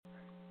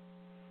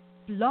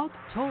Blog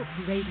Talk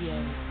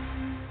Radio.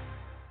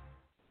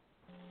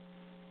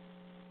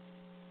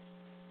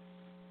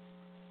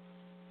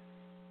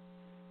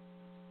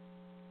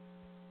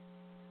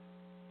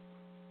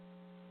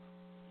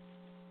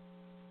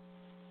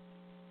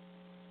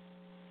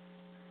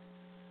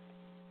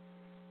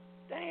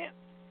 Damn.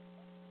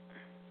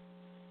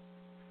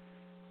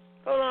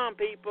 Hold on,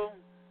 people.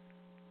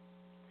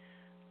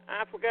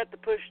 I forgot to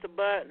push the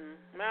button.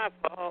 My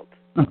fault.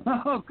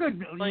 Oh,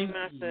 good. Blame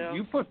myself.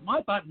 You push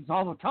my buttons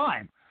all the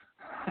time.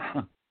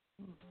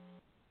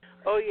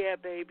 Oh, yeah,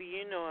 baby.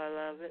 You know I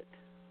love it.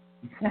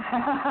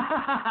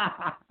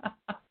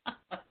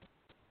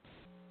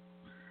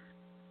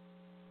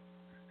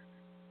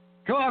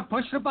 Go on,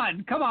 push the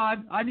button. Come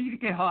on. I need to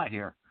get hot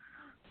here.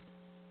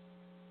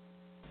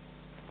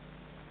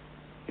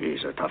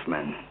 He's a tough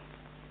man.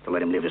 To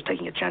let him live is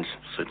taking a chance.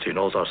 Since he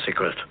knows our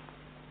secret,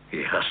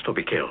 he has to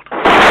be killed.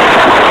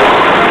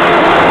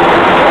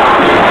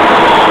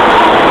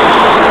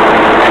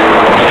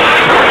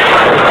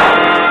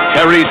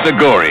 Terry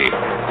Seguri,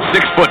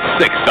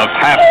 6'6" of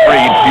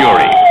half-breed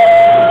fury.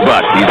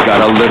 But he's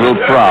got a little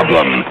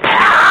problem.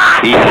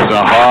 He has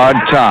a hard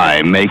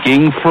time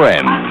making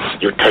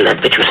friends. You tell that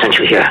bitch who sent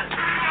you here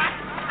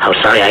how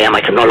sorry I am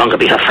I can no longer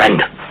be her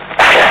friend.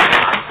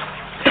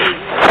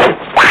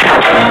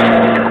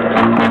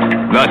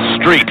 The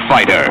Street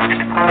Fighter.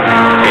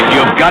 If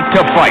you've got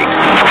to fight,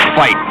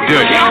 fight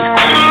dirty.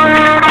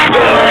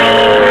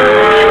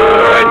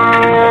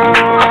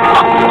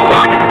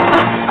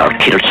 I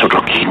killed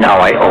Suzuki. Now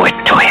I owe it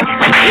to him.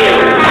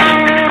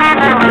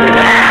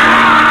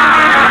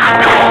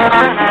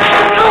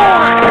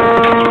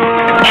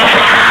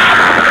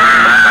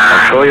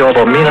 I'm sure you're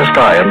the meanest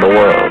guy in the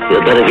world.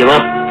 You'd better give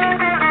up.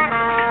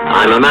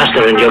 I'm a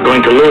master and you're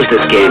going to lose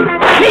this game.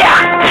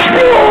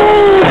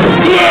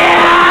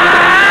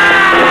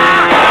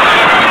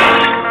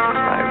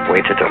 I've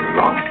waited a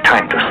long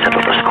time to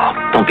settle the score.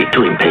 Don't be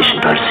too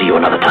impatient. I'll see you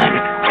another time.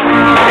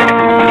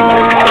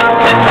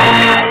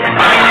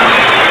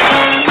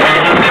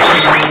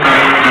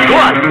 Go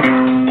on.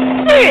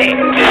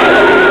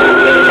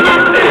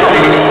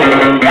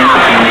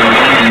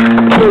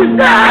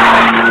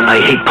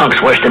 I hate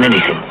punks worse than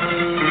anything.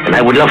 And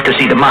I would love to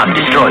see the mob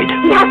destroyed.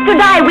 He has to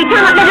die. We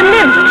cannot let him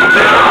live.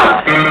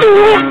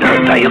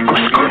 Dayuko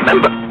school,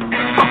 remember?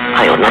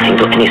 I owe nothing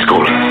to any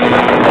school.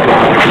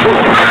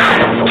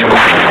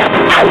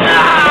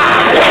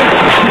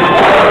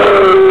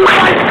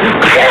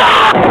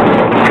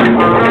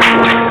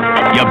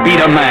 You beat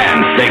a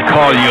man, they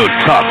call you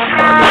tough.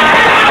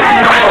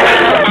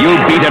 You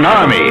beat an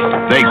army,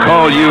 they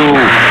call you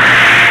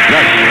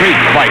the Street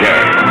Fighter.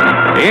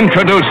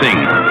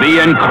 Introducing the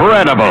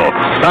incredible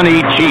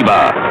Sonny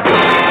Chiba.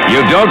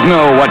 You don't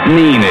know what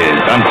mean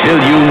is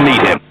until you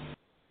meet him.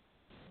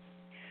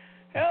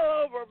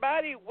 Hello,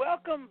 everybody.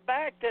 Welcome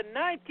back to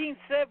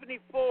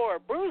 1974.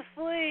 Bruce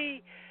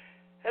Lee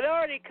had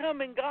already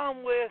come and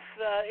gone with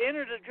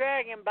Enter the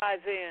Dragon by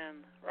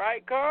then.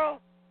 Right, Karl?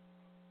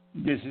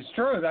 This is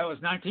true. That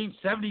was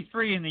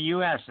 1973 in the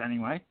U.S.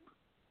 anyway.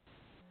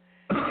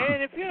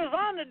 And if you was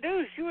on the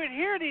Deuce, you would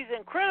hear these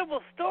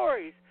incredible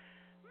stories.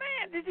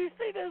 Man, did you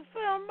see this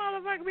film?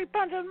 Motherfucker be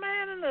punching a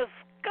man in the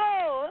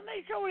skull, and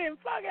they showed him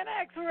fucking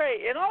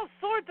X-ray and all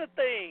sorts of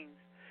things.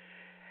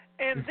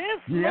 And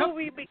this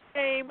movie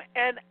became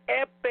an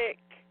epic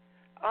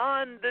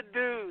on the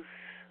Deuce.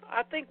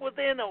 I think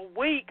within a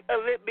week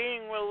of it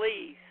being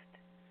released.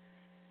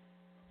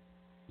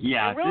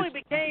 Yeah, it really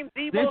became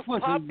the most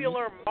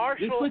popular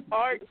martial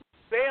arts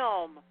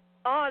film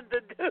on the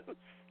Deuce.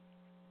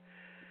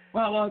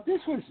 Well,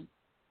 this was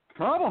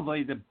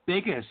probably the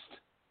biggest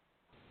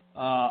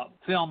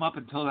film up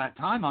until that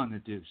time on the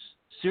Deuce.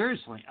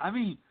 Seriously, I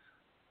mean,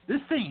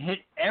 this thing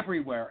hit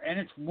everywhere, and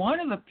it's one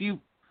of the few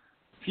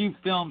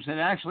films that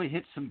actually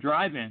hit some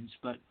drive-ins,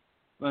 but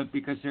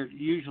because there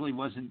usually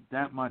wasn't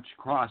that much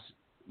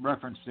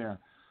cross-reference there.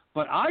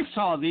 But I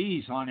saw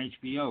these on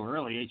HBO,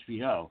 early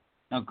HBO.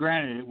 Now,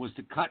 granted, it was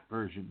the cut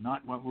version,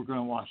 not what we're going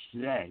to watch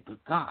today,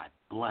 but God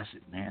bless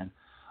it, man.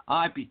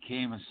 I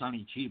became a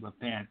Sonny Chiba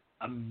fan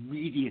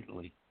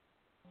immediately.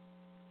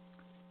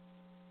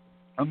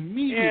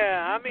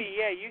 Yeah,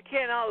 you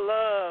cannot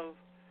love.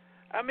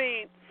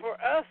 For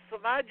us, for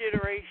my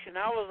generation,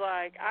 I was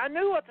like, I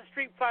knew what the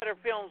Street Fighter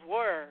films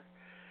were.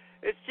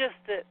 It's just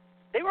that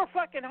they were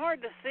fucking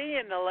hard to see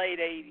in the late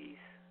 80s.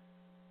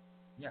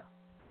 Yeah.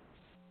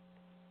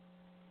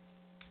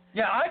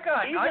 Yeah, I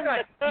got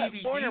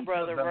DVDs. Warner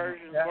Brother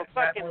versions were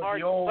fucking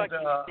hard to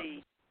fucking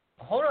see.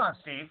 Hold on,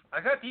 Steve. I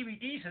got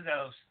DVDs of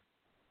those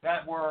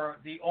that were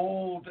the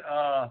old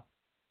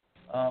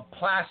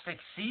plastic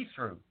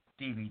see-through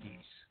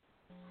DVDs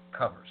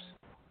covers.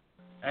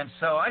 And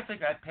so I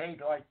think I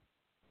paid like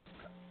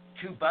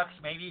 $2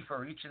 maybe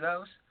for each of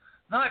those.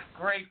 Not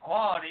great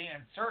quality,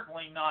 and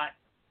certainly not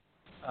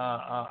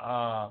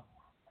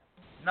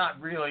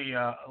really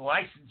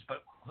licensed,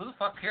 but who the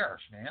fuck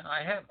cares, man?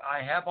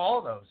 I have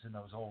all those in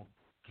those old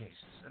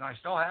cases, and I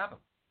still have them.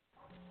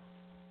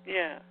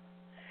 Yeah.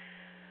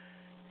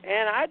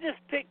 And I just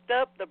picked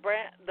up the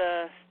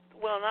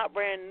out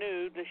brand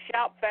new, the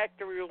Shout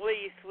Factory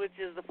release, which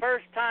is the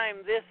first time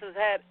this has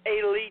had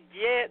a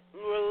legit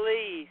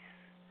release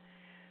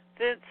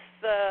since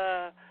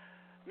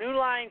New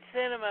Line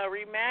Cinema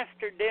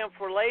remastered them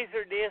for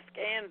Laserdisc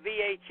and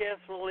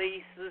VHS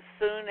release as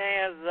soon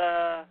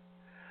as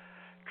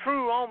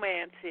True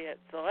Romance hit.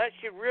 So that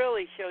should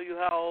really show you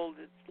how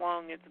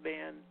long it's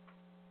been.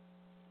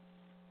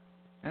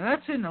 And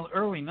that's in the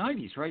early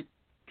 90s, right?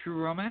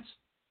 True Romance?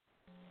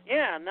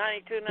 Yeah,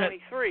 92,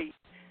 93.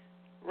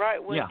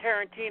 Right when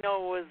Tarantino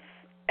was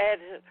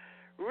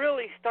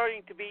really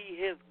starting to be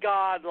his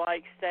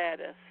god-like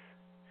status.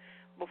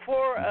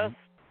 Before us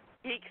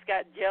geeks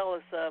got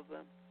jealous of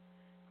him.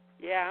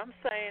 Yeah, I'm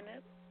saying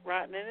it.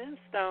 Writing it in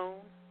stone.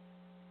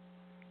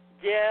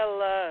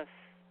 Jealous.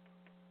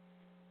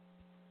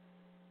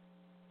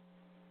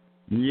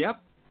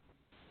 Yep.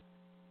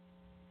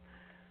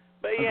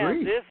 But yeah,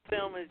 Agreed. this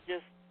film is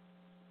just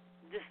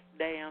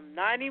damn.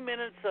 90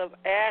 minutes of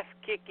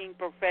ass-kicking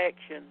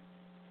perfection.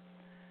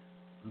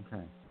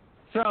 Okay.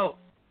 So,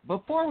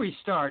 before we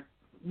start,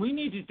 we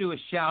need to do a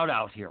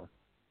shout-out here.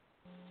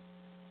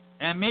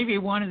 And maybe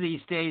one of these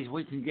days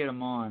we can get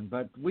him on,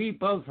 but we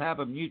both have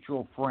a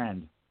mutual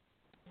friend.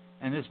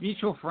 And this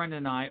mutual friend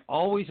and I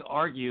always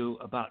argue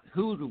about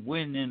who to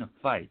win in a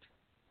fight.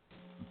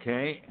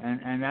 Okay?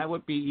 And that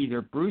would be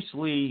either Bruce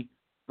Lee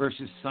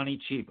versus Sonny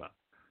Chiba.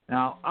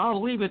 Now,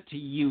 I'll leave it to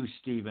you,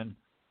 Stephen,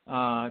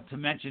 to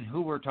mention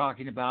who we're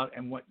talking about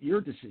and what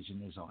your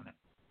decision is on it.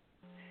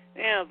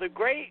 Now, the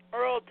great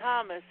Earl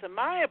Thomas, and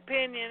my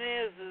opinion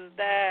is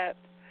that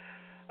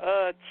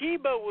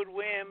Chiba would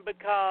win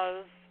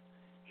because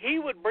he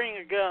would bring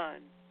a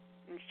gun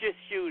and just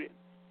shoot him.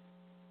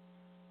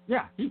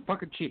 Yeah, he'd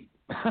fucking cheat.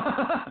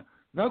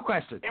 No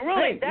question. And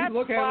really, that's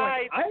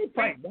why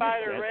Street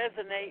Fighter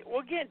resonate.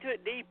 We'll get into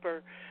it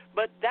deeper,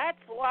 but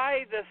that's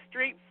why the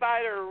Street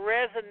Fighter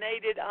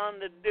resonated on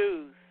the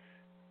deuce.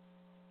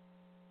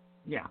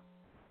 Yeah.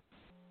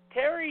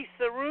 Terry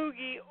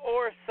Sirugi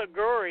or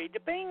Saguri,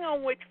 depending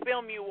on which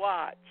film you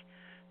watch.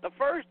 The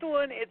first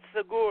one, it's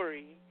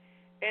Saguri,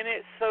 and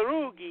it's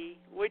Sirugi,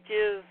 which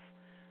is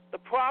the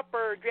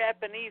proper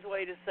Japanese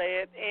way to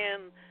say it,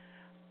 in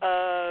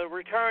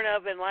Return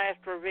of and Last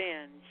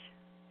Revenge.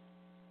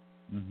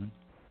 Mm-hmm.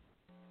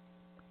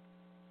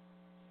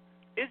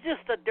 It's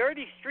just a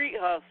dirty street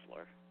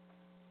hustler.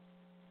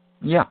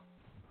 Yeah.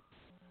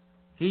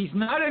 He's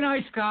not a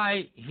nice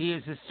guy. He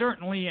is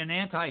certainly an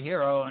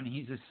anti-hero, and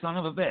he's a son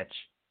of a bitch.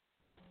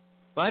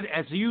 But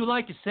as you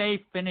like to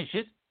say, finish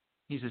it.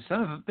 He's a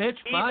son of a bitch,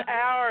 He's but...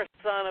 our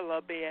son of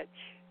a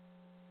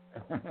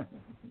bitch.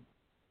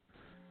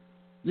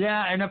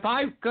 Yeah, and if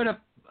I could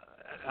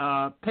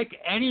have pick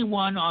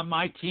anyone on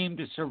my team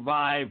to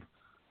survive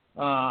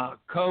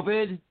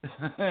COVID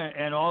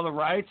and all the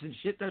riots and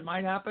shit that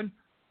might happen,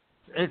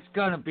 it's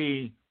going to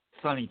be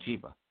Sonny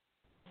Chiba.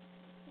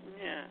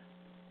 Yeah.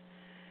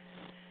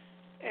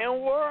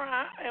 And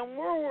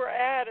where we're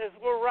at is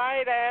we're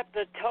right at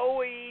the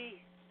Toei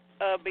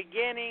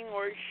beginning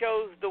where it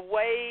shows the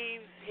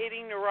waves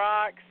hitting the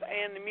rocks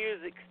and the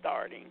music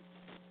starting.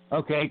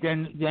 Okay,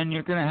 then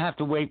you're going to have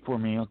to wait for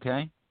me,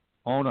 okay?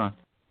 Hold on.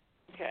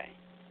 Okay.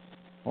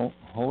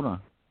 Hold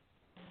on.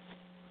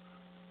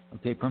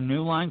 Okay, from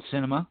New Line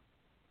Cinema.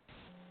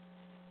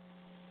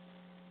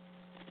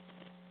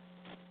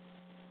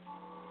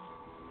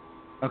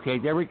 Okay,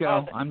 there we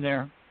go. I'm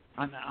there.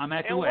 I'm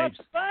at the waves.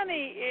 What's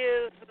funny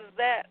is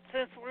that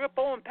since we're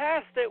pulling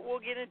past it, we'll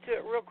get into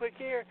it real quick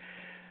here.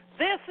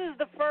 This is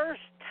the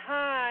first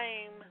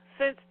time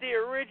since the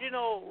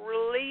original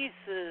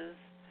releases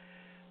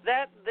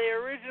that the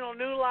original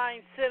New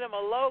Line Cinema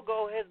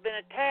logo has been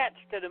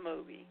attached to the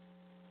movie.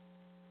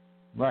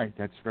 Right,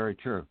 that's very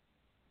true.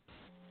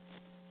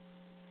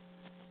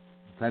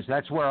 Because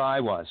that's where I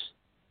was,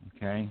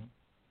 okay?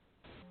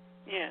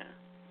 Yeah.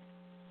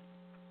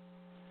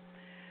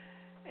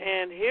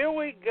 And here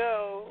we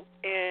go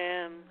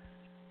in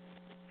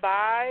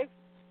 5,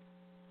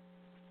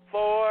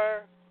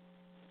 4,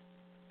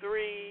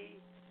 3,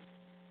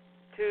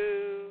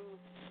 2,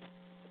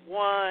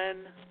 1,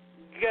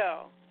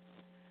 go.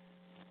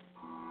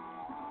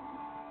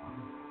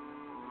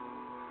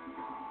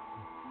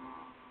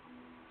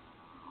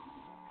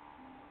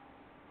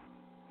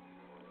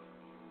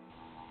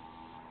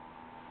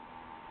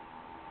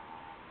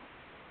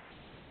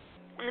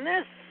 And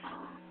this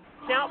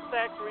Shout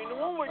Factory, the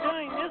one we're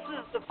doing, this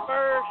is the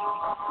first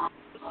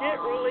legit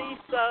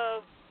release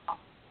of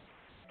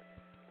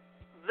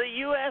the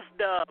U.S.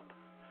 dub,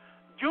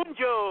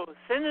 Junjo,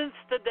 Sentenced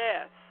to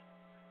Death.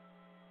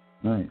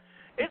 Right.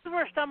 It's the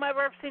first time I've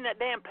ever seen that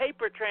damn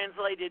paper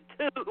translated,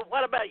 too.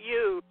 What about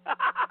you?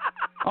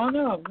 Oh,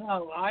 no,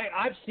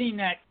 I've seen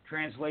that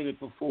translated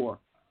before.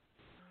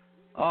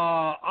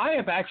 I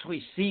have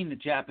actually seen the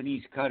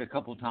Japanese cut a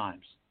couple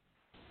times.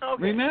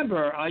 Okay.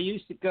 Remember, I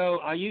used to go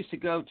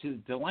to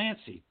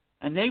Delancey,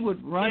 and they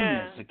would run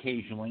this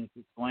occasionally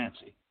at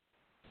Delancey.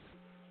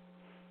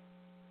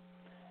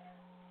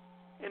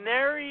 And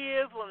there he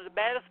is, one of the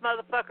baddest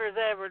motherfuckers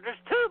ever. There's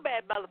two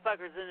bad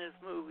motherfuckers in this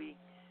movie.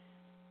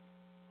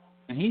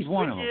 And he's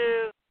one of them. Which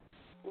is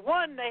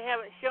one they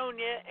haven't shown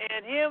yet,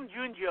 and him,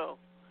 Junjo.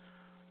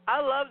 I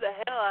love the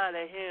hell out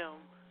of him.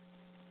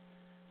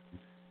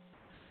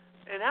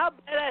 And how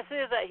badass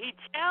is that? He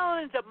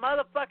challenged a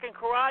motherfucking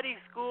karate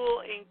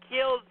school and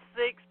killed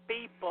 6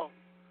 people.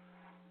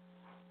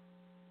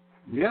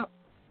 Yep.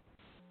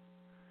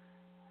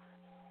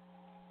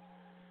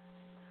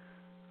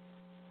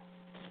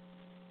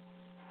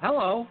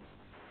 Hello.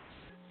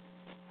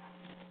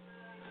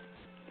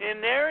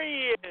 And there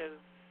he is.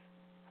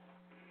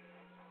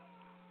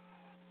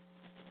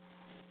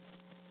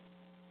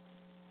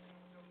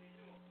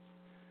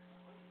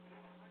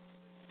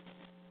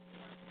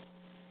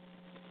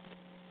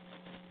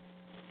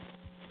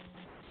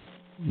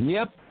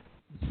 Yep.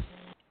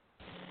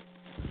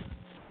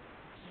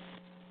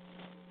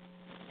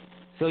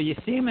 So you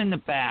see him in the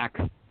back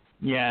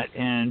yet,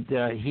 and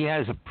he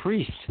has a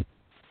priest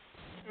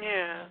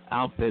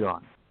outfit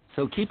on.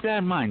 So keep that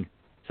in mind.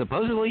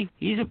 Supposedly,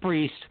 he's a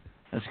priest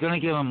that's going to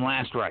give him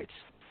last rites.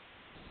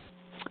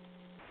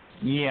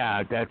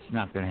 Yeah, that's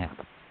not going to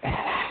happen.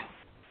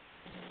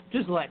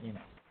 Just letting you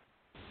know.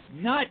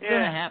 Not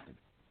going to happen.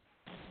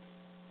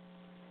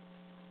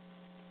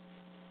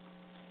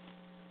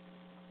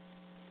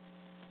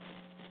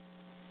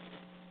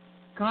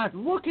 God,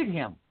 look at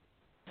him.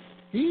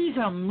 He's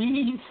a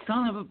mean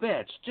son of a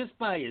bitch, just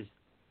by his...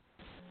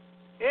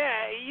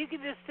 Yeah, you can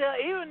just tell,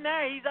 even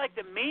there, he's like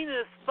the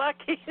meanest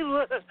fucking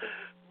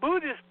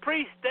Buddhist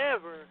priest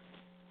ever.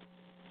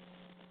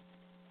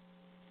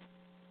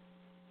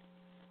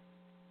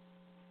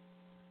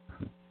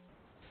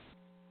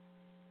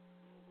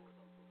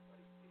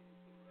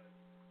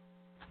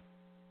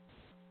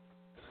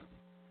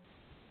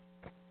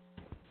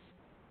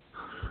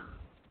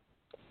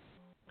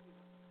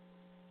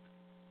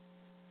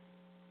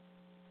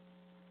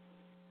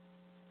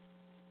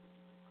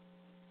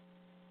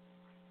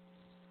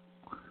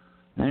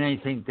 And I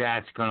think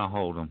that's going to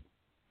hold him.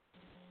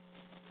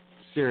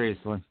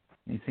 Seriously.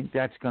 I think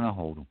that's going to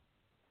hold him.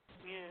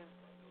 Yeah.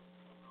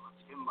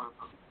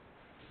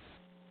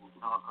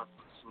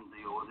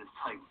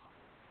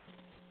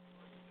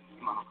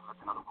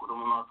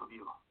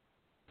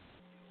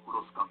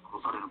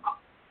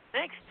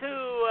 Next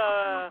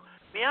to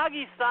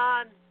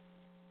Miyagi-san.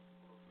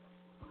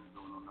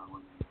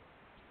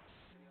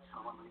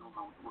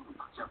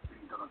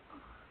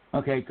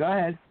 Okay, go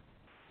ahead.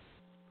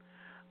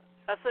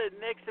 I said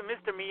next to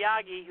Mr.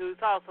 Miyagi, who's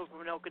also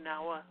from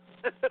Okinawa.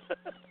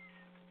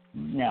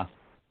 Yeah.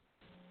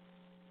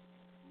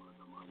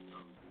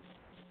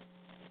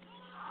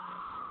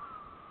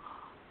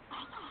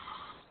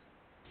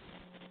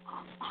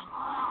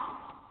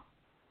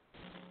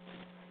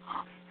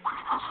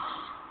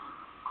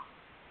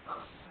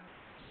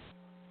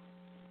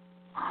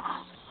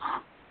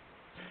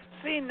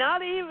 See,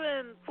 not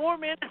even 4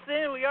 minutes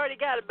in, we already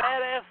got a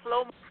badass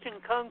slow motion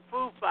kung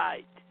fu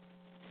fight.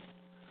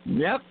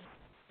 Yep.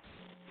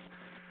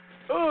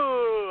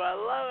 Ooh, I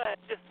love it.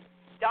 Just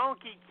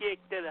donkey kick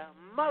to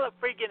the mother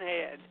freaking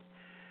head.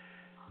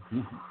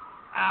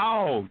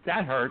 Ow,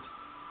 that hurt.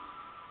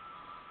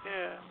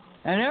 Yeah.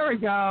 And there we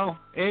go.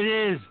 It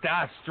is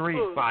the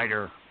Street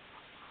Fighter.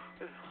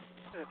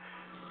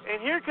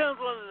 And here comes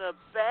one of the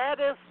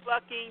baddest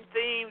fucking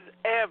themes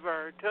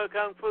ever to a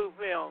kung fu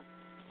film.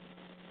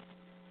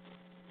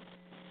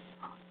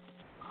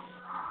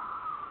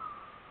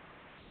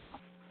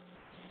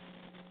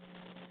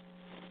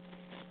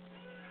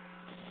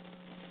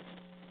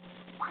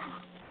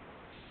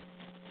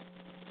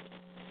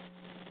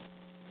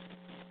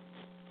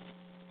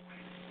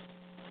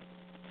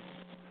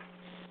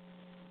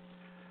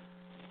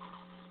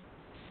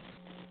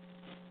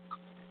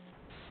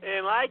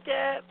 And like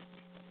that,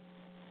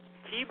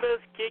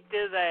 Cheeba's kicked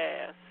his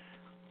ass.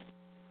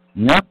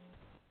 Yep.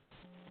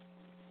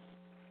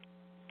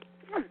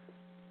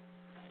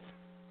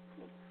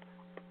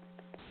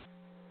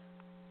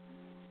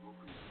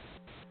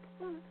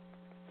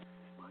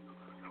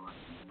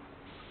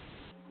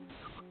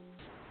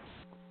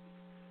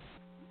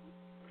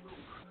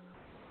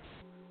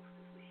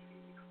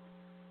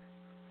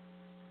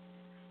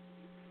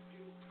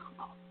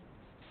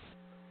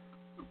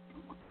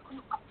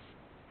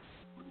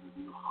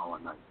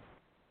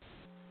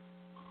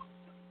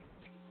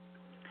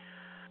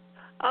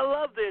 I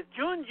love this.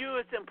 Junju,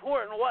 it's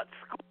important what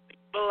school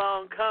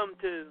you come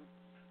to.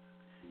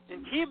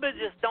 And Chiba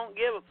just don't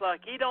give a fuck.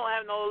 He don't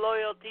have no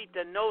loyalty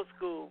to no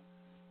school.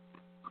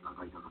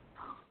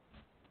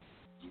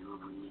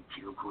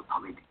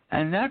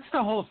 And that's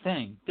the whole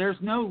thing. There's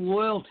no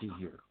loyalty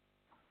here.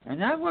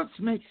 And that's what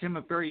makes him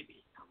a very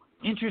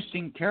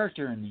interesting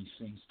character in these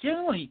things.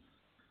 Generally,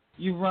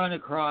 you run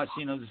across,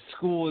 the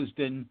school has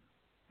been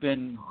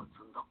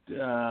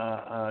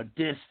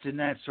dissed and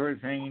that sort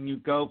of thing, and you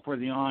go for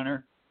the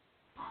honor.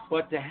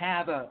 But to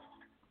have a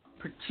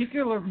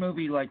particular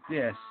movie like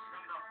this,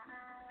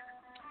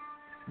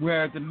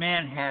 where the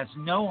man has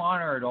no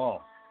honor at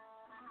all.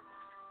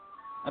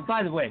 And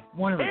by the way,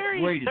 one of the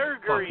greatest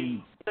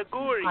fucking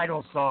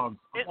title songs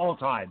of all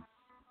time.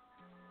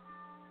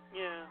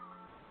 Yeah.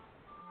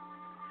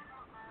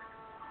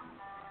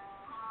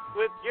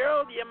 with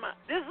Gerald Yama.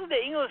 This is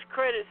the English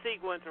credit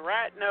sequence.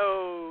 Rat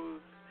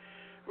Nose.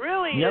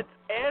 Really, Yep.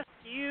 it's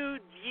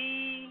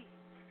S-U-G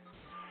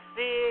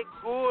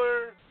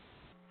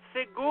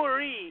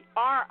Siguri,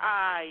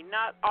 R-I,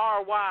 not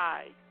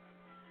R-Y.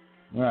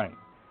 Right.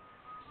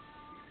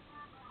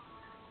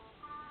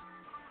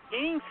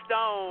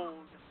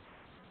 Kingstone.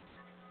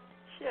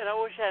 Shit, I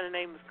wish I had a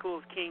name as cool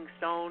as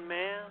Kingstone,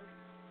 man.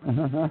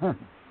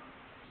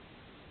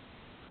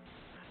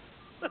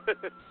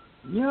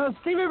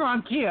 Stevie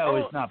Ronquillo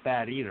is not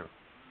bad either.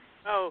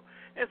 Oh,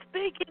 and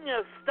speaking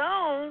of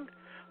stoned,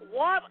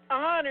 what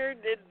honor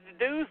did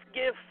Deuce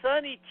give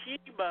Sonny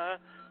Chiba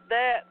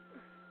that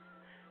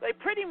they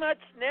pretty much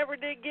never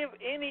did give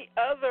any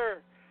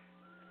other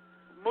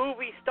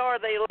movie star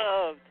they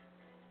loved?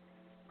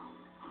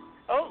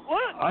 Oh,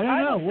 look! I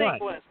don't know what.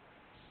 Sequence.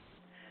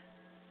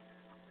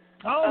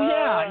 Oh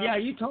yeah,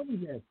 you told me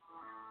this.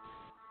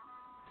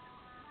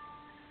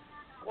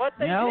 What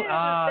they did is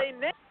they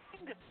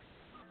named.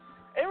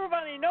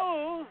 Everybody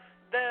knows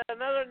that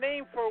another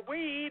name for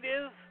weed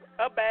is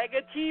a bag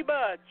of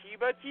cheeba,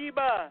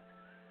 cheeba,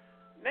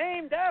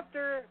 named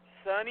after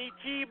Sonny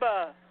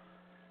Chiba.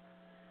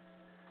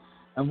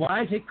 And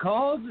why is it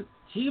called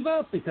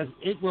Chiba? Because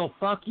it will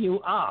fuck you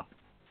up.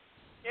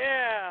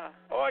 Yeah.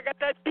 Oh, I got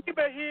that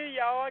cheeba here,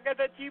 y'all. I got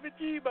that cheeba.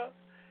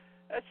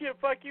 That shit'll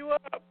fuck you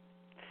up.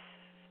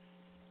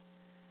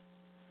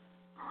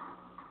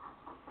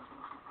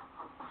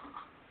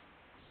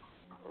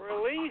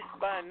 Released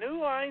by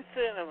New Line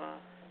Cinema.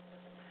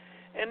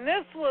 And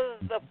this was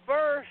the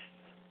first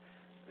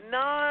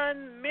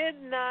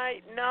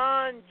non-midnight,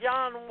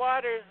 non-John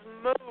Waters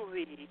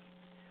movie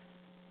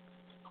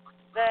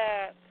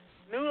that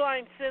New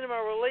Line Cinema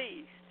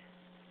released.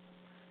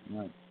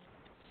 Right.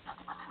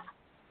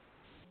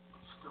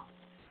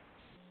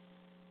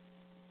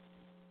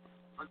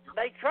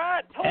 They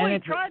tried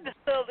to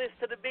sell this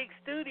to the big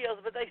studios,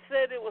 but they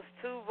said it was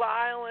too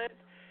violent.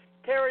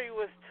 Terry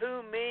was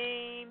too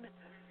mean,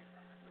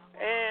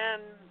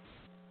 and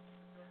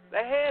the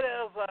head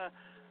of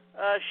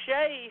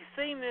Shay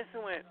seen this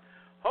and went,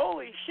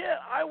 "Holy shit!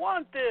 I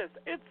want this.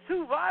 It's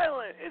too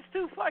violent. It's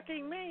too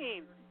fucking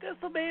mean. This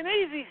will be an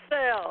easy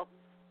sell."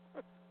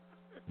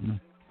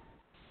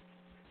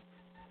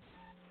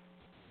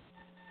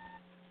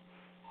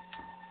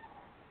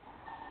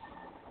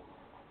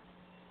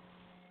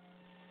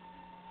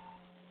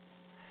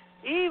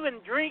 He even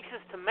drinks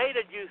his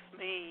tomato juice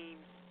mean.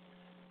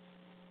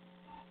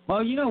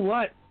 Well, you know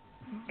what?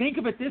 Think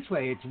of it this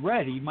way. It's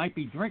red. He might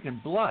be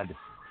drinking blood.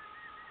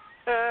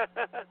 Yeah.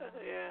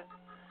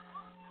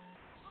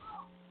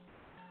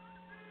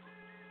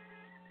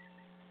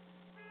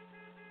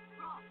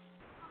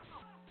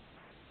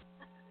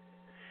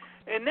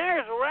 And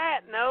there's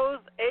Rat Nose,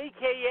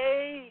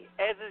 a.k.a.,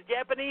 as his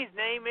Japanese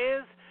name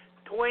is,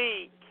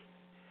 Twink.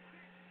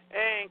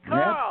 And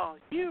Karl,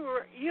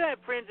 you have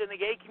friends in the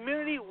gay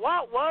community.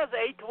 What was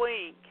a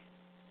twink?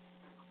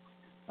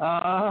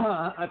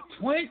 A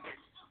twink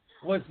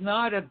was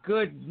not a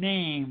good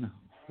name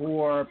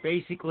for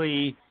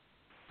basically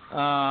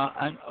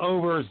an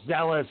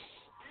overzealous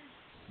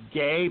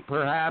gay,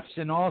 perhaps,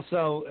 and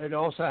also it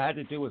also had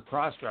to do with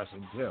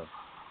cross-dressing too.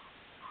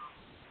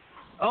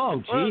 Oh,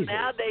 Jesus. Well,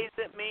 nowadays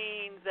it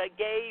means a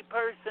gay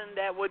person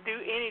that would do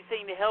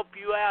anything to help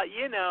you out,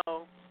 you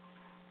know.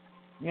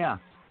 Yeah.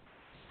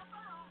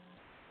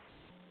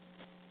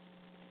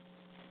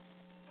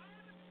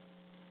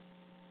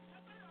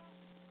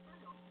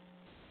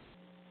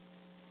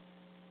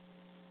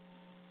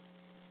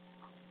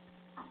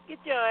 Get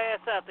your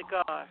ass out the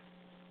car.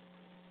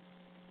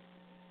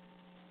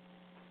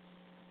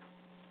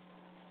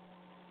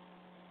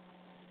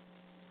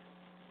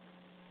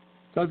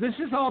 So this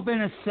has all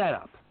been a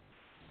setup,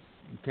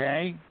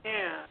 okay?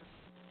 Yeah.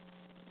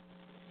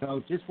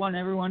 So just want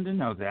everyone to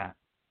know that.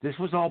 This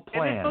was all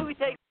planned. And this movie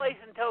takes place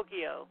in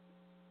Tokyo.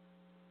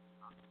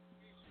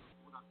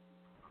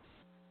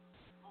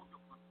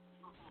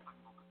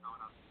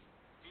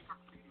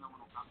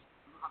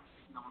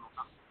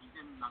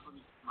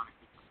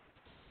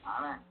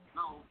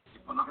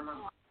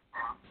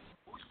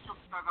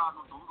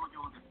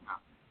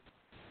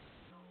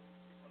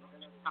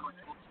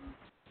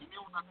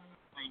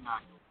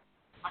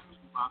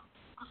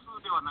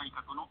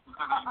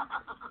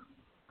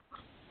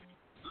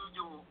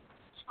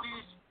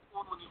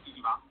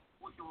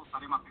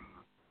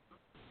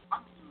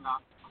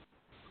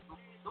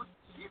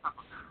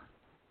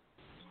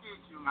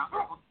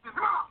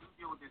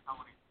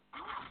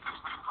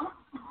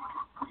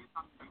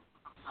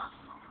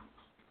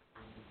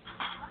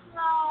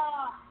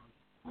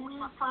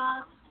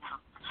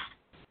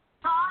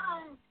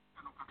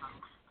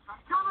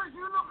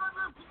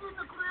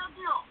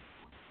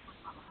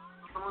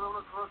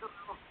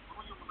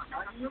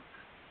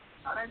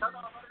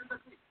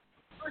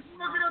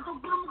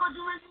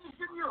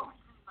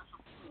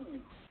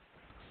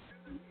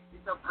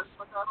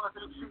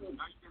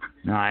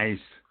 Nice.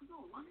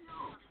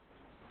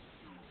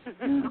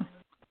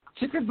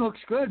 Chicken looks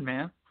good,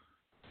 man.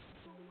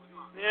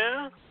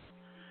 Yeah.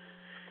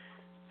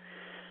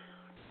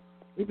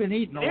 We've been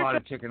eating a lot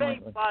of chicken There's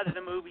lately. a plot of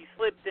the movie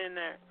slipped in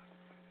there.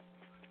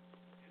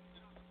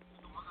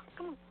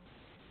 Come on.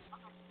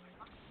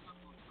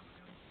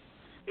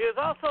 He was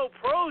also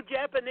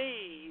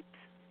pro-Japanese.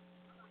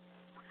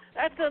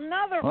 That's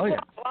another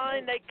plot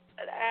line they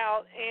cut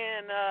out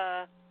in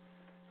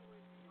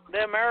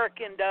the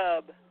American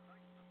dub.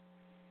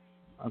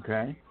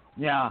 Okay.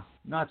 Yeah,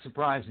 not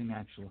surprising,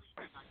 actually.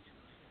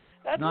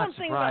 That's Not one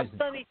thing surprising.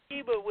 about Sonny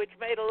Chiba, which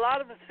made a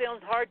lot of his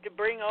films hard to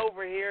bring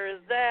over here,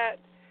 is that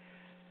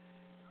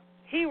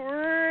he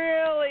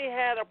really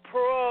had a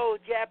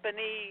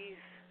pro-Japanese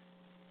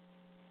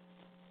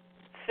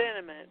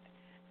sentiment,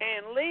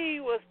 and Lee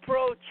was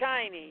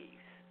pro-Chinese.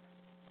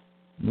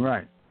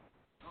 Right.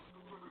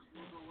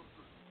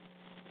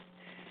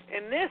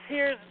 And this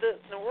here's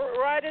we're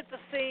right at the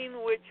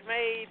scene which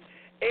made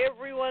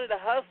every one of the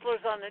hustlers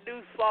on the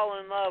deuce fall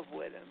in love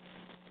with him.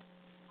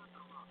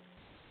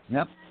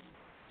 Yep.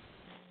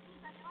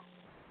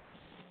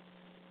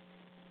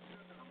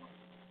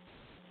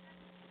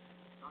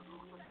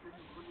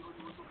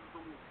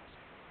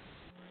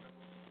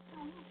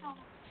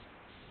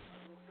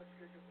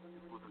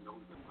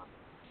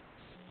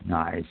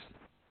 Nice.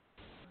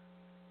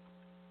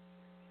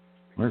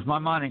 Where's my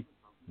money?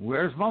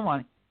 Where's my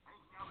money?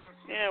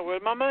 Yeah,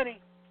 where's my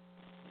money?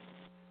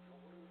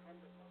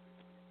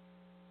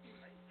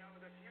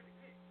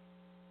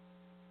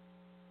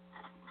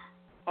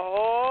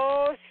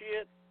 Oh,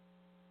 shit.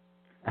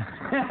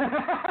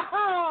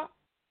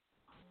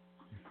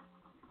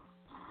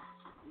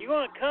 You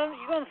gonna come?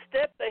 You gonna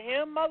step to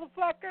him,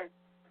 motherfucker?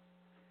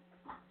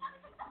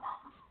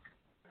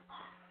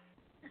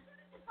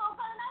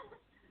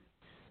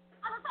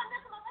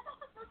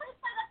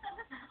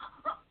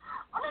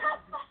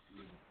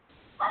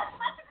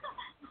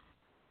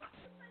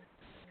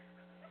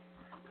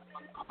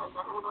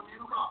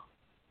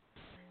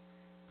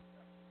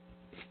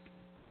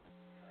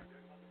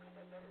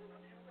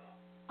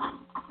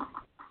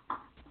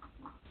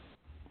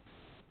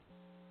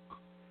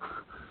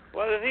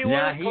 What, does he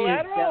want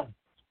collateral?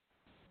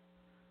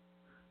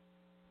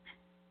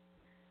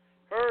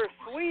 Her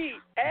sweet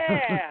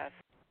ass.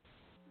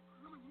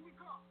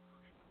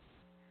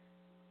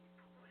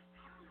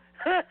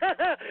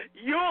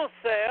 You'll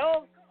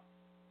sell.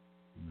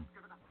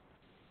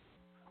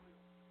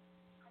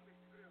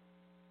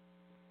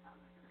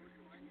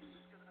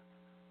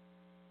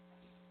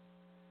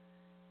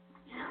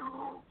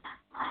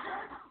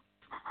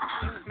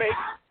 Make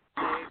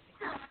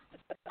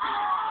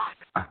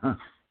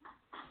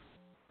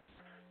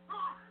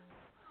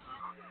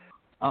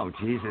Oh,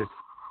 Jesus.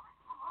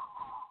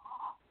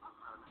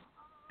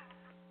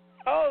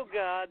 Oh,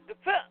 God.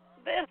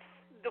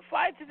 The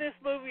fights in this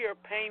movie are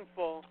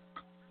painful.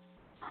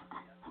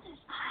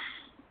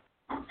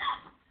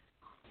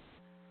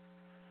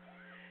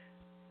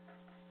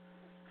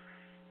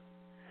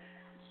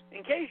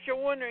 In case you're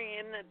wondering,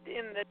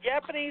 in the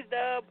Japanese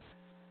dub,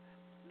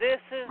 this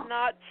is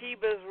not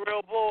Chiba's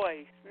real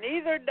voice.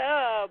 Neither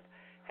dub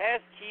has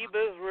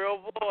Chiba's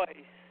real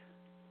voice.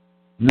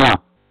 No.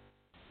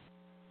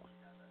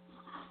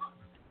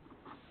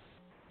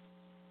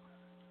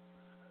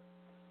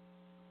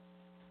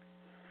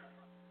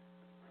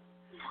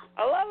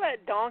 I love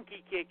that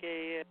donkey kick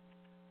he hit.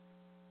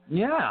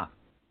 Yeah.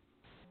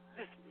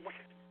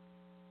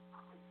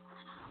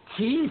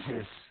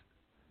 Jesus.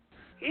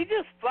 He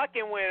just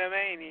fucking with him,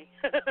 ain't he?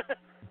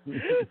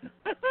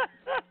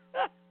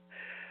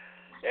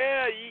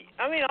 Yeah,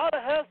 I mean, all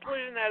the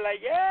hustlers in there like,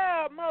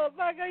 yeah,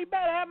 motherfucker, you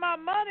better have my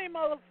money,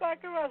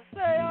 motherfucker, I say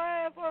your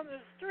ass on the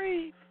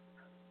street.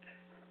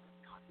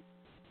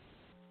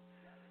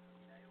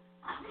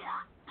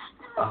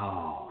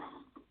 Oh.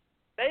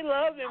 They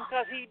loved him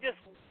because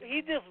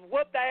he just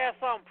whooped ass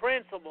on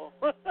principle.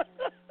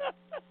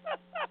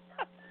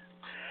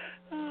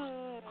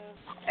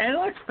 And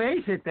let's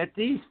face it, that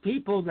these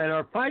people that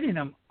are fighting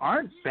him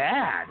aren't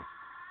bad.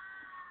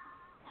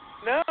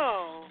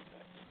 No.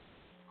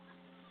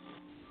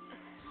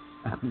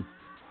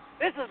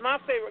 This is my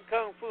favorite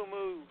kung fu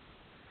move.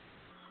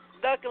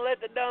 Duck and let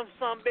the dumb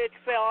son bitch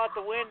fell out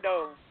the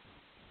window.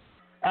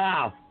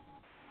 Ow.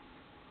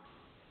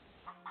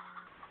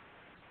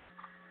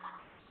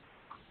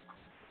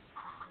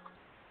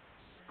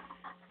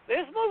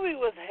 This movie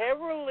was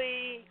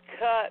heavily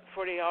cut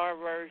for the R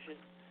version.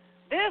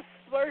 This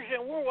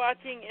version we're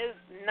watching is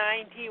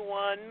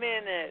 91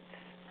 minutes.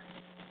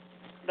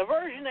 The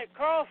version that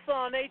Karl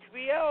saw on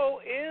HBO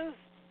is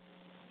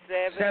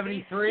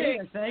 73, I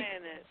think.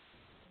 minutes.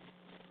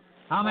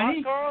 How many?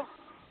 What, Karl?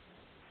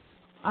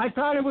 I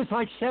thought it was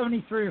like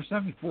 73 or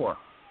 74.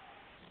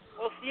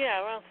 Well,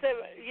 yeah, around 7.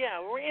 Yeah,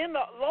 we're in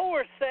the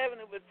lower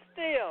 70, but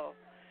still.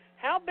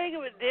 How big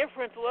of a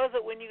difference was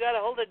it when you got a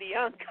hold of the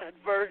uncut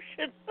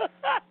version?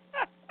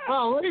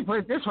 Well, let me put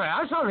it this way.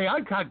 I saw the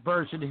uncut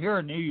version here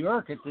in New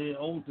York at the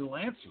old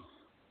Delancey.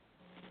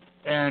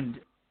 And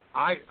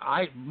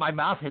my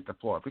mouth hit the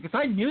floor because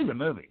I knew the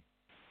movie.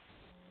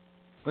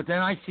 But then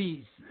I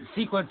see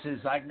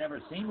sequences I've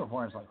never seen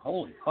before, and it's like,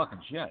 holy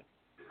fucking shit.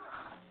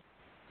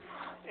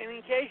 And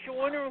in case you're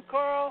wondering,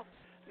 Karl,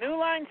 New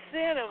Line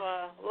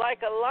Cinema,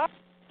 like a lot of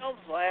films,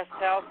 Last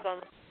House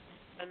on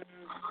and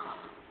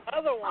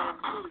other ones,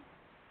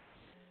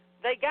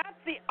 they got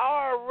the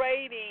R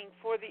rating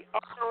for the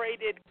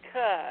R-rated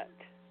cut.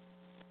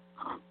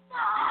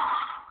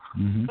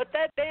 Mm-hmm. But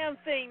that damn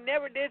thing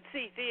never did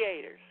see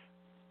theaters.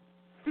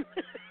 Yeah.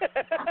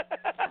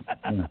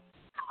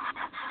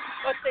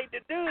 What they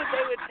would do is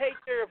they would take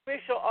their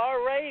official R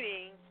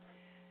rating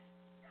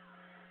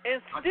and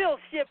still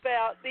ship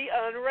out the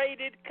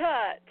unrated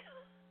cut.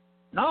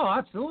 No,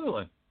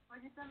 absolutely.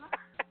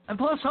 And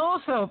plus,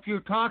 also, if you're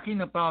talking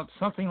about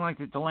something like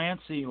the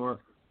Delancey or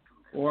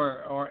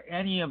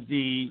any of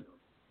the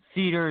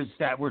theaters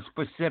that were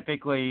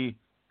specifically,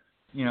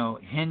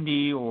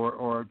 Hindi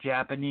or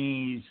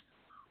Japanese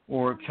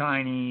or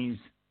Chinese,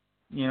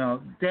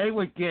 they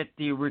would get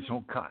the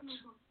original cuts,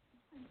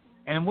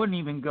 and it wouldn't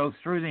even go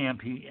through the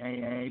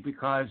MPAA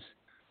because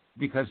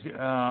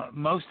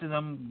most of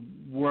them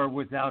were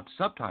without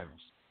subtitles.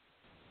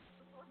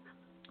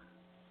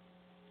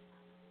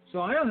 So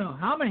I don't know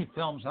how many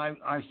films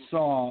I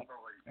saw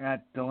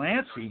at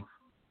Delancey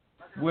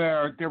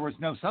where there was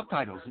no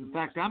subtitles. In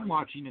fact, I'm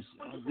watching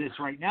this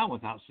right now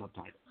without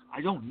subtitles.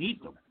 I don't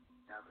need them.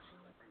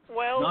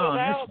 Well, not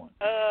without, on this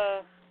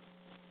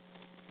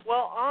one.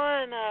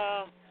 On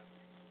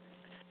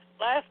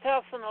Last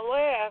House on the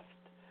Left,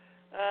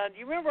 do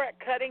you remember that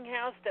cutting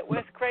house that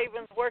Wes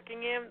Craven's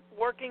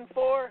working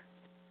for?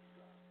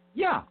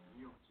 Yeah.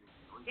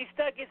 He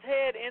stuck his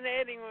head in the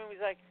editing room. He's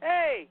like,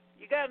 "Hey,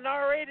 you got an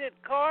R-rated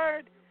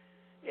card?"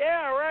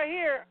 "Yeah, right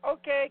here."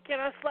 "Okay, can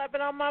I slap it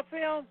on my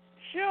film?"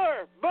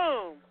 "Sure."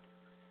 Boom.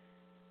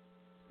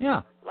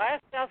 Yeah.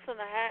 Last House on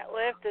the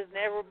Left has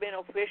never been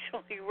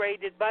officially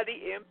rated by the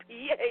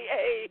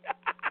MPAA.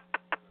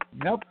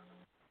 Nope.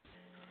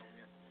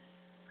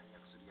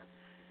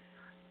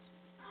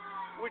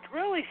 Which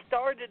really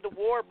started the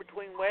war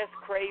between Wes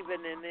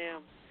Craven and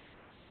them.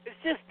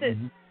 It's just that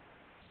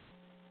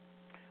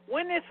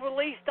when it's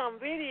released on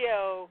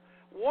video,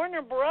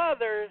 Warner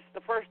Brothers,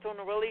 the first one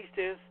to release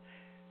this,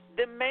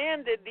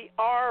 demanded the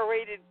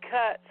R-rated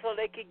cut so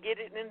they could get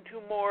it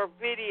into more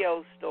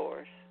video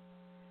stores.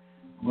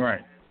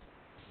 Right.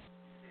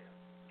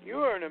 You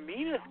are the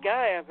meanest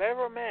guy I've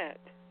ever met.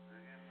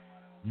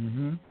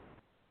 Mm-hmm.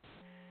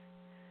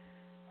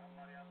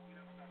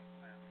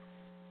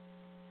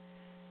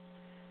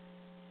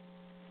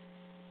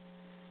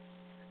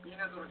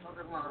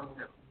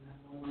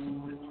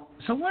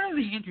 So one of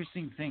the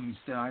interesting things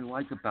that I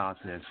like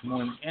about this more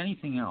than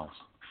anything else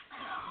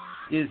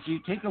is you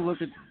take a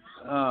look at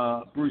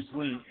Bruce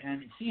Lee,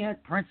 and he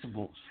had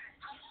principles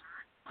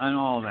and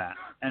all that.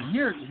 And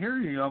here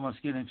you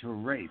almost get into a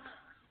rape.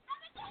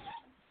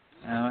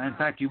 In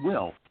fact, you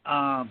will.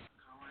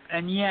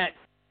 And yet,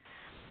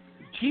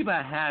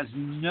 Chiba has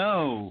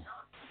no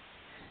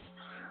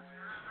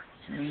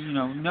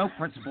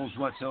principles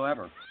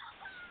whatsoever.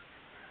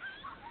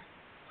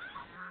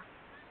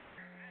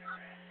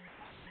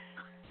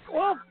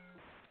 Well,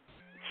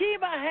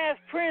 Chiba has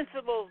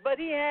principles, but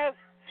he has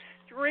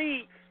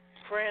street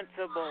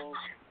principles.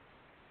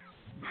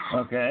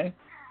 Okay.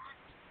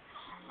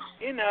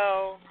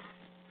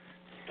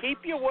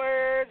 Keep your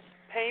word,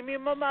 pay me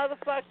my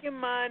motherfucking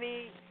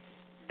money,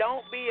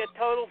 don't be a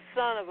total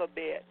son of a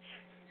bitch.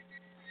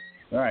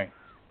 Right.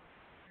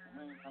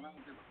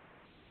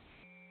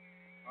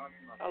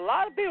 A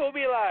lot of people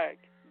be like,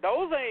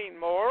 those ain't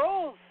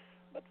morals.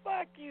 But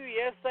fuck you,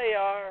 yes they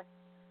are.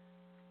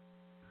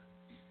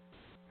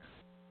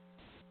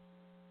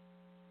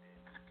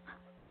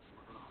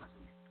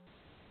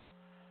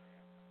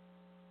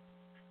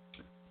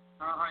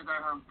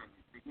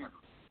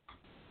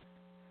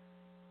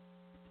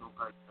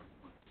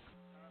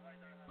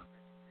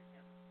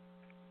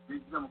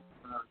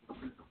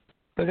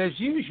 But as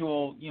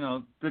usual,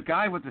 the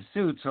guy with the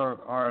suits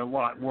are a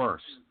lot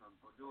worse.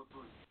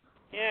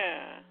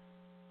 Yeah.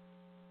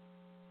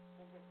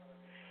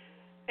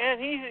 And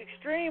he's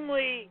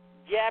extremely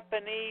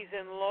Japanese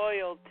and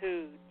loyal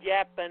to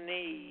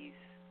Japanese.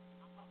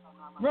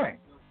 Right.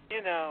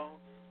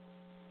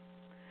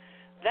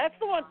 That's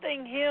the one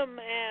thing him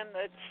and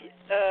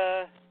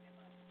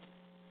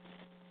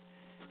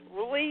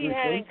Lee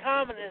had in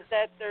common is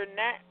that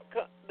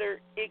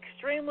they're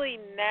extremely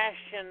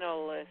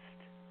nationalist.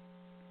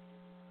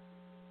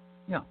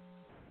 Yeah.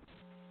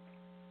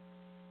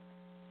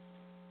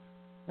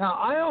 Now,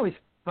 I always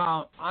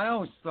thought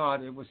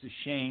it was a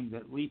shame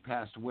that Lee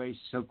passed away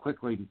so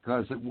quickly,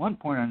 because at one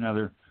point or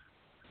another,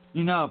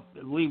 if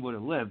Lee would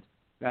have lived,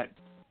 that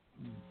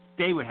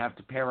they would have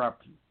to pair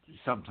up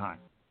sometime.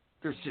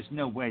 There's just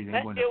no way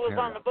they wouldn't have It was paired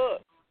on the up.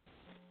 book.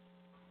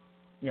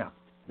 Yeah.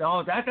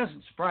 No, that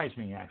doesn't surprise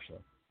me,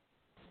 actually.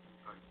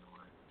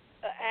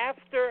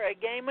 After A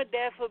Game of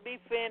Death would be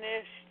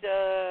finished,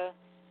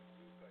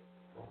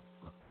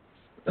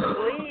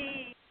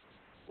 Lee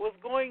was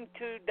going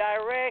to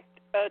direct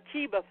a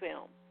Chiba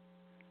film.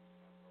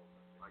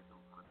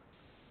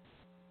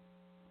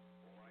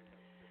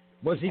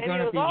 Was he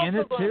going to be in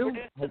it too?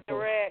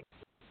 Direct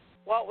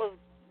what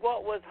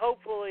was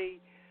hopefully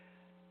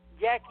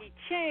Jackie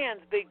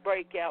Chan's big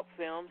breakout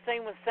film.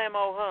 Same with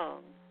Sammo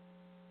Hung.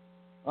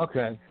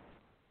 Okay.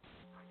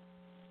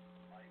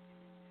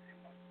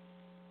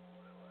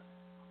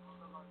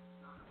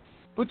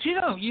 But you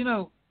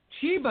know,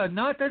 Chiba,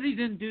 not that he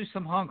didn't do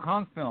some Hong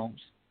Kong films,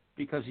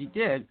 because he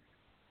did,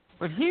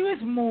 but he was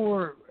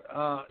more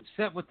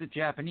set with the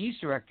Japanese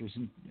directors,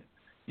 and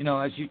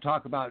as you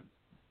talk about,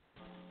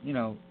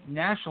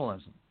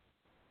 nationalism.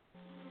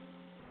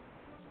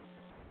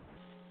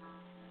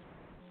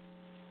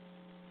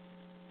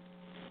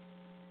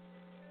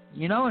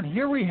 And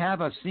here we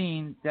have a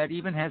scene that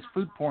even has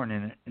food porn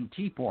in it and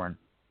tea porn.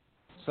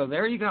 So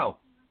there you go.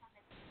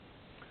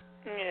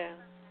 Yeah.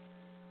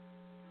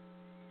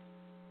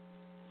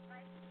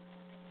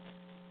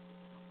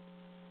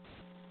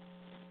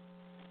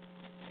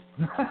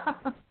 I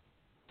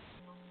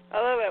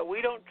love that.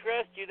 We don't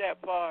trust you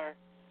that far.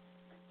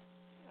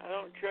 I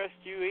don't trust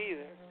you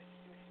either.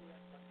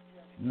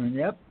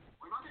 Yep.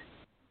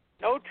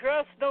 No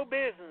trust, no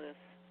business.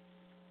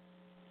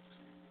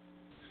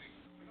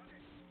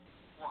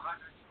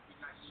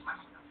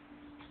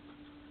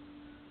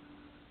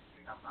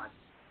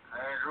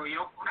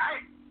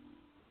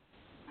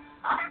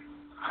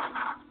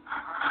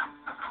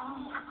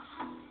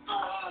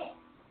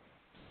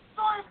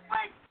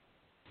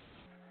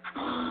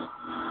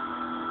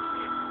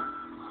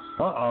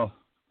 Uh-oh.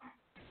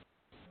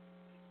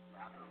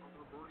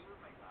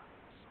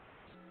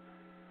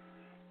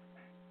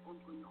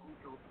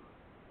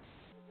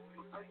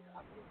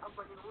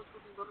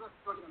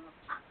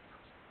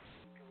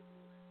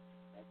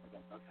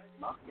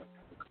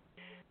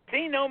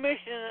 See, no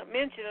mention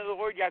of the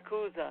word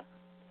Yakuza.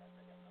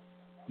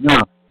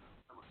 No.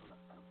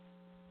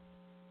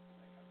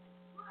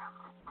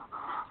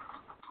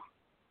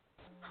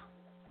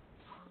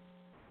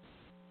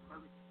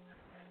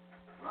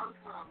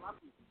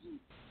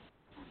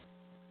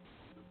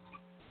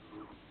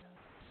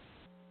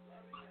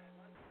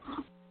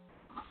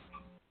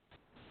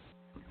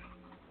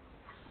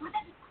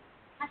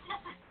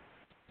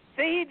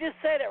 See, he just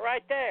said it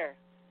right there.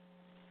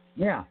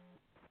 Yeah.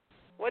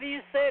 What he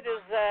said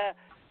is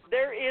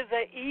there is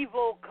an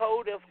evil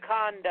code of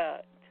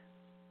conduct.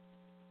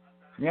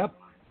 Yep.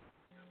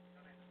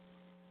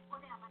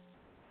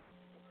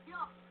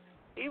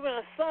 Even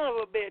a son of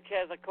a bitch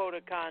has a code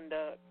of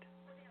conduct.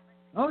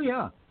 Oh,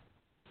 yeah.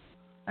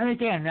 And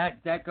again,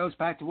 that goes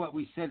back to what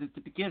we said at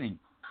the beginning.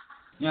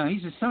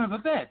 He's a son of a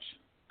bitch.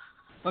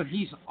 But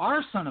he's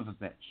our son of a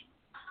bitch.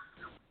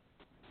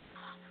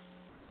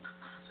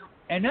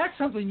 And that's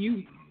something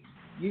you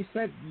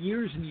said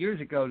years and years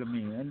ago to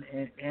me, and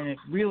it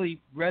really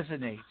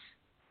resonates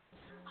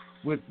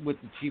with the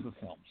Chiba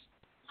films.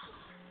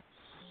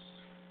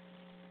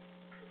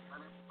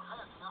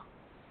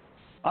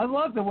 I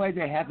love the way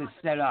they have this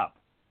set up.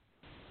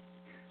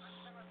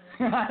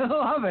 I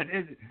love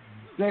it.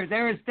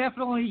 There is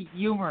definitely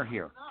humor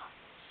here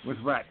with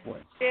Rat Boy.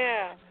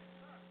 Yeah.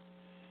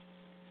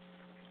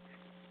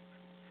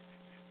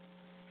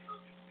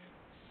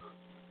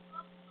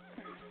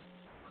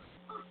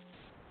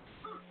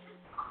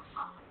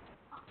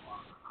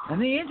 And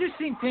the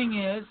interesting thing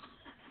is,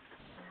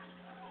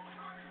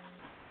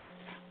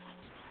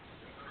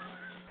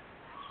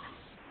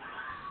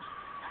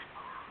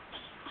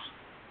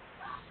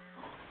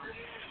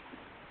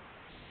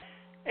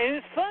 and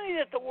it's funny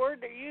that the word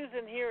they're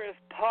using here is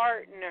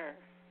partner.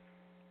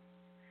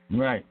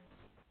 right?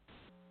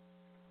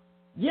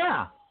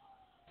 Yeah.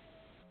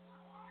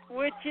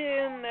 Which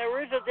in the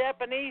original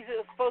Japanese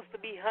is supposed to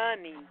be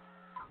honey.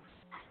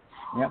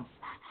 Yep.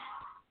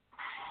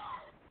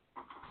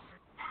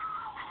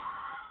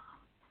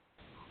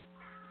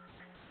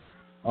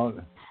 Oh.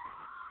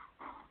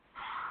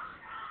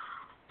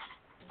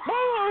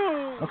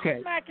 Boom! Okay.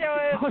 Smack your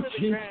ass to the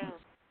Jesus. ground.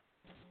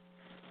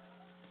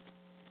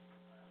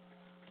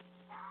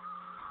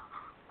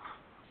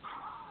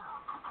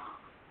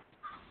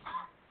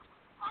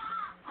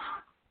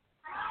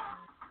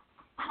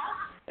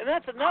 And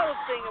that's another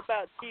thing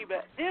about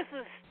Chiba. This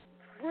is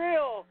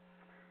real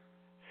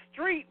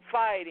street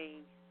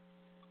fighting.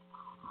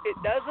 It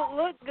doesn't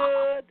look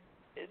good.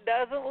 It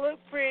doesn't look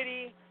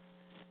pretty.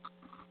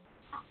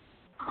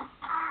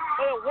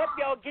 But it'll whoop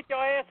y'all, get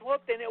your ass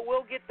whooped, and it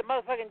will get the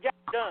motherfucking job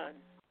done.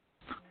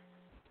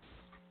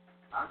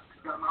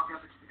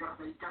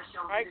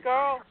 Right,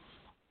 Karl?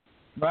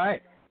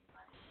 Right.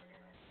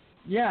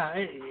 Yeah,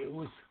 it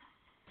was.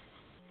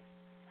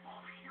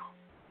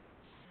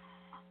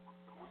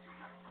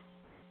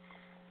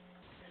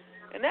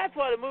 And that's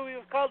why the movie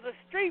was called The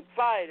Street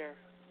Fighter.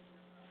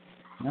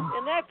 Yeah.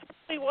 And that's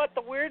really what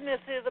the weirdness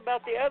is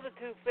about the other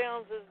two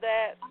films, is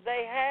that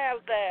they have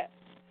that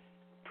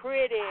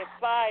pretty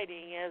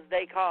fighting, as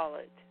they call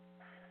it.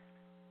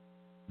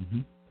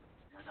 Mm-hmm.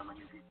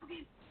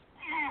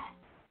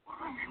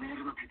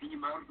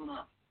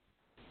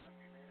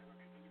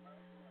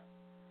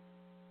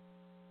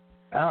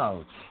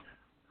 Ouch.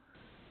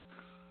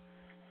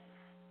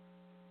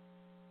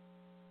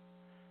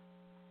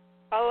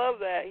 I love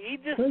that. He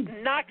just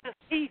knocked his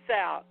teeth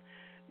out.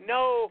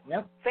 No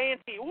Yep.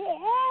 fancy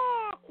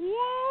walk,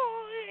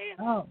 walk.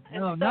 Oh,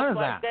 and no, stuff none of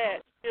like that.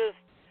 Just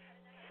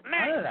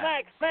smack, None of that.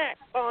 smack, smack,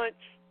 punch.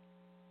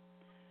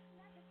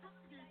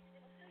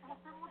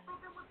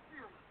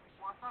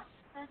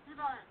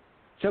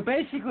 So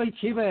basically,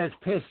 Chiba has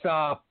pissed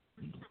off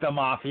the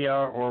mafia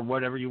or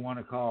whatever you want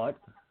to call it,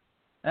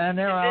 and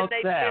they're And out then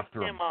they after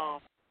pissed him. him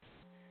off.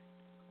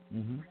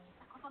 Hmm.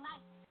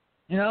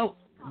 You know,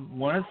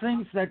 one of the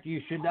things that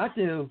you should not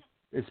do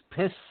is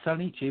piss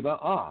Sonny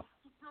Chiba off.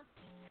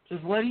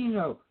 Just letting you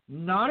know,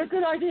 not a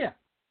good idea.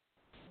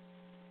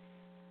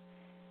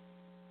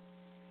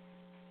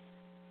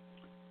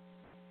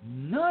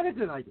 Not a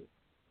good idea.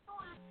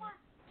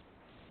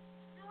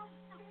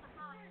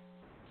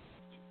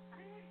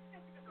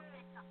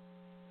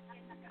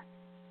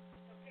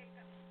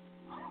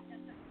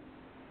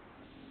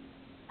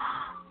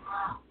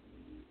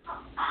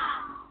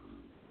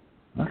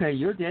 Okay,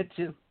 you're dead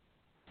too.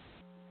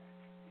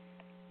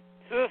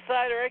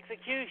 Suicide or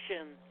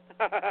execution.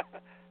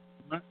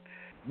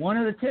 One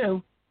of the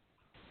two.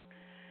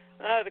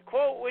 The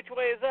quote, which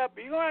way is up?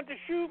 You're going to have to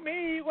shoot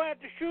me. You're going to have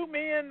to shoot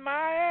me in my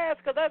ass,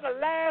 because that's the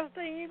last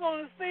thing you're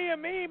going to see of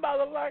me,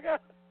 motherfucker.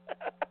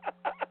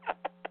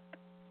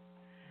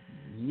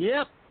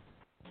 Yep.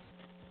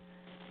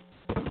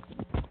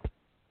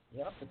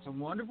 Yep, it's a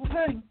wonderful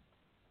thing.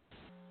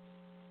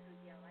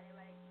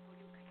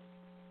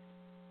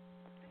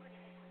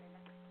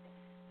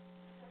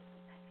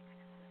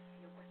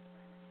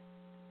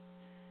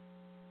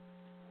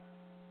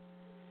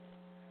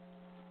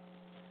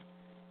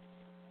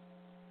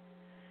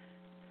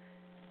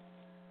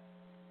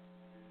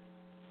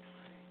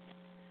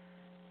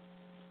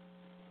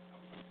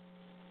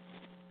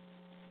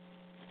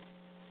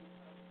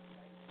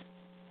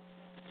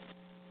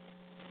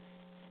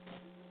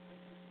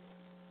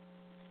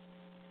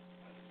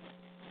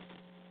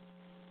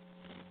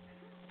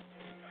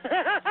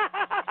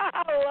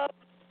 I love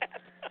that.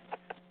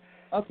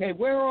 Okay,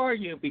 where are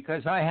you?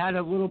 Because I had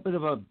a little bit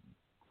of a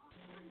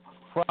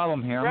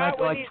problem here. Right I'm at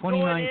when like he's going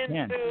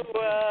 2910. into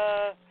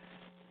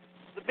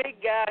the big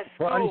guy's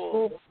Karate school.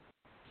 school?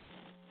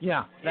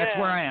 Yeah, that's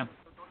Yeah. where I am.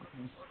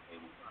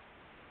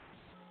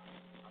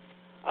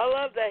 I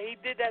love that he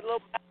did that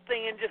little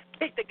thing and just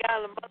kicked the guy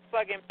in the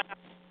motherfucking mouth.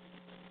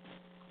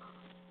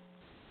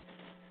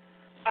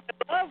 I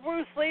love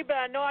Bruce Lee, but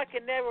I know I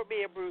can never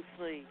be a Bruce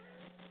Lee.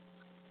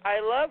 I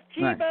love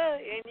Cheeba,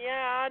 Right. and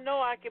yeah, I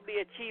know I could be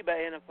a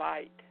Cheeba in a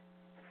fight.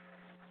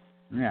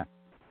 Yeah.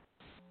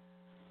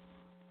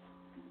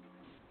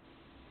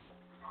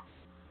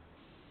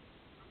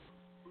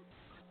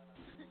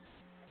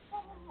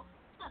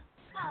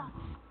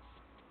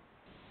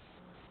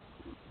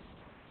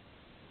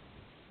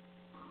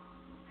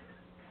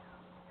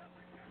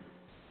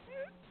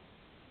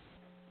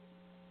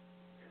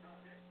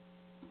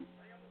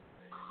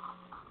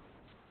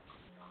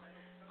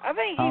 I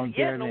think How he's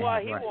dare getting they what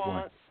have he right wants.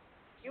 one.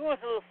 He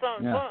wants a little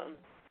something, Yeah. something.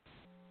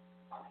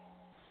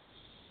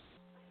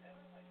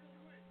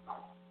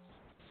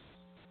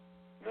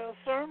 The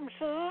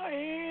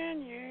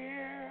something,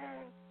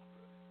 yeah.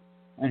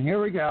 And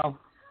here we go.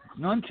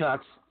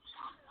 Nunchucks.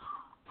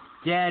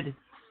 Dead.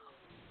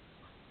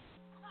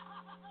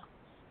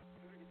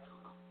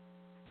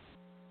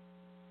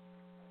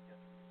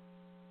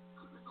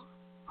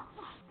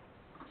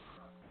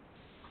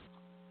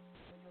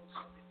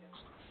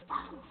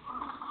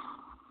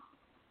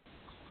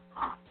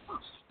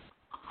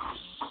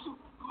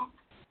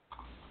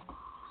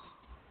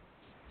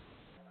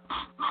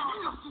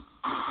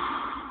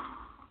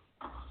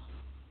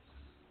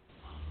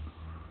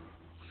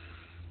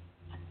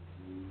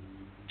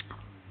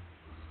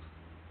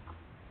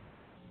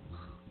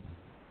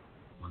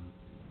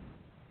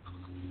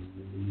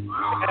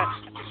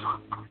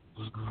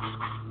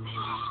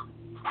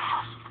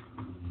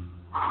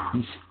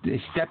 He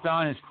stepped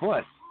on his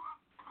foot.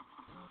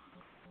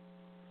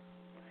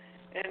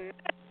 And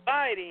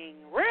fighting,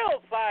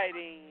 real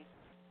fighting.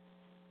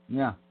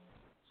 Yeah.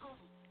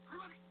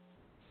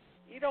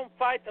 You don't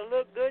fight to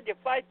look good, you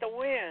fight to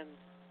win.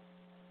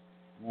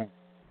 Yeah.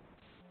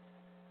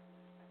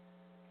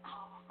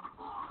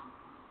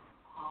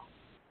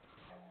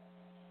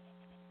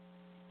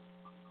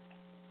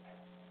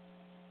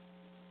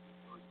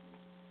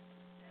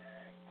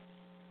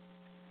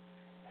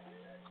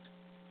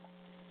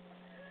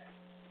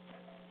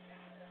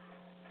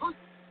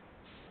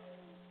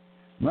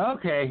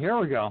 Okay, here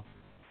we go.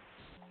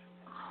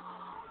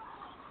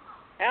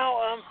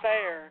 How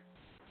unfair.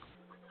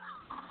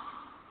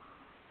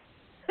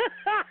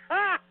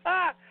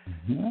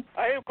 Mm-hmm.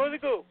 I am going to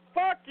go.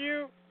 Fuck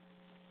you.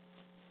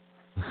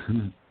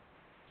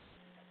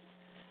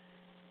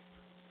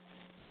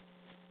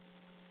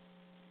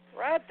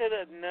 Right to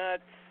the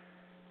nuts.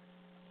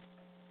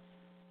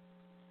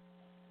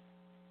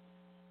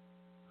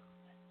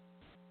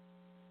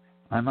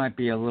 I might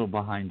be a little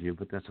behind you,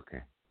 but that's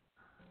okay.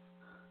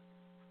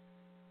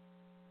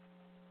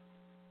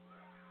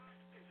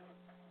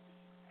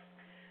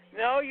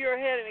 No, you're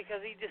ahead of me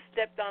because he just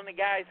stepped on the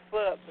guy's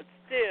foot, but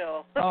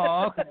still.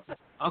 Oh, okay.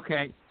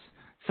 Okay.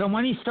 So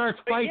when he starts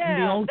fighting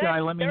the old guy,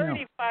 let me know.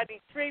 Dirty fighting,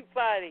 street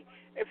fighting.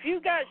 If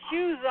you got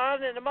shoes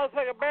on and the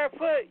motherfucker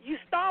barefoot, you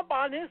stomp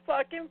on his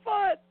fucking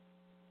foot.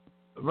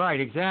 Right,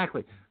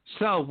 exactly.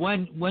 So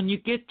when you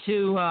get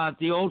to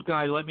the old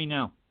guy, let me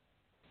know.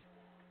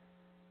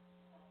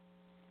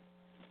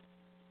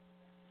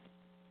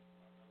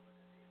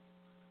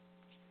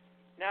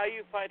 Now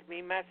you fight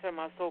me, Master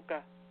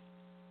Masoka.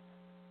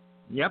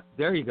 Yep,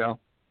 there you go.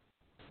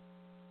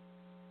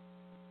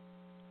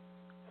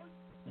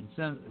 And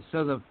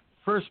so the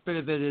first bit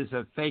of it is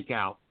a fake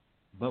out,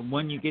 but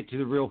when you get to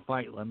the real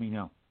fight, let me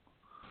know.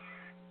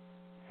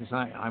 Because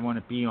I want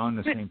to be on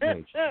the same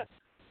page.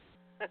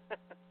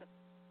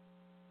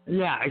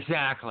 Yeah,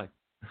 exactly.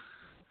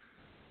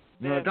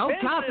 No, don't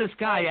count this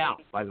guy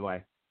out, by the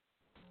way.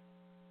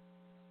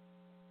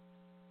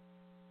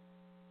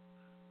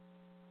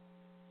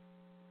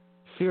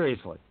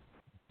 Seriously.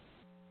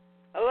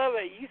 I love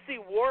it. You see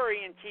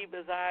worry in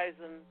Chiba's eyes,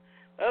 and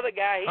the other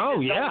guy, he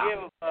just don't give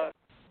a fuck.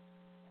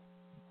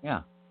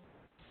 Yeah.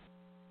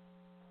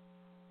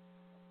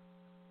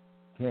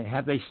 Okay,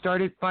 have they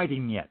started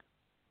fighting yet?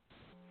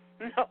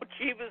 No,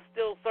 Chiba's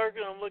still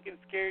circling, looking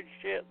scared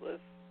shitless.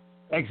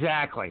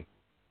 Exactly.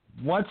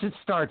 Once it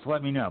starts,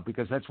 let me know,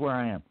 because that's where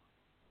I am.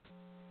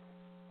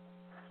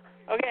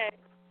 Okay,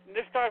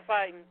 just start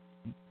fighting.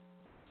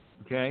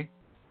 Okay.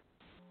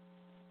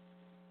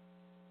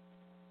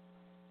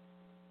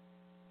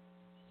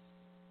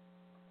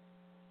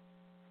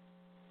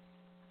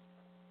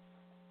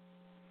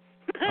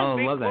 Oh,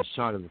 I love that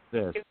shot of the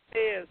fist. It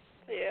is.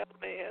 Yeah,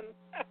 man.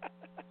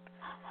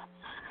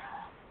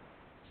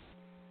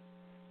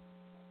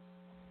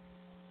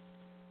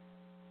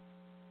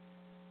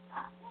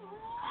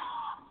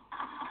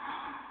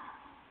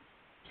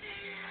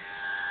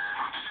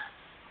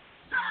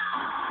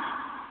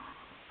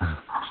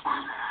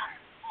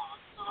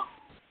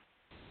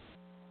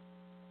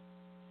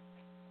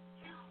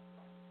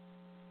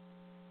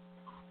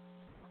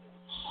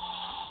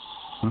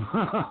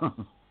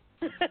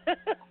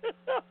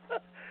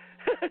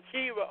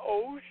 Chiba,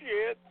 oh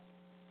shit.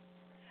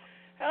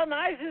 How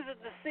nice is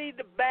it to see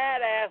the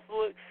badass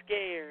look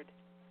scared?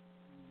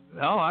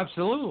 Oh,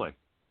 absolutely.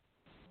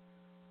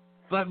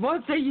 But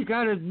one thing you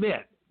got to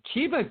admit,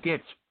 Chiba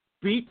gets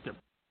beat to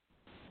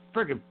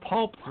friggin'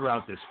 pulp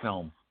throughout this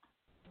film.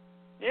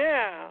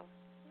 Yeah.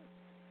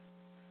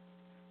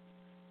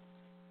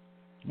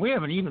 We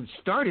haven't even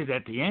started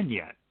at the end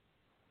yet.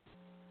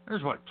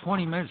 There's,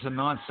 20 minutes of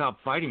nonstop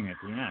fighting at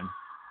the end.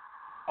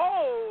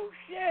 Oh,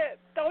 shit.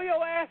 Throw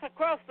your ass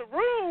across the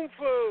room,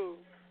 fool.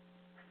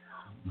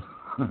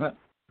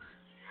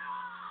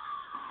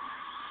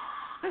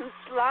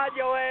 Slide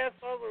your ass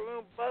over the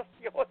room, bust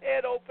your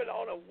head open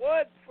on a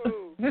wood,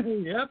 fool.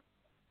 Yep.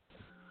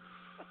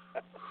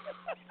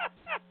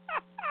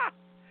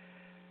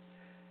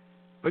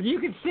 But you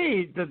can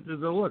see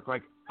the look,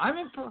 like, I'm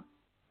in...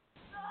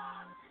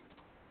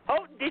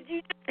 Oh, did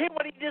you hear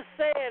what he just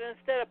said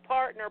instead of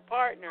partner?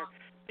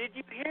 Did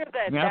you hear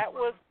that? Yep. That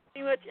was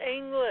pretty much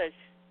English.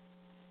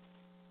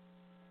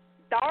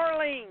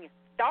 Darling.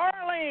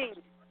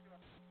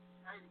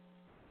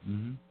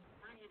 Mm-hmm.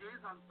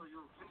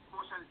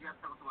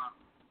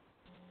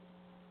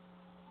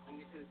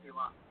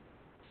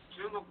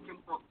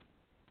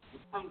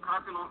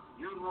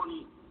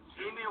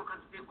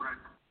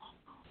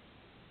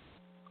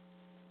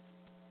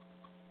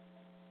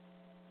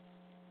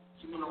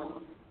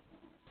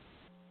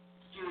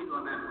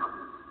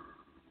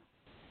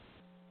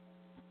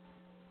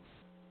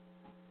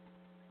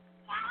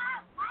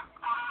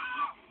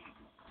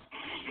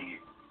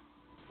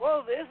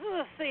 Well, this is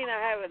a scene I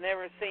haven't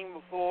ever seen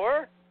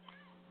before.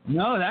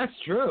 No, that's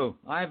true.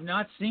 I have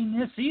not seen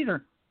this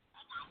either.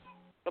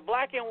 The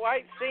black and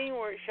white scene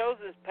where it shows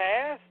his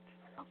past.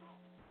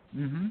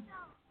 Mm-hmm.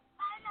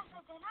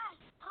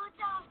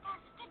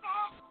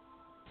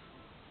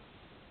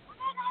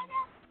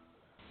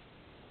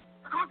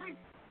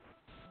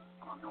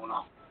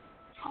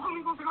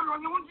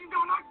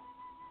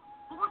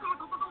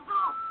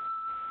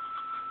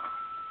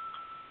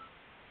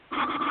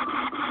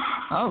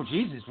 Oh,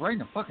 Jesus, right in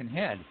the fucking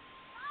head.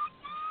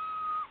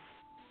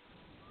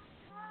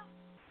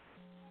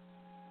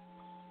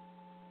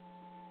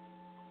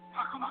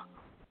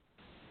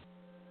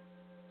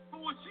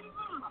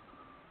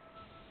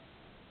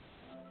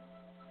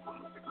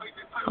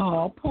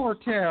 Oh, poor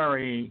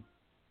Terry.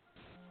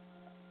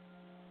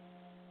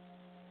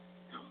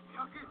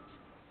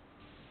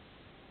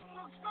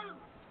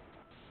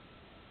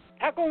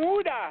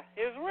 Takumura,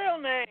 his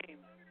real name.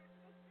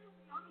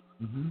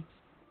 Mm-hmm.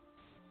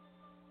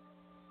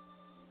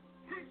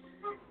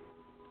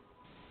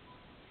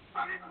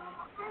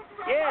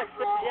 Yes,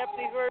 the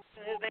Japanese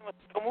version, his name was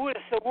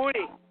Komura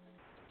Suguri.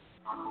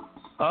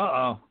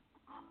 Uh-oh.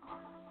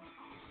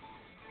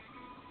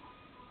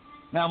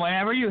 Now,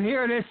 whenever you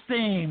hear this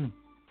theme,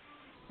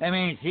 that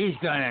means he's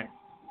gonna...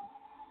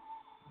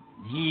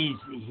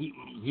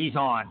 He's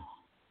on.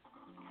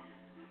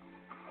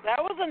 That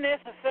was a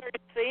necessary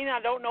scene. I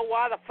don't know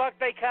why the fuck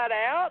they cut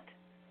out.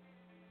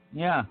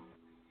 Yeah.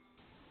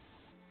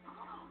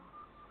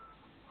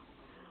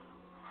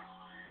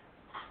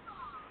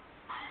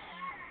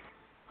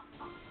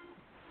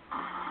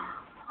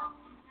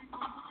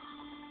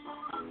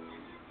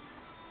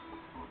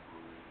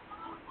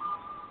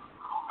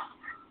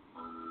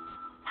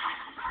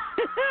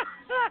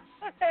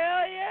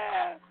 Hell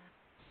yeah.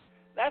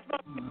 That's my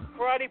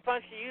karate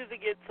punch you use to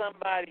get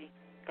somebody,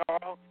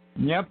 Carl.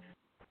 Yep.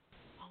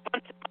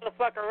 Punch a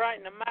motherfucker right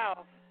in the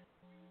mouth.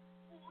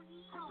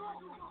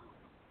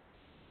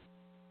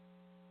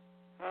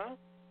 Huh?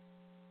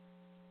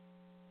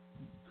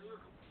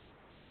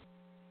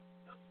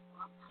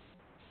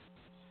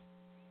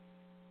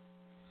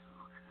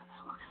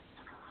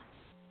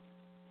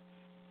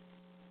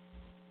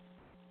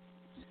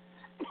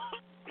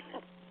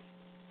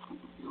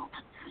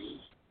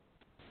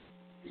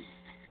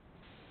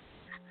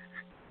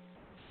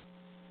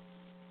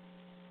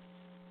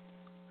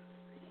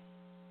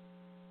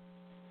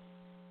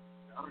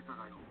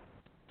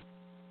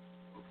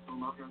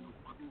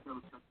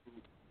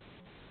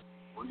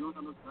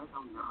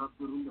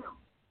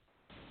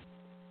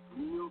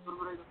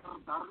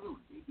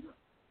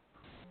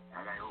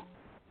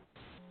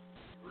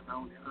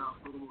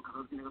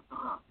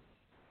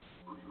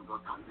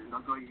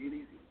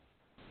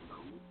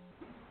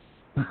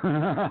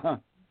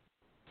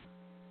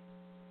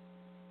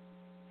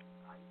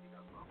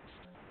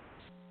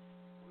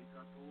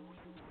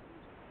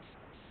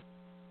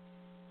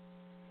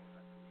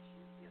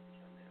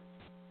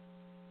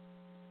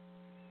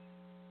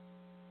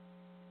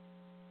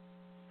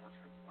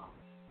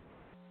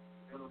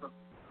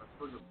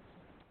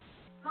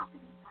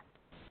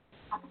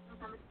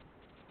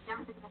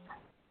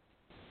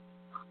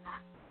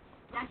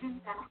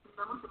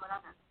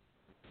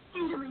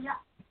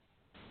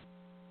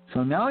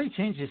 So now he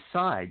changes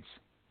sides.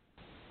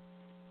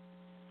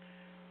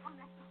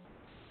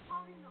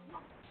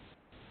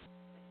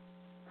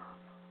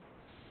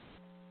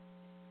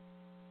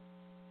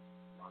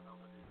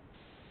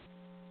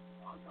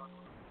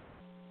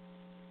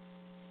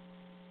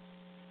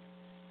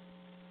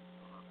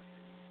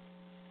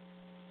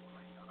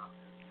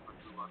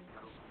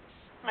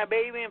 I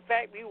may, in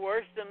fact, be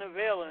worse than the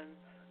villains.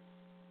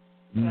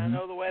 But I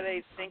know the way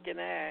they think and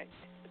act.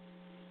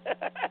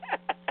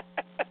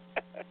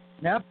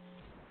 Yep.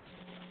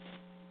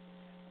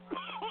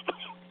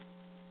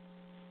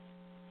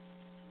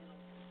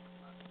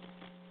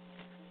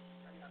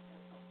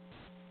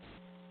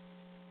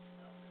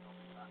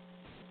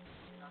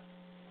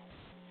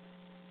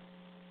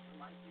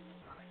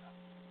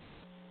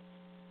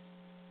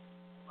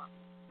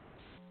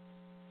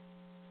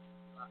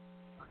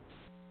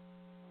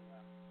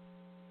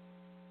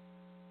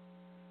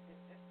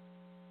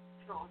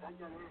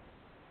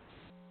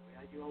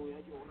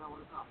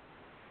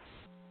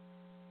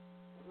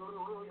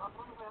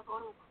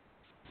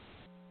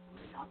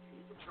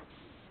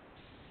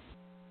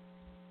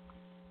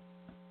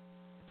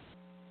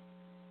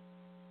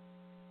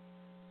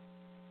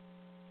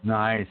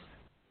 Nice.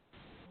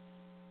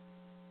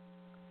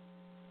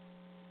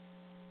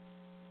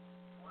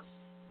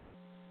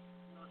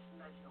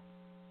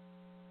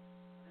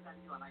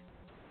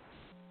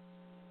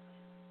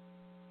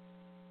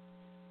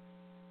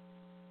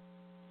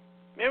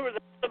 Remember,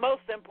 the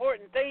most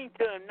important thing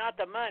to him, not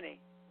the money.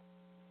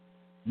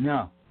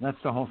 No, that's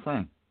the whole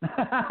thing.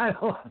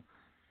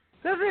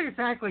 Doesn't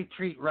exactly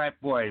treat Rat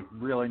Boy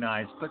really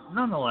nice, but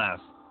nonetheless.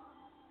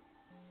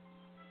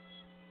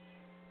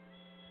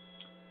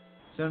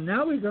 So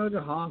now we go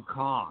to Hong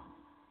Kong.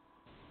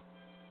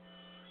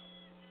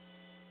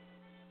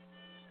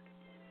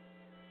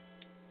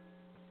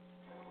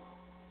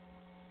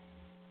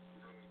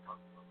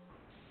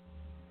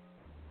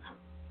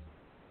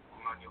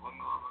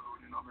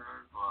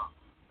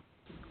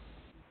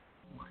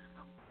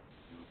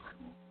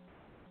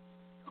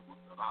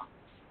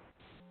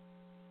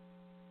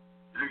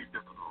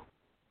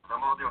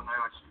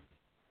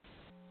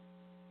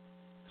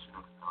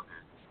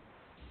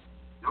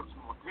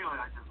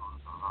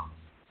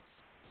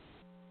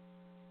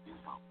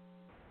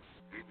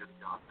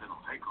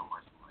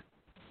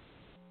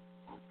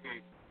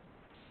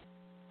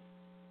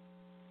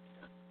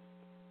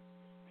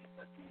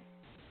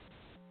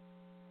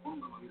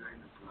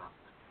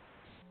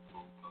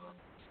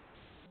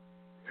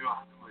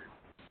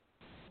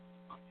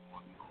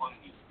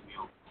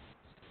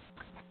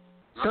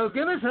 So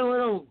give us a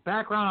little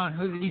background on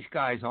who these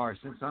guys are,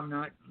 since I'm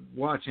not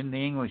watching the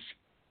English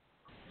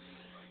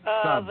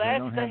subs.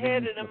 That's the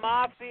head of the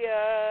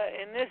mafia,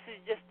 and this is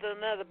just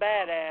another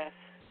badass.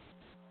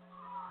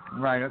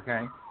 Right,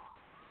 okay.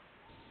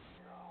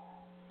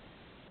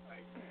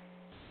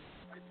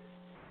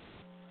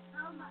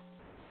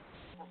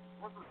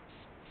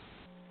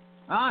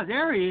 Ah,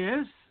 there he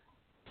is.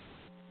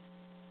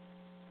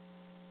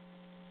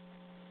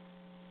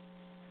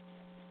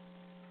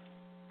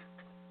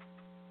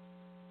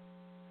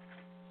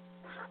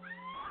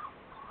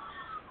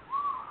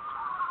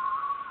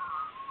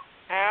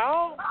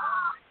 Al?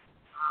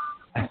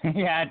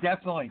 Yeah,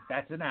 definitely.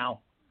 That's an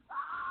owl.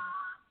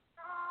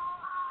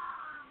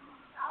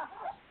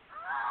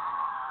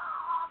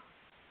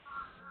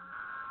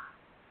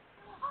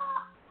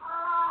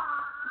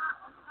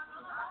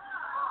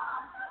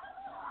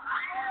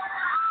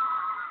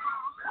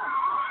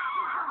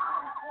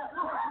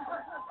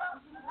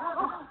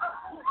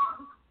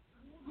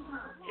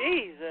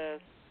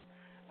 Jesus.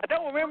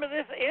 don't remember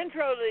this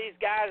intro to these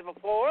guys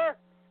before.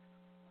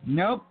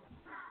 Nope.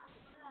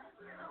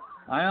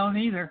 I don't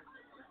either.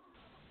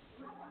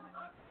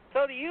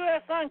 So the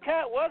U.S.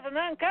 Uncut wasn't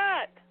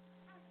uncut.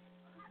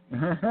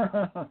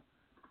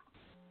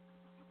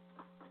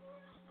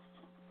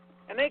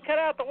 And they cut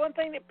out the one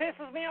thing that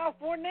pisses me off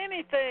more than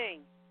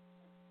anything.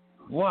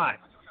 What?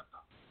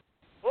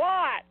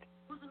 What?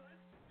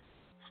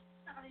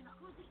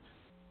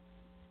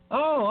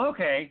 Oh,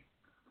 okay.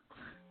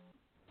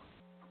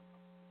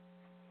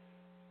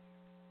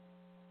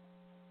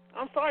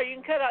 I'm sorry, you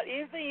can cut out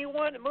anything you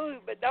want in the movie,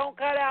 but don't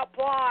cut out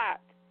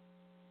plot.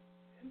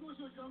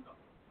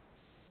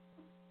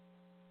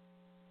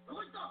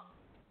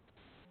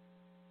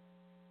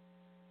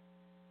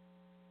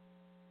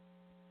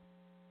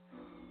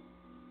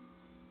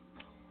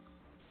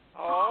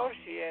 Oh,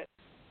 shit.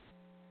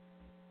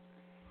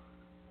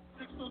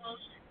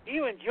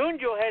 Even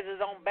Junjo has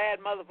his own bad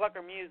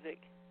motherfucker music.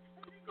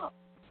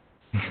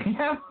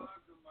 Yeah.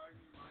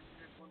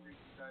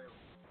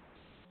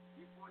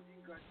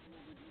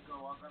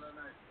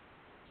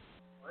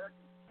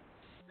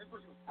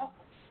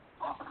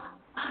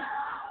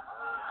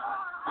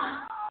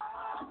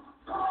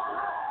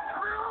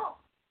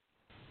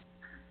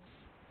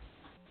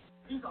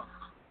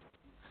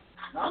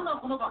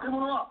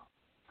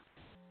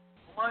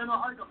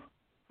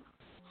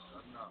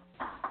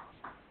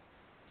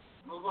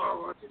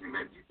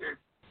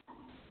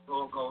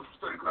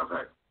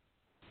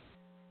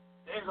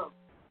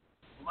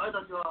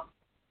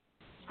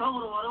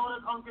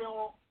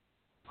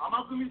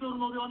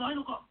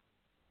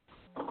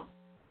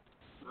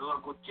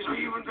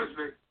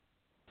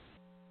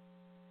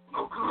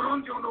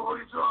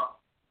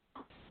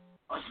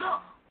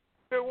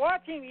 If you're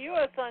watching the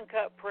U.S.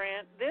 Uncut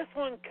print, this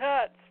one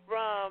cuts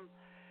from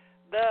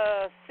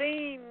the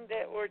scene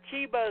where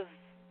Chiba's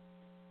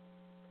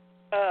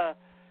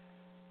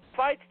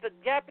fights the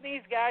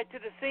Japanese guy to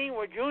the scene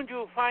where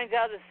Junju finds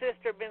out his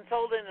sister had been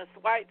sold into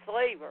white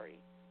slavery.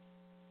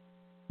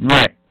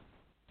 Right.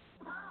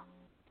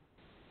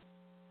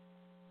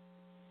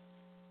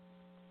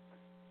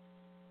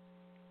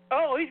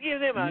 Oh, he's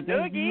giving him a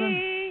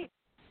noogie.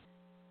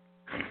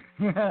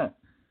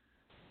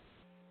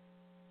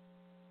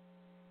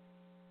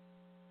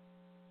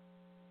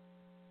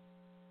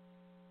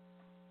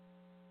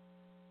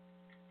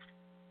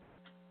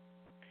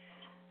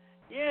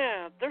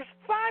 Yeah, there's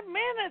 5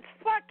 minutes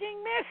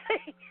fucking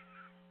missing.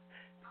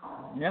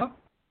 Yep.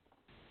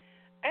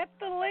 At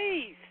the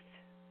least.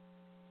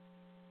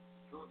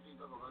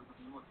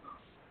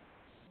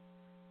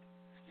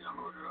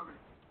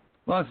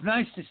 Well, it's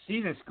nice to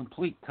see this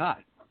complete cut.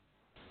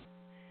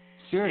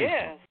 Seriously.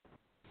 Yes.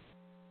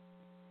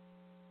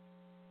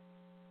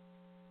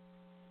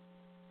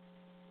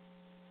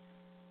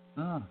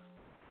 Oh.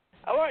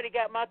 I've already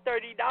got my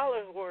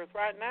 $30 worth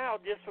right now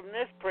just from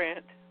this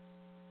print.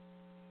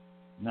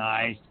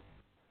 Nice.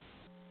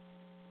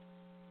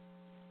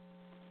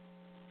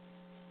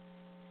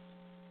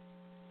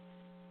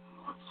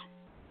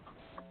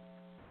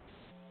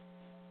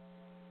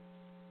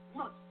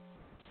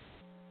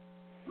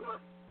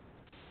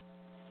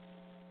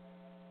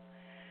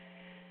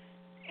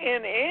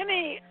 In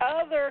any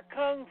other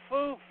kung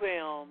fu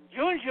film,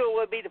 Junjo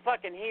would be the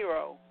fucking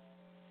hero.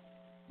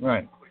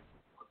 Right.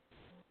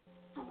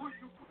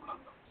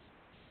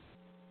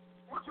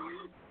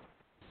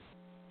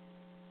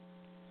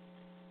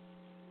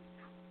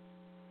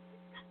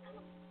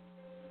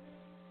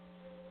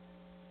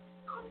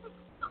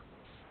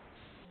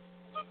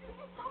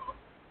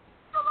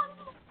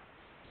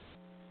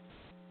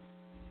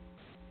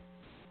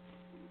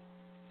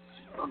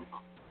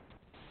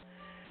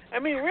 I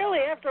mean, really,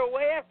 after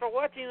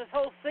watching this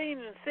whole scene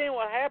and seeing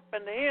what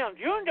happened to him,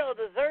 Junjo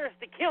deserves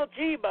to kill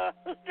Chiba.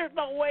 There's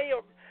no way,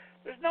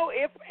 there's no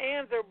ifs,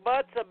 ands, or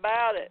buts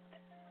about it.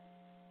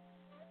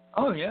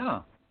 Oh,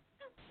 yeah.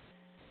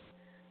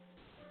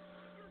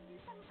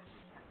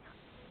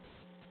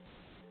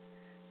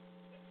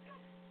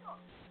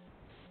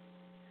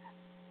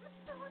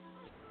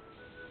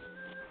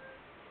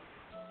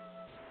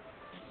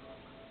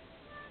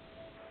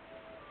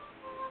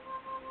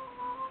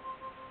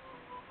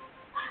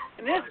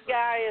 And this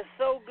guy is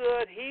so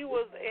good. He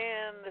was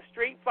in the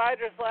Street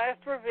Fighter's Last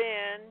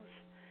Revenge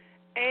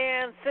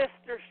and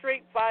Sister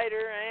Street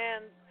Fighter,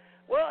 and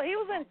well, he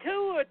was in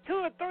two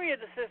or three of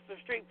the Sister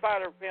Street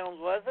Fighter films,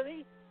 wasn't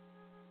he?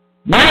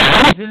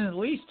 Yeah, he's in at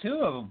least 2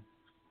 of them.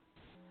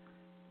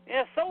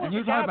 Yeah, so was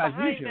the guy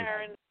behind Zuju.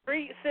 there in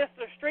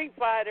Sister Street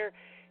Fighter.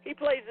 He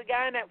plays the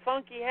guy in that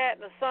funky hat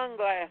and the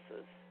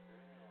sunglasses.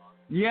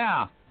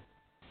 Yeah.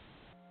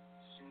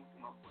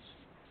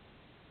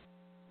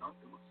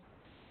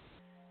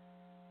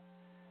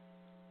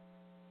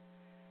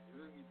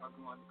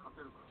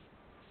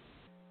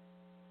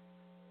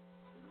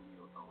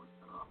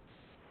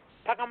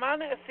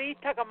 Takamanga, see,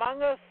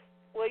 Takamanga,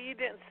 well, you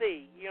didn't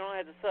see. You don't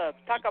have the subs.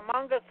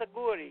 Takamanga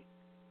Saguri.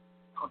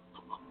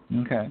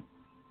 Okay.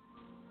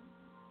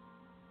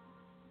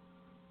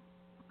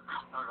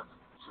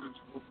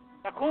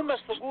 Takuma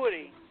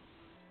Saguri.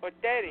 Or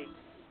Daddy.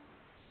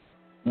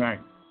 Right.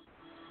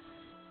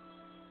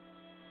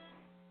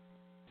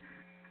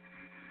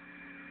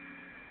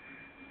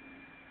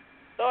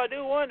 So I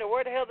do wonder,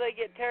 where the hell did they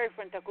get Terry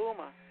from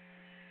Takuma?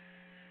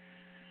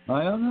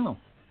 I don't know.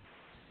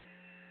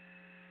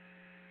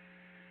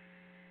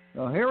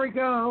 So here we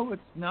go.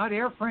 It's not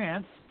Air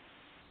France,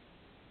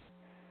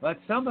 but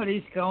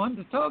somebody's going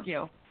to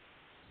Tokyo.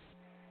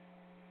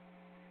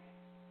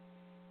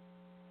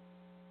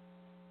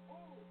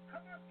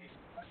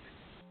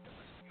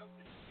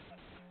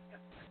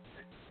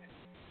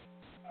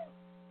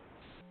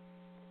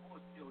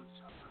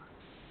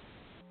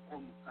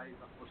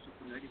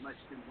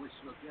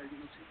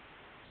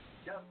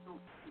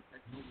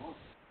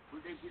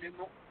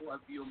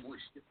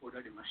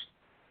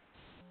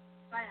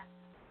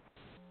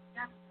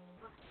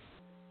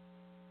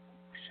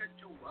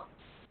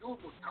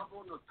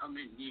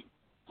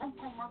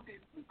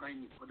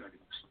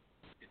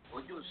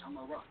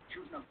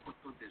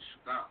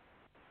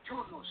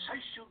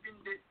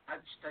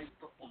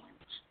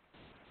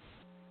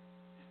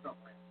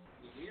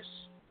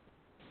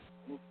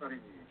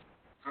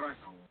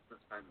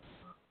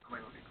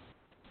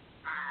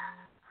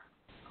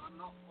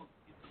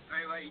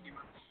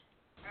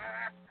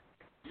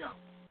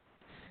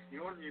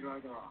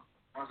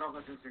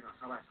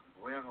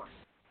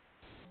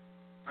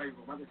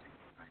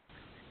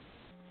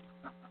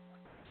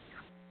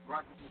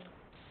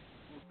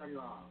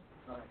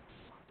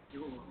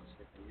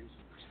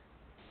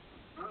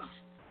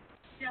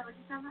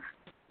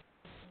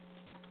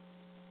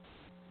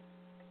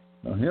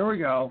 So here we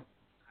go.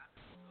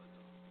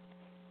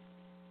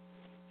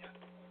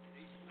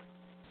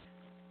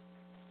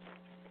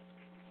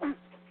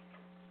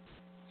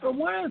 So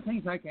one of the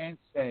things I can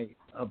say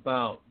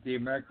about the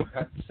American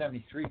cut,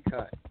 73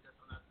 cut,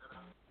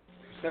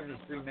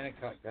 73-minute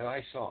cut that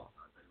I saw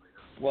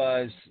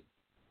was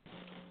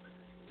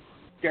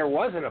there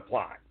wasn't a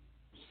plot.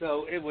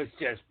 So it was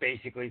just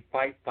basically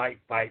fight,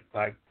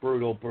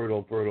 brutal,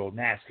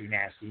 nasty.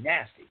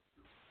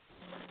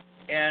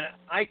 And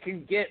I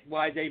can get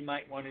why they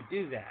might want to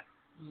do that.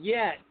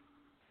 Yet,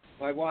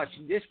 by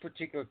watching this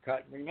particular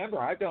cut, remember,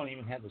 I don't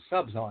even have the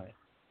subs on it.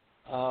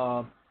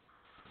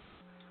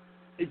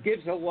 It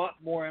gives a lot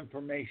more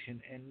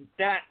information, and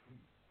that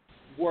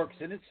works.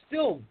 And it's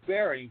still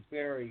very,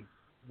 very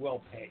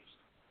well paced.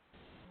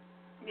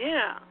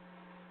 Yeah.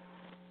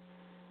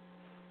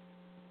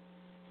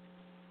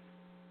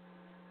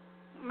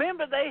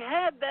 Remember, they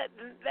had that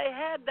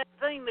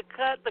thing to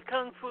cut the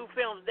kung fu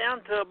films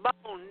down to a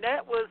bone.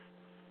 That was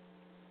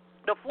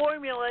the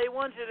formula they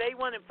wanted. They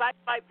wanted fight.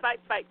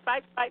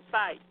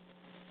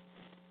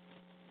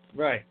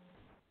 Right.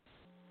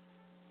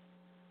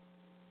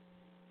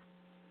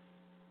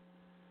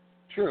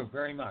 True,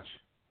 very much.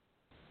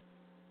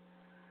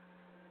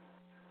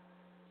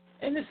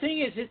 And the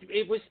thing is,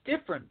 it was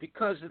different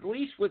because at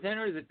least with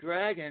Enter the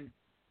Dragon,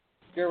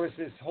 there was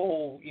this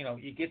whole,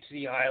 you get to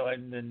the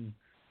island and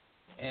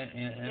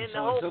the so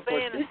whole on and so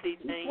forth. fantasy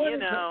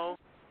thing,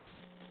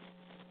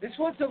 This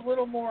one's a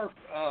little more,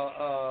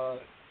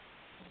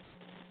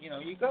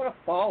 you got to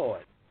follow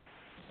it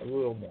a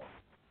little more.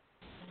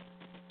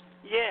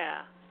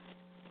 Yeah.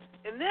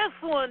 In this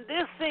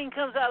scene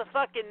comes out of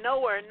fucking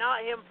nowhere,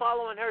 not him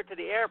following her to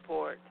the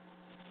airport.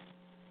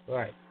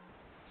 Right.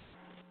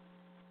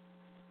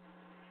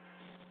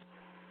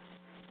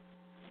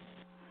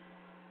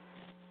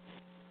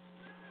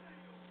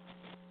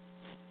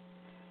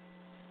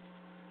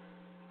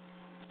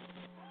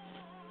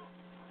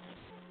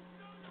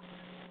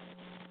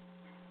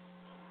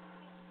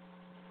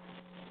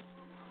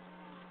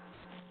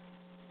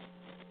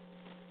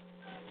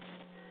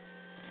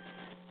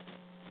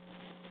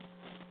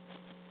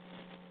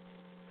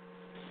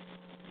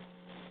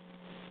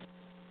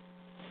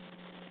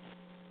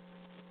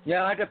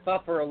 Yeah, I had to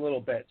buffer a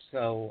little bit,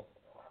 so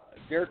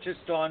they're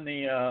just on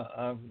the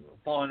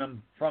following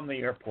them from the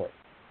airport.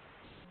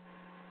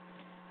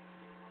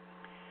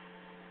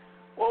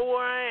 Well,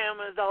 where I am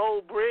is the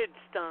whole bridge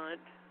stunt.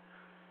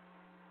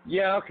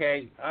 Yeah,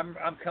 okay. I'm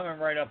coming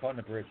right up on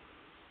the bridge.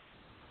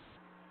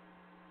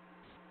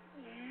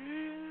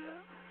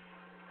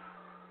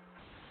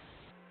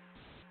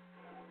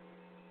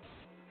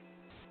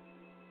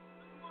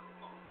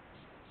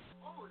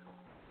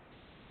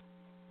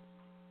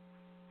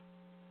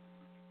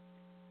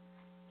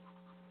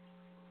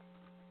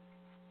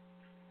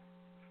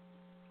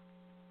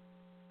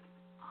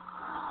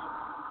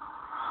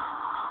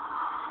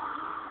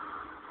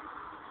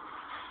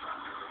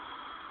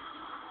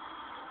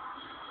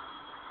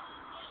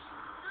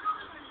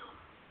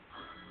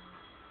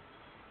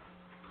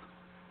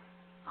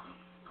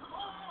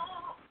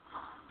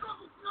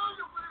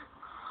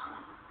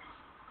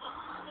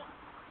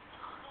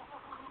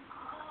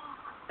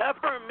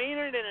 Tougher and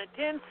meaner than a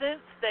 10-cent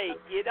steak.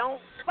 You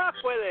don't fuck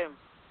with him.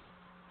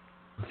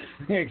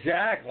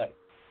 Exactly.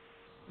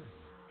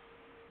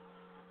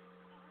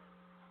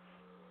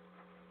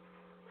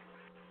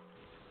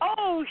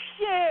 Oh,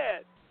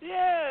 shit.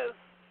 Yes.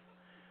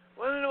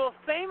 One of the most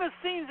famous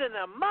scenes in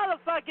the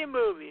motherfucking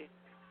movie.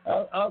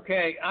 Oh,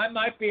 okay, I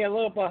might be a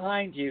little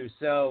behind you,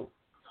 so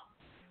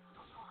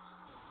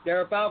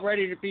they're about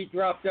ready to be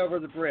dropped over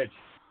the bridge.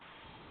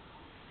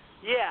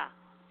 Yeah.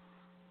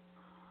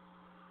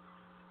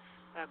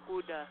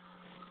 Akuda.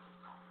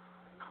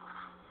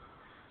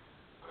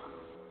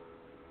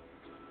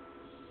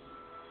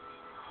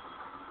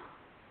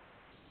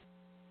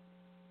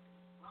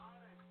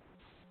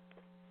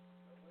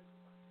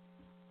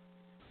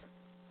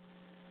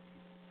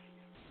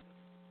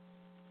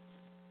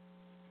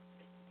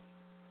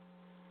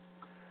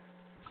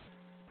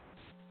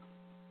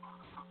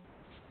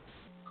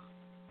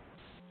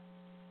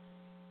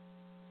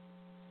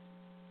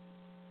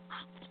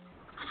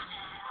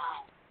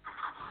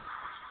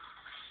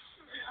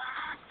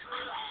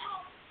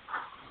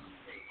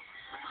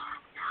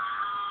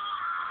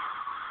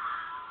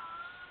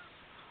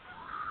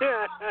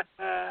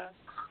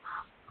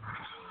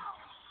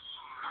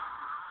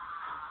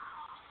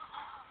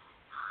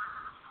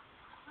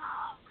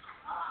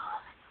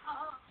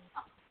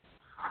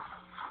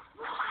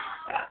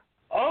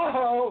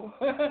 Oh!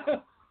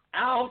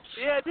 Ouch!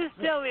 Yeah, just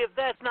tell me if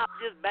that's not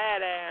just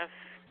badass.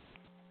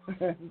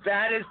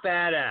 That is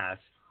badass.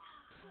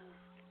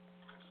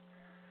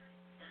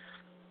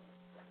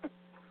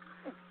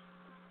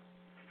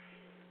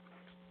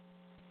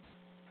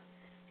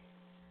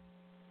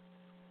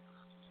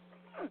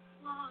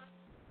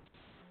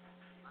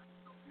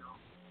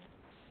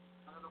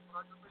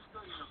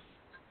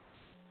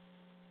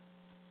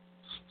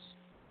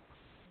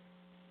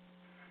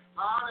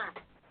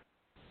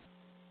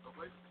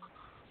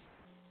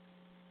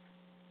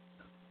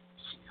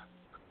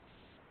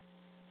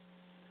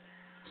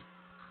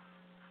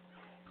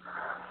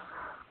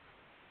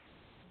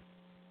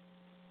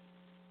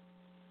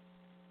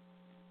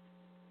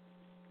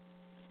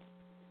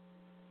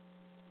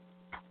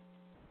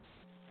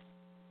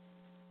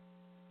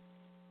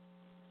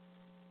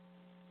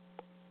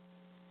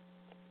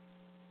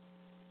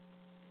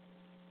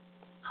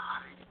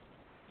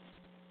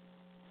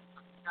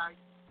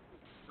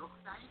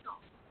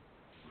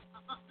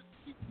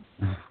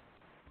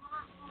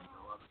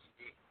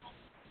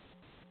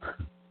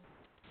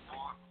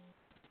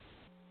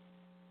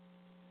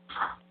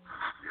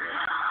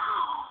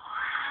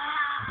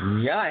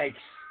 Yikes.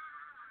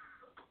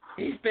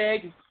 He's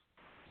big.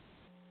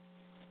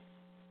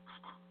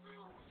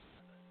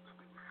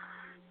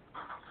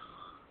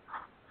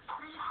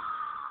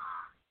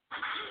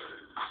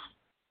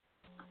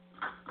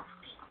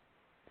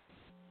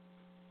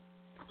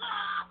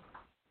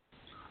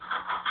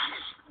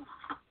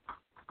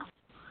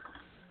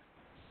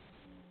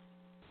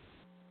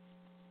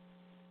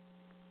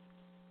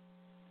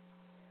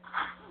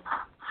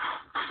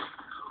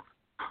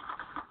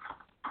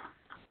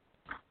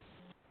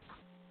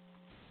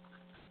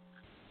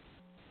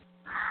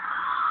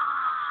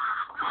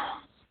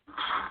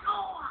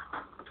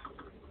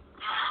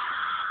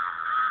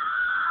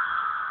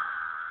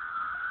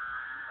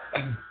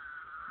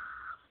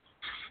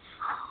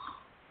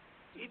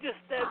 He just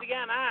stabbed the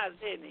guy in the eyes,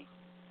 didn't he?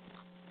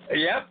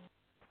 Yep.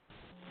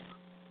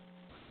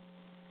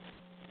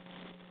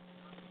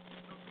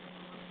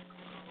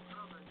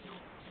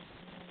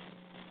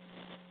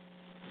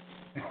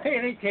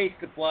 And he tastes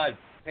the blood.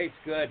 Tastes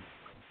good.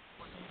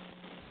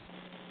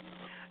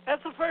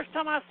 That's the first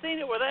time I've seen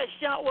it where that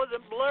shot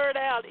wasn't blurred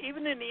out,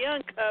 even in the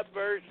uncut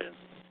version.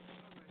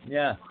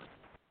 Yeah.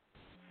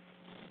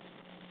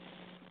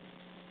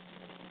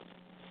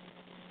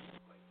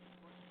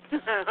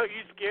 Are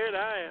you scared?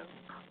 I am.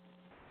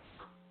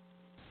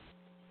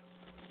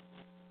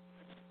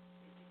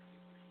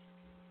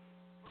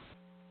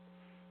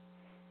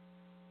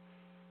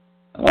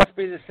 It must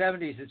be the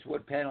 70s. It's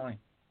wood paneling.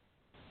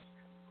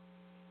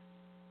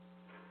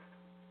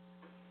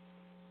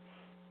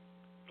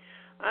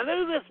 I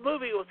knew this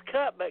movie was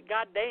cut, but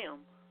goddamn.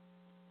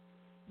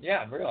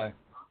 Yeah, really.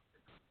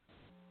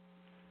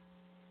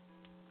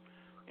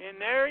 And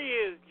there he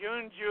is,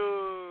 Jun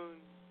Jun.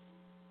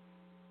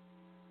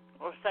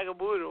 Or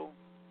Sagaburo.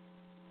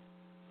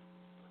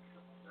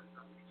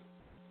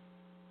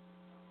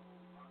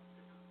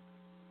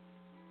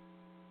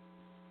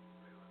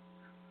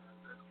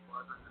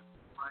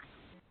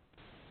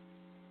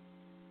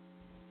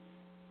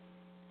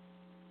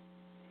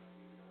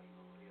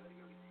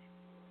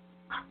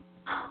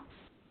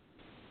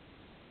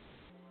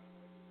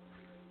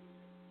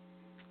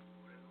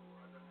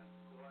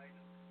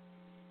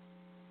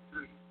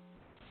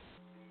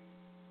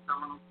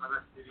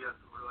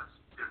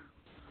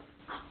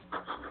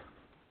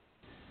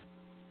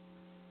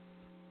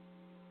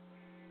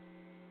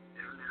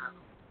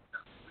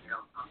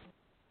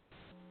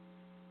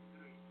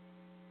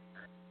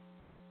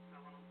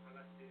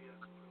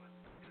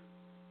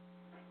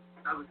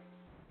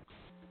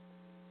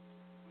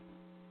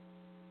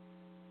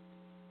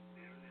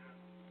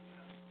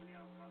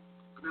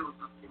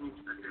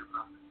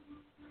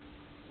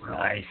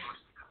 Nice.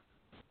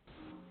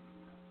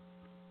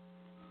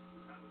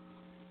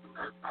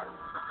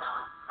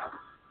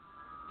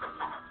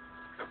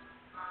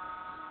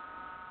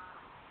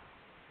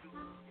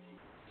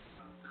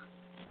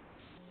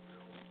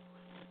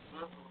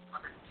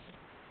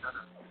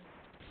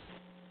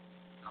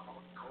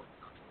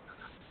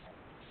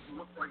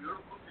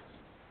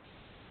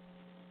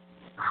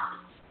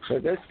 So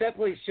this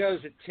definitely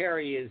shows that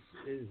Terry is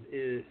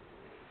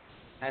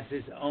has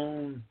his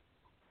own.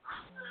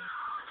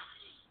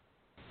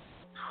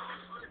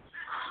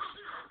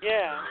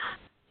 Yeah.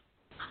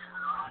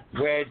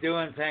 Way of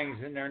doing things,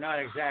 and they're not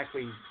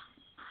exactly.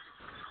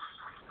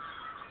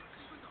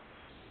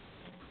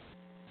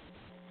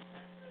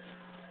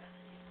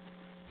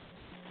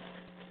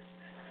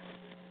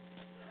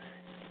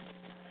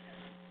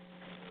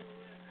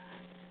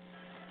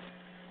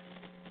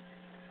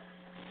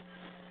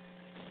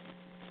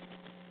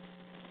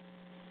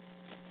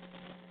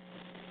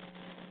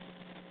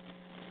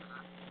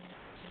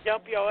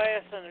 Jump your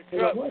ass in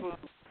a truck.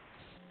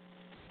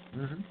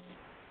 Mm-hmm.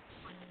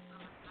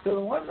 So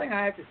the one thing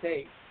I have to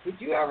say, did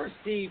you ever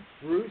see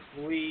Bruce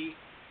Lee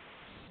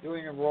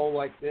doing a role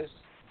like this?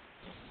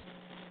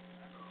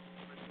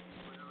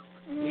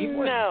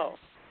 No.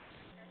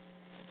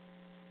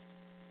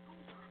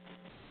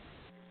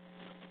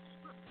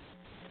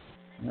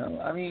 No,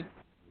 I mean,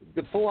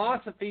 the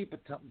philosophy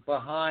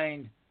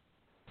behind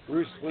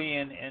Bruce Lee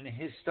and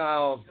his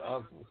style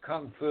of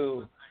kung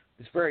fu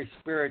is very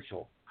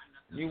spiritual.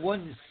 You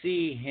wouldn't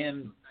see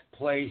him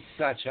play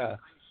such a,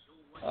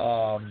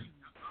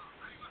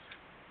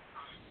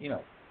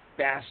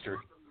 bastard,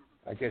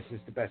 I guess is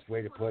the best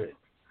way to put it.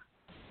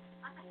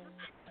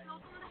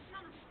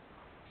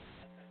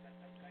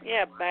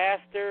 Yeah,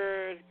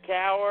 bastard,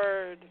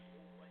 coward.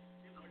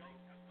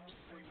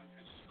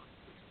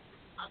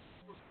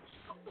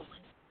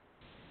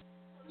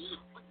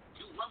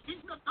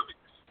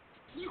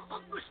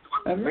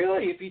 And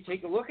really, if you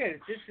take a look at it,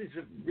 this is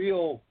a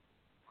real,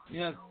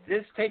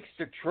 this takes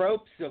the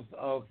tropes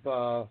of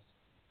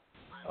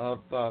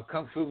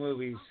kung fu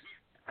movies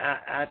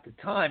at the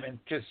time and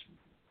just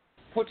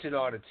puts it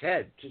on its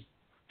head, just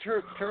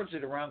turns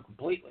it around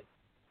completely.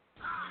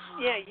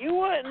 Yeah, you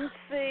wouldn't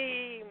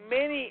see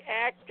many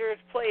actors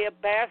play a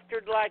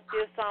bastard like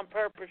this on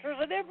purpose.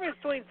 There's a difference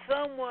between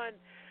someone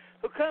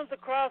who comes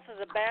across as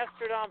a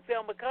bastard on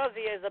film because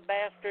he is a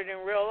bastard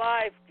in real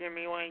life,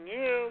 Jimmy Wayne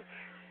Hughes,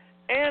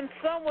 and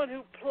someone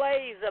who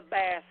plays a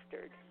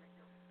bastard.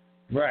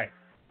 Right.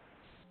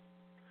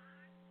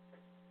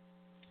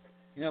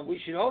 We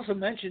should also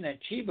mention that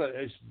Chiba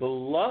is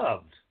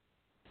beloved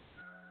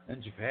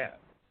in Japan.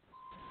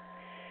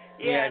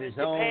 Yeah, the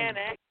Japan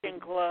Action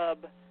Club.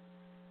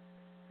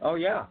 Oh,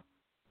 yeah.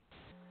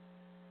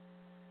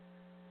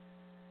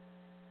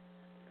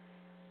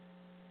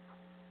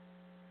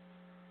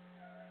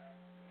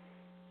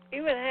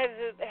 Even had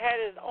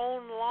his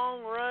own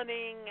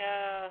long-running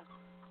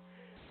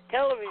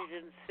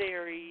television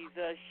series,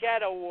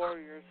 Shadow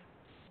Warriors,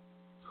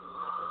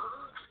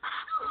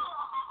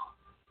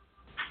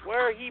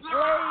 where he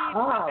played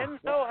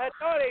Enzo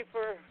Hattori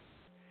for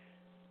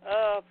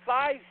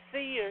 5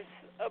 series,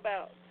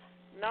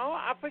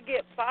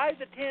 5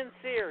 to 10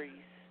 series.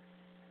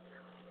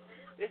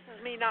 This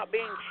is me not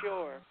being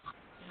sure.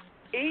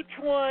 Each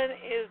one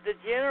is the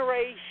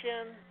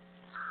generation.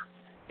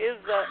 It's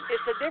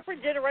a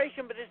different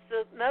generation, but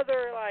it's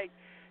another like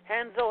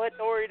Hanzo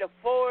Hattori the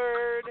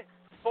fourth,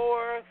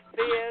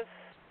 fifth.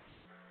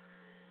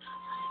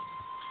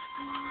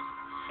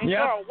 And yep.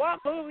 Karl, what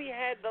movie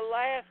had the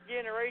last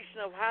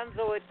generation of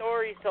Hanzo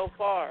Hattori so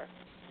far?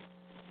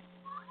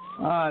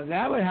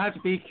 That would have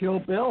to be Kill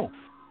Bill.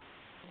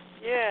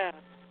 Yeah.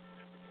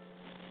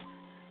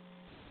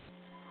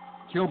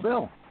 Kill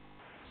Bill.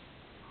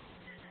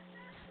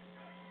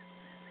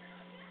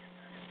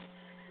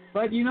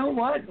 But you know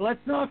what?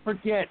 Let's not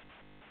forget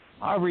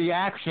our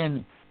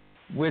reaction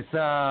with,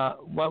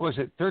 what was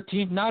it,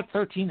 13, not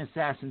 13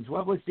 Assassins.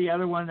 What was the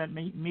other one that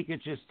Mika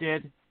just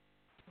did?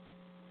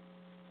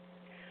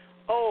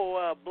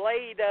 Oh,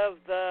 Blade of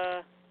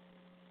the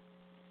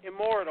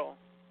Immortal.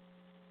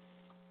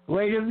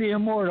 Blade of the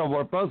Immortal,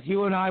 where both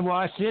you and I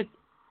watched it.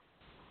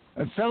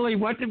 And suddenly,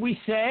 what did we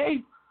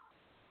say?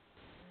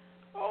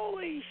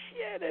 Holy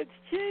shit, it's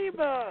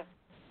Chiba.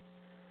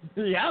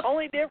 Yep.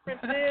 Only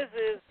difference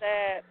is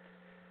that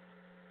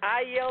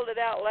I yelled it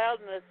out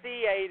loud in the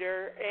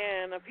theater,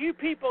 and a few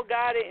people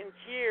got it and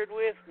cheered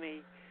with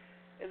me.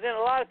 And then a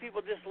lot of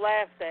people just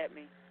laughed at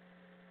me.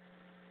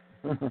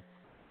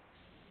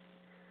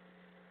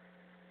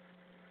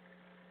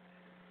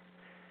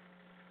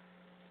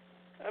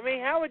 I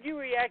mean, how would you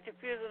react if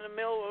you was in the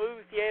middle of a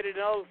movie theater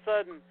and all of a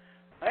sudden,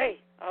 hey,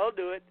 I'll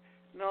do it.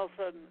 And all of a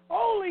sudden,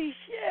 holy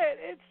shit,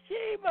 it's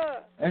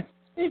Chiba. It's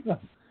Chiba.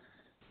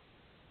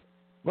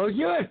 Well,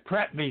 you had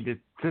prepped me to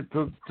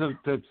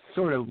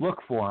sort of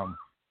look for him.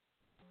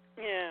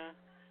 Yeah.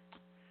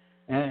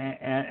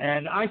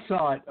 And I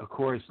saw it, of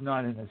course,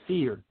 not in the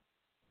theater.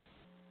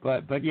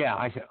 But yeah,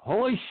 I said,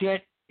 holy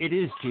shit, it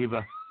is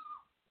Chiba.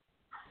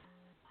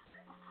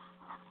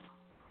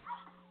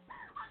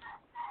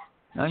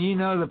 Now you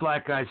know the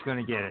black guy's going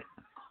to get it.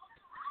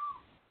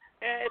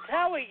 And it's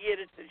how we get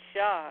it to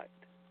shocked.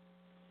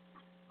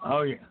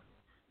 Oh, yeah.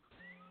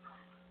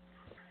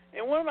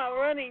 And one of my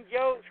running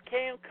jokes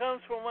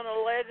comes from one of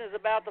the legends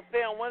about the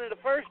film. One of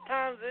the first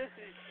times this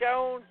is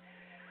shown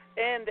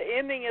and the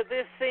ending of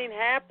this scene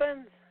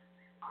happens,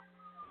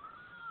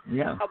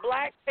 Yeah. a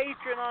black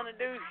patron on the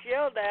deuce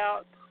yelled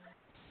out,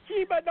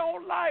 "Cheeba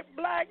don't like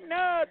black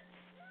nuts."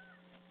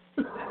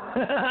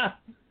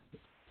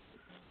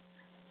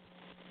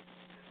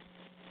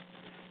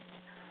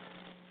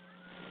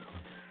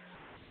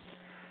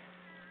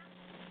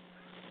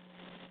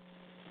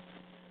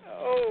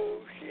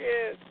 Oh,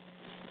 shit.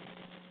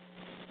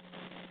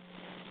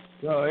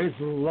 So is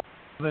love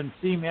and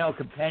female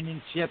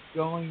companionship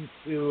going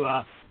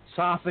to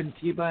soften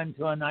Chiba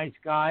into a nice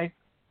guy?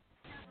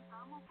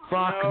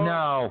 Fuck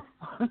no.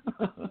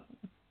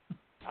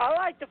 I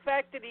like the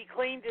fact that he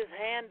cleaned his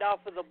hand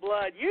off of the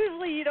blood.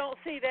 Usually you don't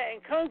see that.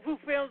 In Kung Fu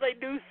films, they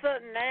do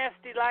something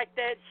nasty like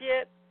that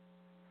shit.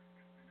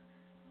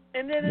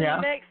 And then in the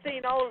next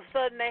scene, all of a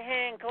sudden, they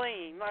hand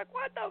clean. Like,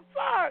 what the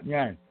fuck?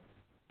 Yeah.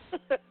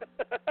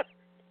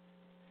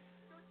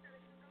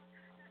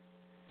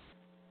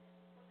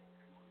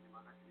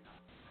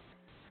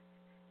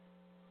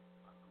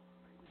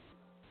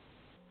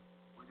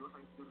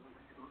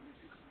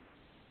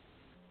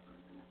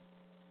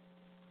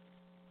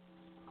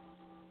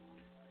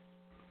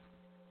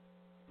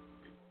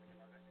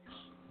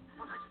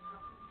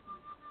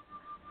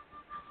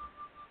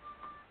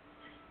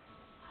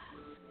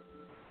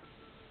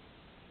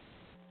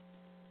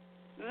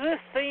 Does this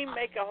scene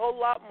make a whole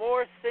lot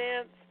more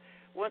sense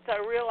once I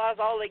realized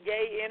all the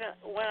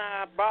when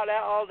I brought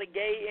out all the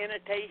gay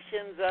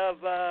annotations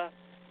of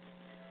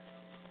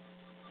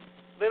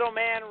Little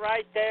Man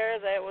right there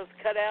that was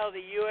cut out of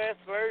the U.S.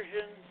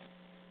 version?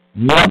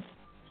 Yep.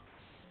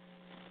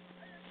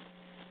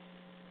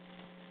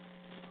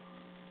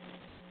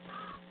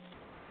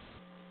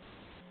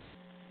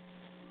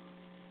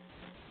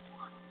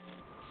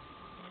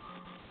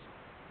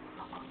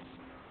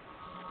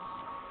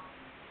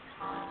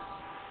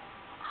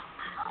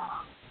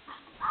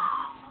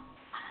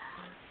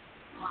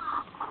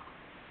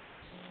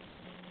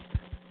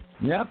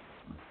 Yep.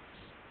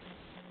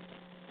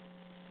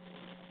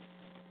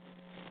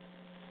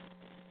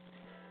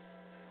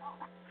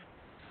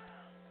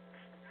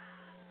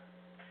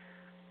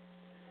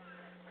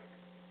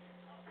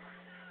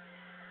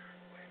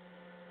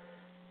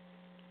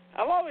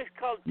 I've always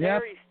called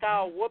Terry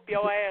style whoop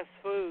your ass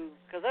food,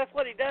 because that's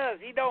what he does.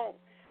 He don't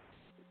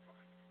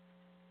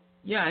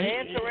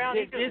dance around,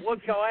 he just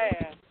whoop your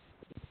ass.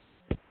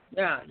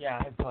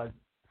 Yeah, it's like,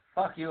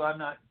 fuck you, I'm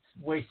not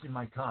wasting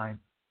my time.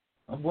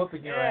 I'm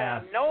whooping your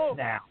ass now.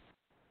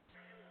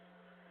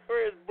 Or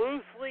as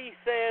Bruce Lee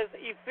says,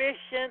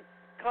 efficient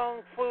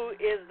Kung Fu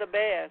is the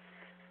best.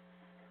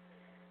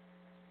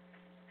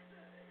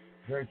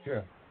 Very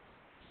true.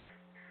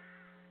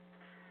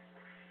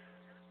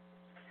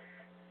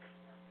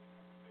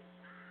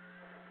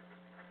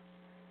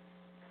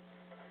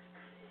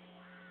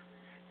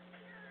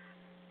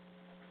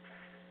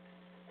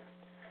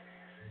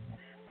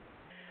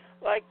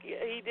 Like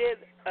he did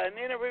an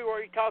interview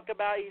where he talked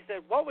about, he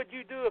said, what would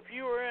you do if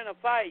you were in a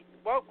fight?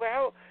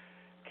 How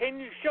can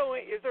you show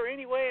it? Is there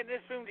any way in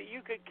this room that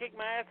you could kick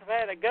my ass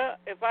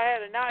if I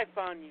had a knife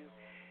on you?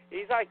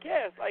 He's like,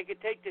 yes, I could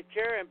take the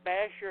chair and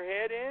bash your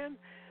head in.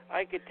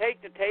 I could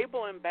take the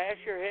table and bash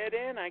your head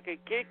in. I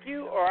could kick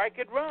you, or I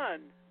could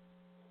run.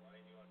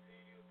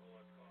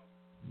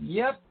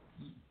 Yep.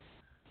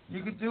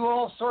 You could do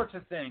all sorts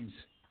of things.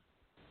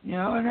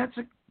 And that's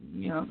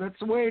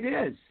the way it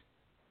is.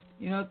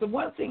 The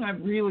one thing I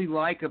really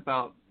like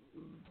about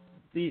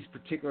these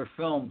particular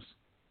films,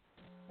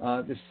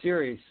 this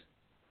series,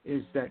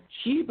 is that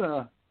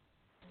Chiba,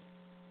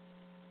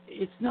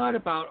 it's not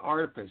about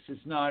artifice.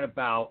 It's not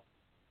about,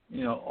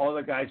 all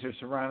the guys are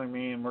surrounding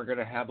me and we're going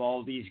to have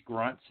all these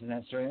grunts and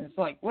that sort of thing. It's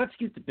like, let's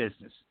get to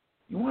business.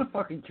 You want to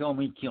fucking kill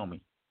me, kill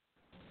me.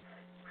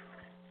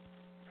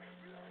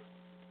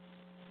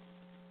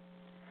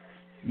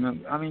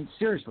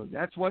 Seriously,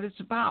 that's what it's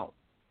about.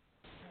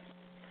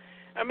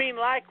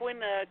 Like when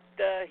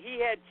he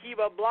had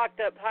Chiba blocked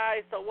up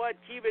high, so what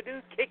Chiba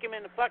do? Kick him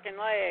in the fucking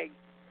leg.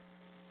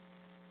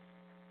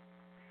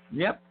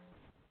 Yep.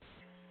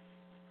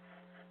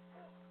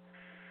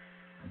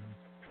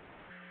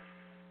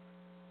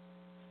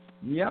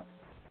 Yep.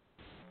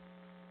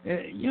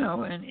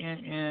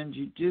 And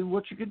you do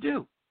what you could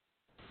do.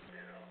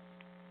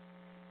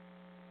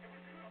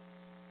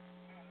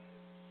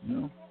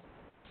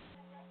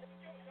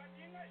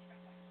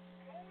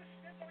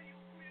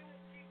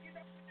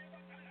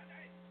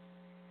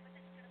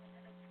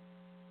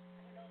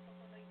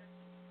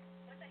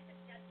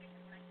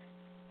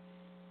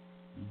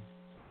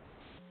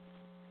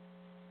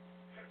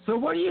 So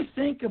what do you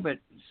think of it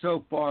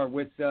so far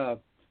with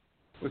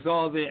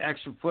all the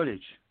extra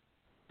footage?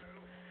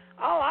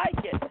 I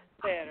like it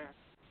better.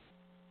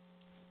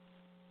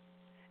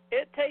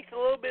 It takes a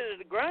little bit of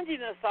the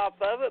grunginess off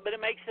of it, but it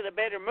makes it a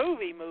better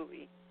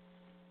movie.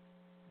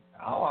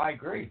 Oh, I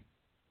agree.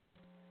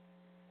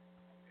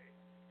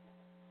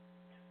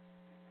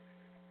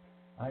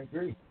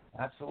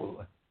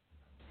 Absolutely.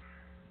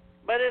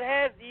 But it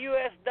has the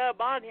U.S. dub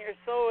on here,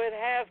 so it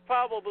has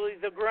probably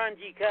the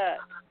grungy cut.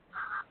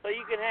 So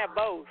you can have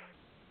both.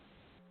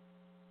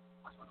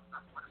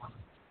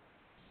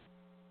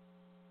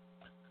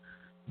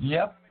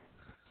 Yep.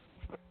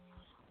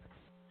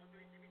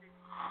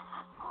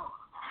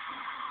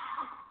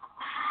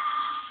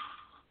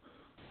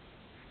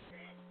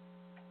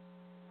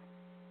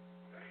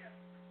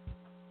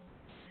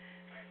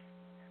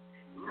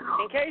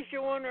 In case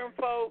you're wondering,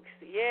 folks,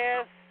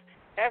 yes,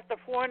 after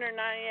 490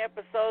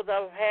 episodes,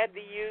 I've had to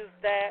use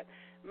that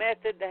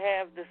method to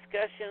have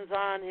discussions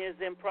on his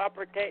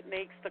improper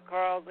techniques to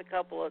Karl's a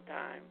couple of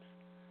times.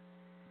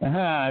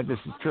 This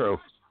is true.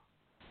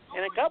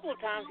 And a couple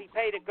of times he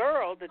paid a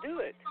girl to do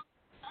it.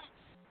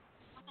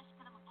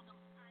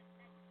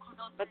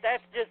 But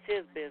that's just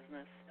his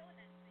business.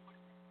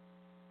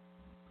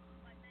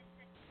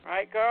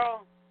 Right,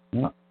 Karl?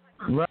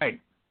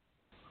 Right.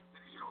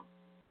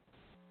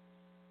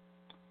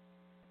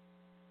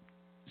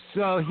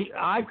 So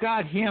I've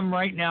got him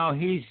right now.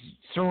 He's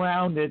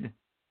surrounded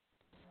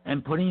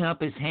and putting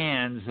up his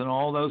hands, and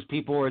all those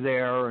people are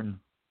there, and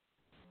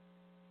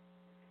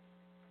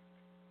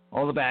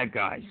all the bad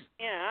guys.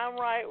 Yeah, I'm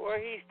right where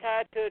he's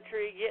tied to a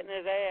tree getting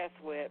his ass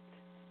whipped.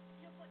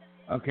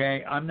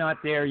 Okay, I'm not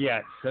there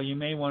yet, so you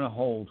may want to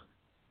hold.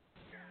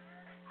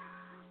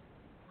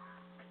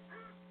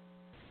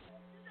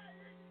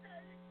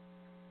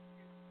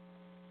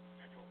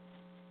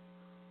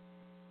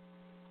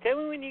 Tell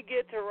me when you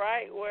get to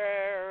right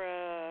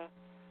where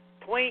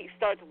Twink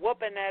starts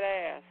whooping that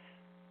ass.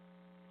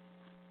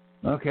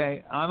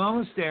 Okay, I'm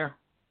almost there.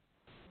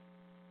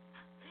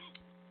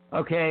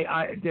 Okay,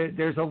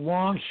 there's a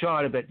long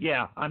shot of it.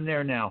 Yeah, I'm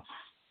there now.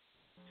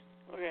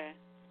 Okay.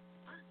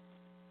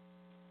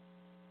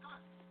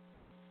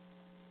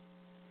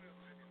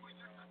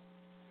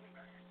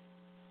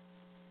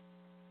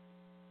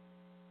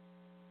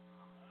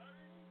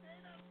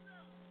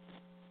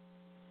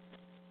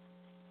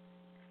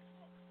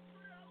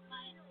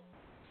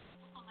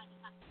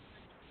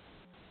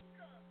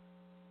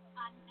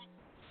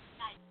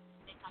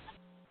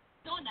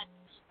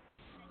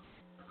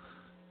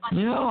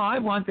 You know, I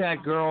want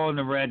that girl in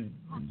the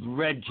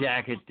red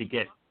jacket to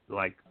get,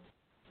 like,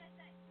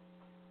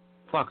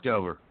 fucked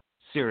over.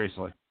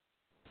 Seriously.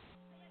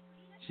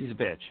 She's a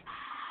bitch.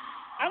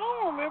 I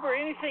don't remember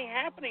anything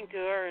happening to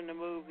her in the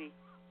movie.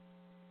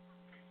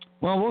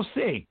 Well, we'll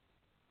see.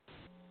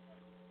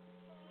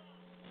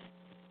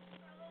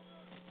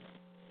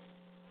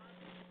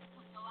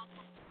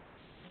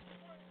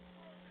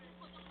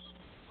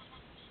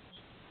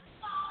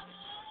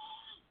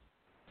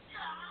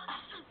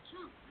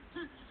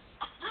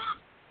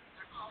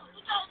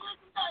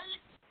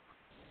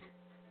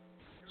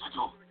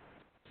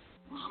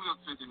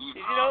 Did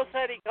you notice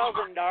that he calls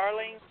him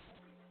darling?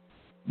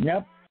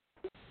 Yep.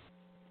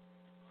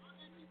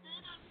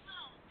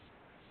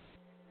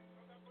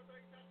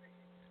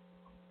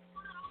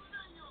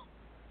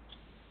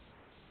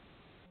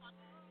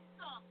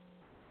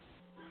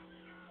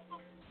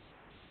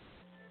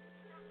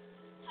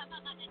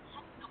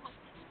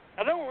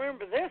 I don't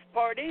remember this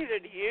part either,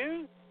 do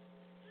you?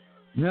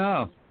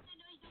 No.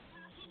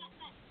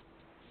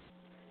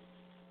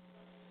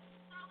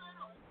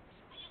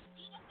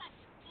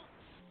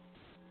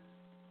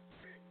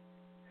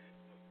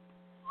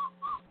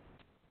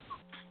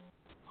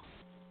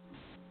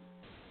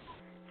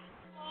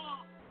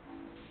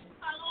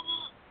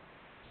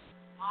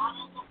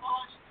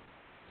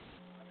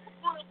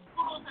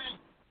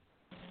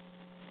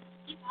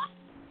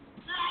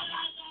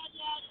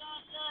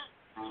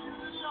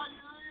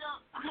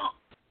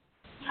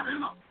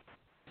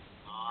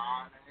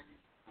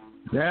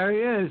 There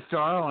he is,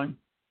 darling.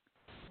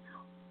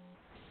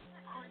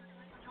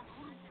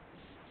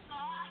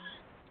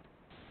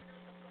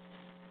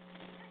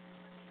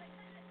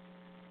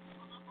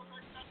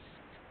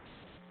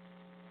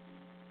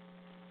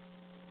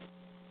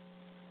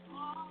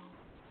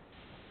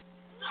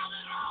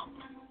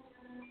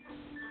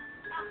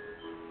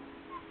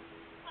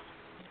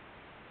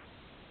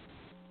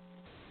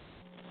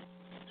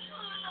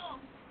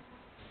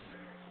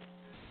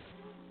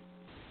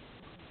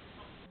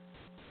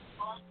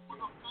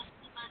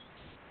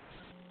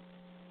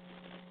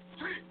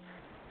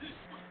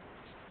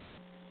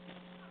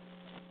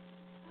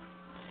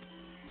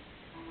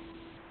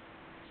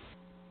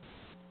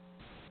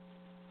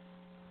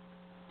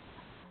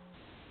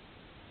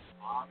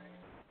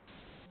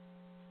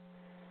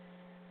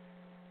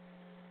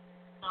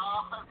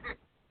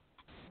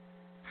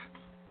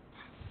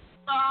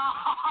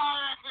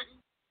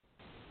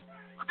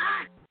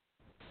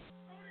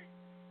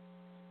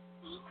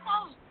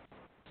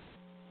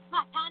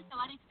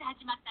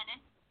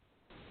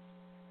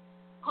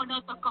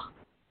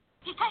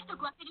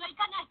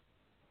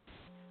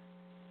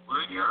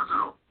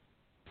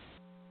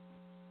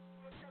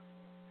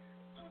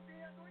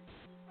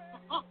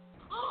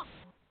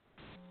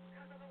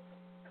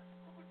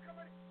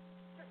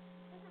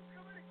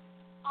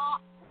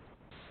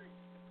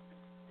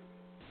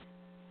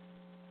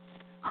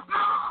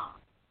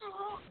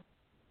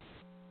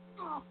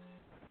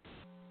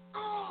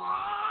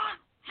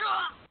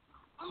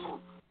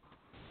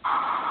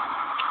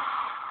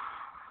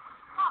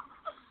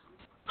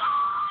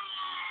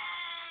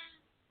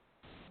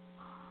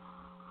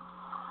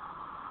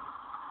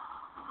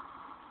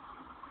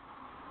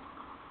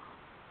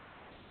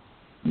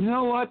 You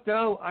know what,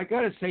 though? I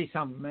got to say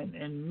something,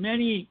 and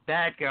many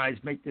bad guys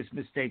make this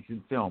mistake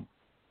in film.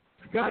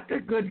 You got the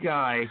good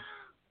guy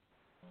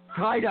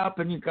tied up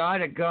and you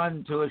got a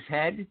gun to his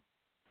head.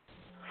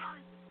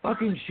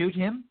 Fucking shoot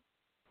him.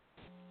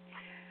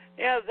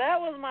 Yeah, that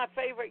was my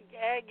favorite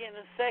gag in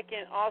the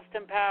second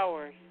Austin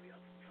Powers.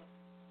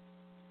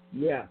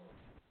 Yeah.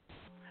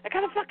 I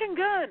got a fucking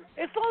gun.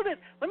 It's loaded.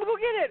 Let me go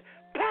get it.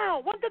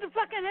 Pow! One to the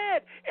fucking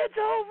head. It's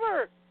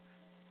over.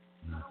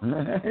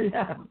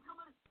 Yeah.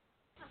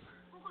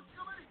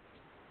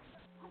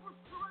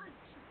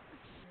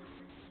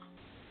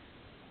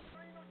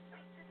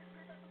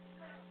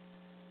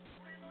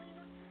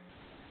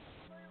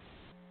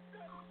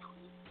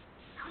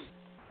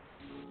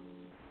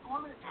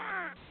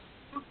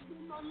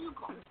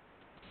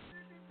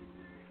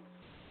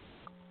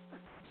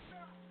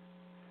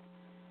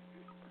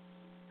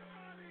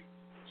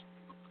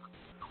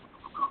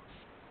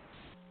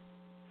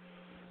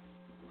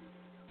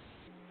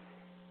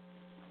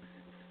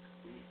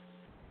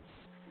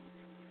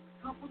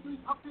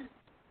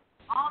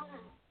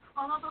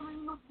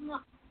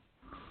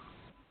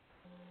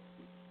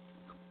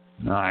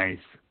 Nice.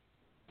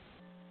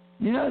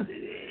 You know,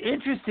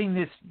 interesting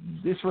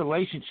this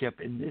relationship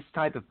in this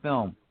type of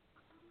film.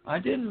 I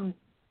didn't,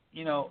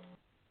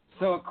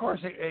 so of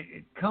course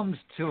it comes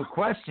to a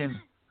question,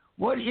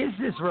 what is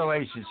this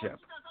relationship?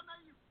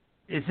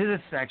 Is it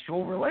a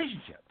sexual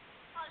relationship?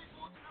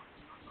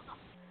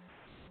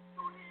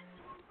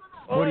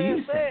 What do you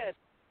think?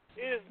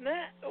 Is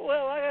not,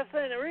 well, like I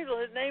said in the original,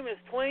 his name is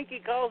Twink. He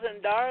calls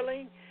him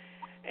Darling.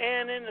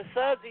 And in the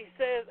subs, he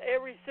says,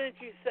 ever since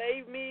you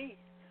saved me,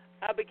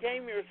 I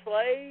became your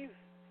slave.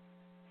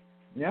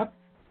 Yep.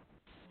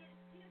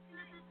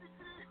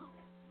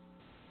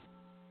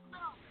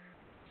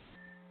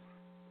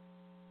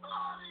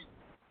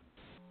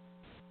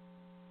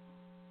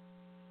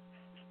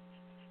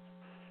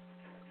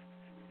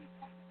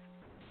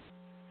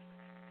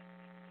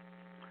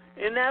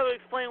 And that would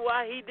explain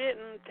why he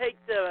didn't take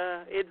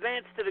the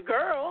advance to the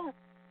girl.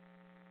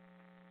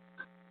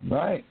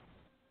 Right.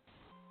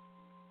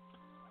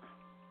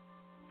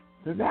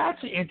 So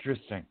that's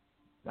interesting.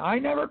 I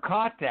never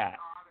caught that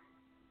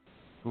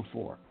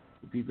before.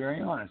 To be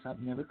very honest,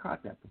 I've never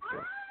caught that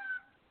before.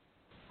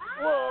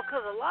 Well,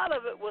 because a lot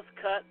of it was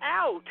cut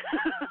out.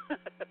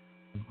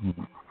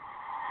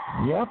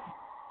 Yep.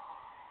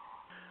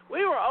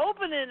 We were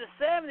open in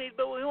the 70s,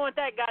 but we weren't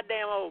that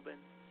goddamn open.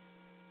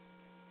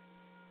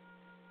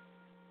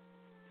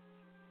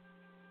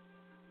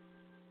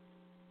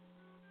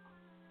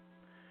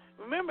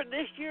 Remember,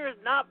 this year is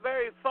not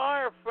very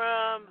far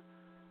from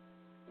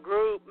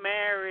group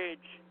marriage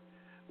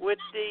with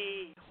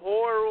the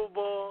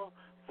horrible,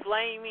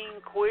 flaming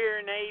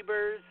queer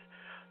neighbors.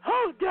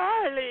 Oh,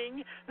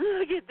 darling,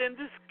 look at them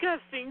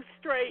disgusting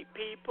straight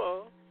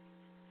people.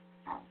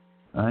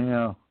 I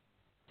know.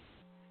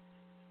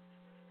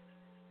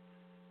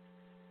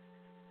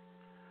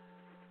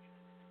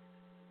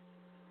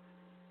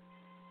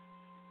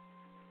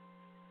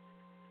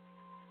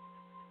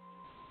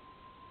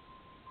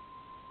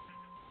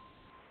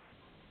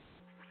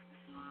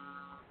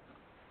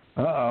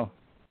 Uh-oh.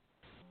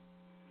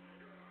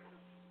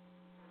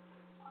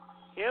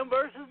 Him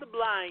versus the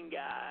blind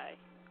guy.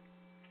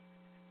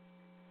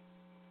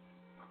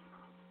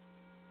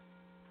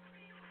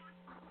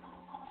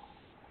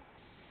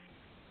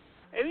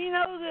 Have you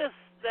noticed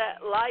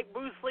that, like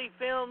Bruce Lee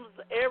films,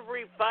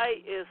 every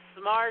fight is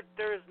smart?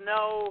 There's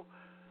no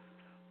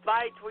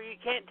fights where you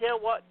can't tell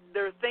what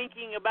they're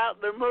thinking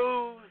about their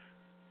moves.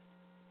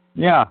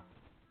 Yeah.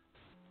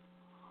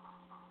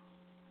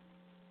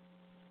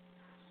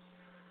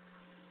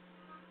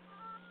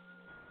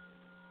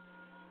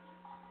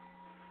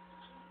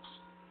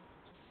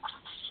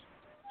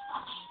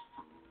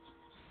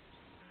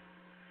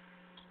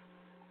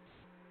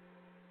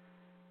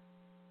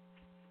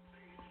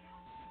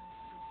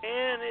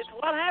 And it's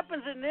what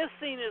happens in this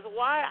scene is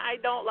why I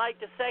don't like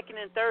the second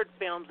and third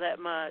films that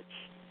much.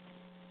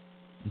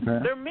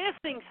 Okay. They're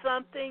missing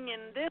something,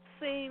 and this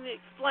scene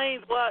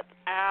explains what's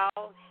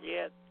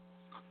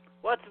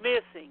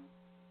missing.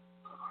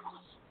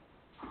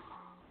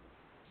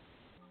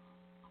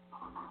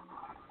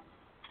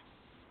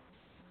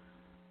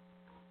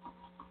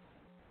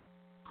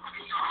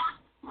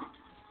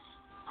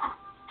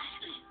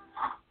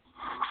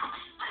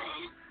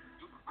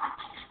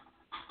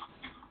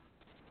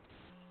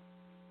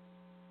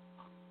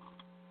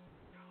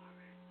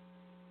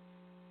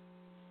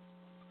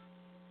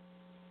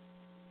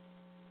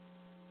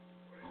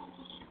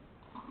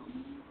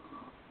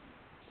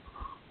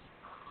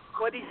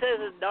 What he says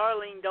is,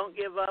 darling, don't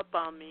give up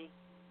on me.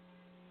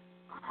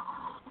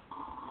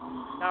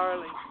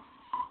 Darling.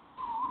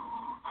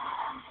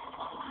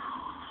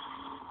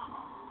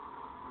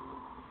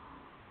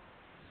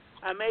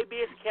 I may be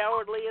as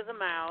cowardly as a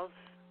mouse.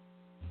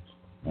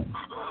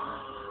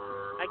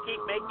 I keep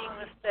making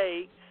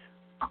mistakes.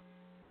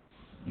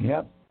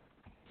 Yep.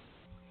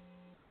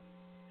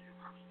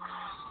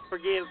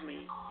 Forgive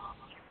me.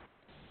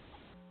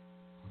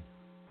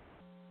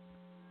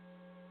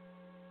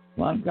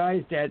 One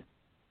guy's dead.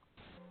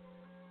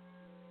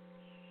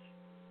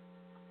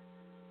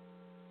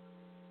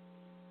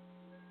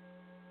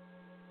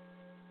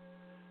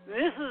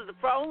 This is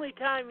the only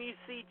time you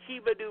see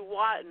Chiba do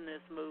what in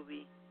this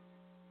movie?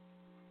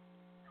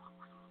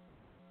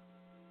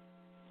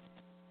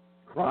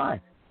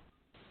 Cry.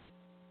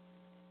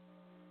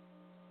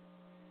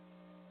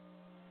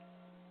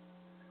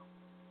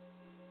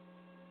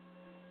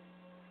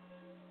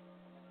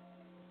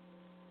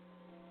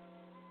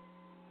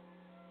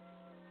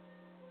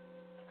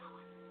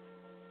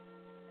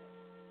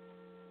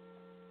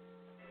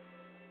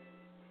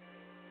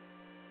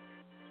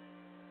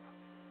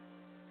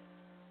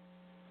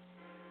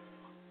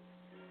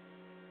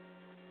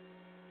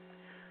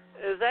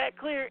 Does that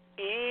clear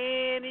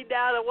any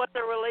doubt of what the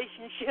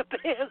relationship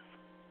is?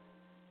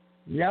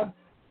 Yep.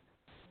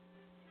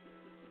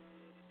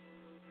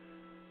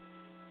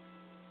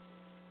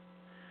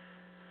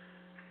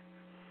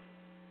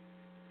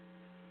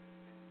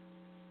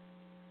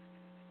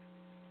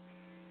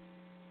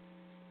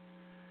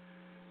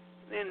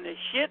 And the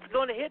shit's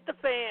going to hit the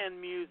fan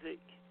music.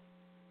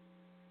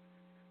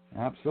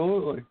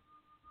 Absolutely.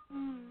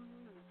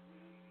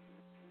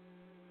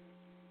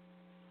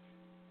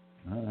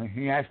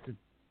 He has to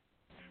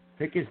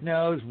pick his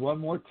nose one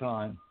more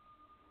time.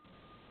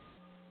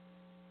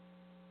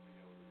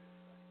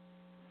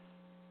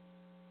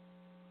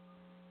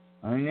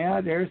 Oh, yeah,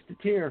 there's the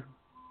tear.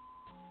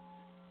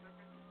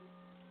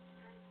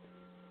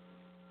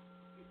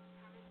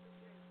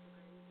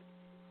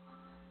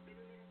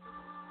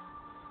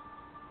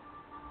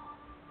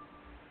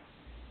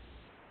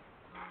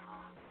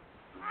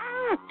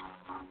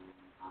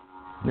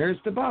 There's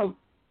the boat.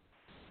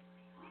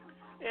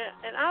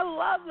 And I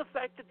love the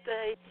fact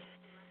that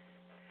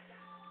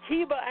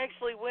Chiba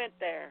actually went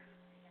there.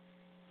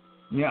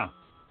 Yeah.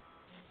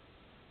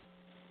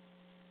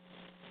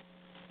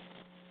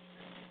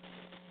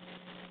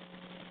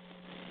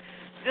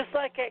 Just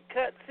like that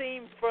cut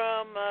scene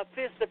from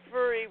Fist of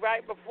Fury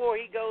right before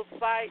he goes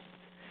fight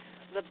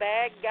the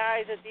bad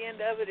guys at the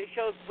end of it. It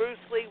shows Bruce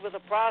Lee with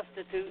a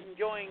prostitute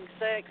enjoying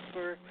sex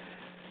for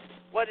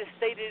what is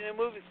stated in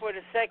the movie for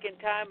the second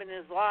time in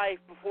his life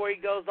before he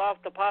goes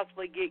off to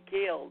possibly get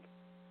killed.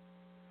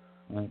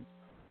 Right.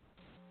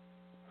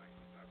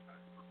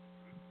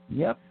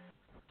 Yep.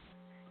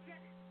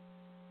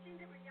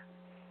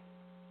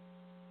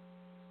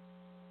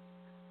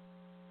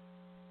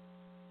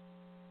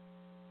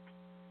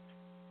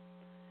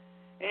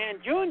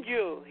 And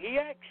Junju, he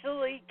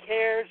actually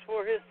cares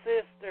for his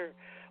sister.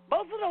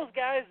 Both of those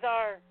guys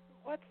are,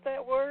 what's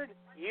that word?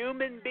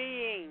 Human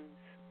beings.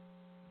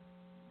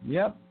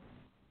 Yep.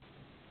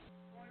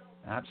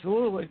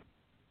 Absolutely.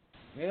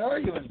 They are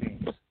human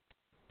beings.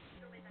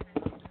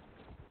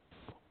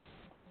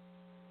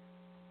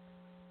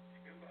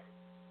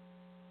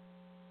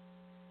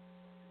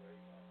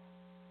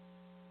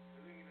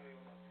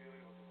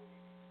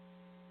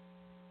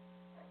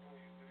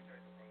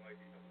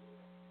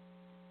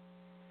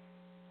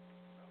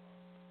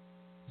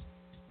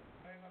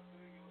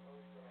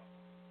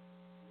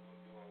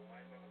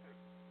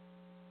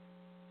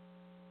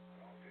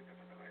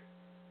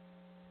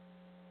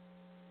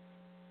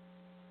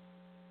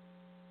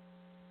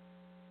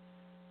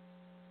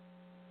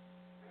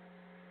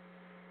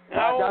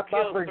 I won't got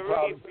kill buffering Sarugi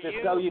problems, for just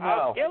you. so you know.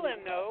 I'll kill him,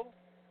 though.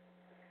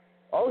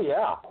 Oh,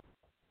 yeah.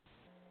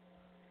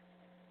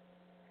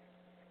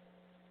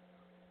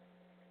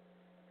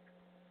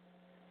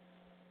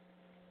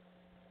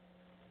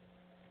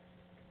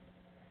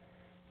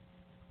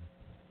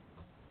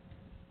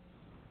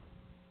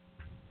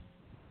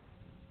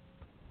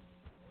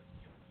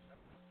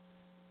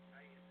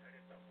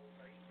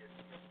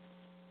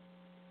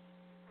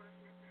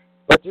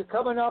 But you're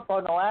coming up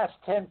on the last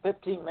 10,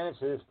 15 minutes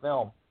of this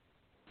film,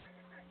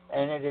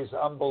 and it is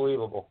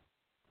unbelievable.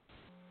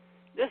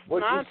 This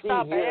What you see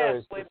nonstop here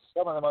ass is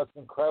some of the most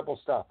incredible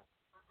stuff.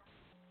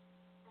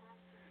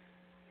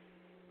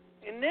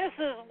 And this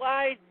is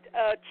why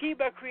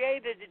Chiba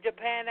created the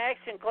Japan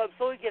Action Club,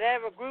 so he could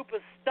have a group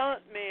of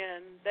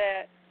stuntmen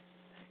that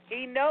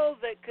he knows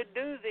that could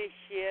do this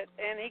shit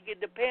and he could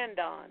depend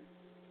on.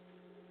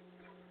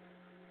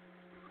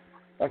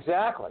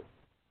 Exactly.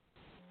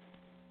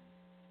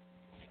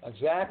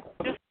 Exactly.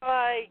 Just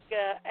like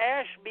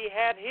Ashby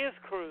had his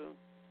crew.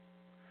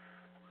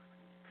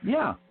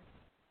 Yeah.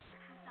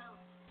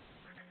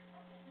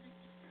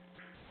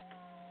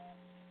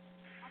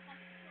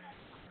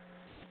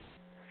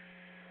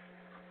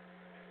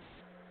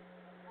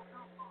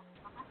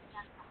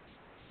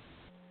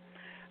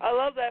 I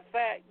love that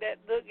fact that,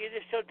 look, you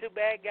just showed two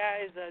bad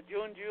guys,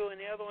 Junju and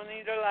the other one,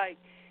 and they're like,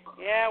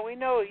 yeah, we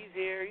know he's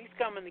here. He's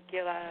coming to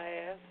kill our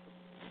ass.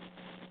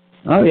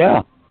 Oh,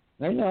 yeah.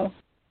 They know.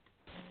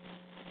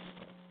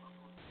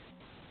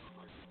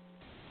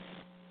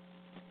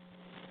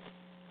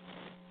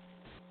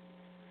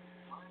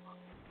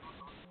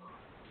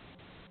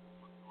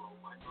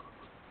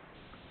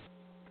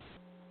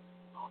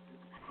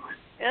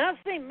 And I've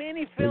seen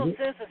many films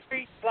since The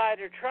Street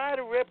Fighter try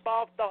to rip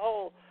off the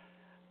whole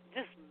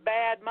just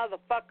bad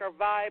motherfucker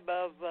vibe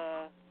of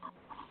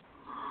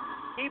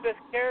Chiba's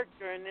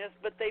character in this,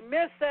 but they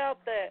miss out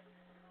that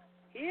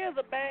he is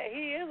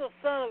a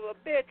son of a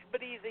bitch,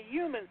 but he's a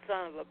human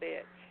son of a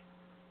bitch.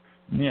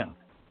 Yeah.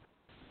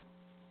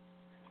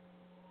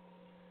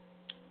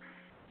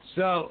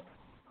 So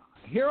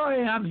here I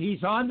am.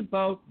 He's on the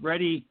boat,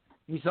 ready.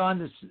 He's on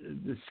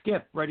the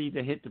skiff, ready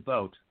to hit the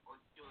boat.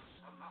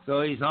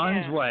 So he's on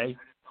his way.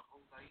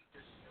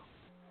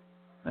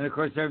 And, of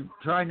course, they're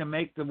trying to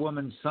make the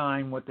woman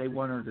sign what they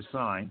want her to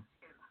sign.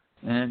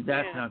 And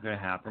that's not going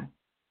to happen.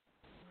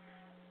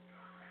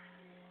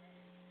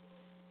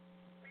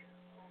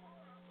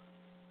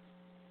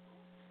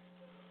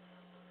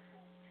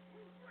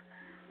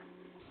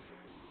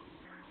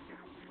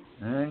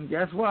 And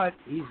guess what?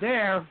 He's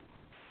there.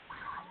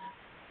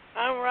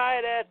 I'm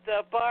right at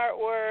the part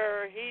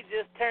where he's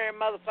just tearing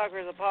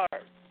motherfuckers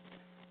apart.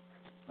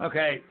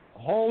 Okay,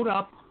 hold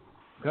up,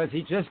 because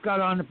he just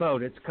got on the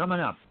boat. It's coming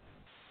up.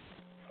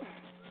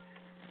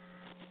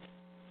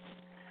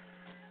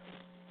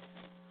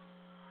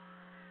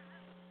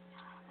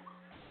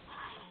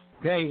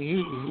 Okay,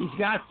 he's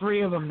got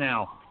 3 of them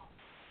now.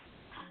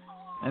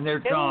 And they're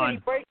gone. He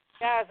breaks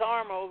the guy's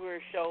arm over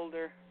his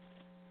shoulder.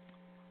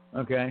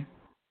 Okay.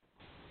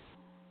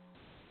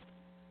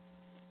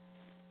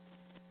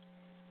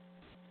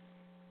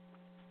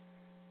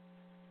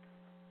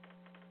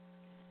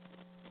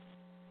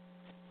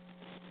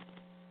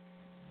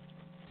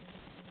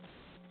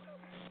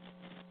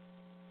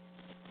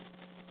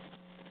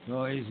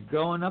 So he's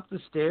going up the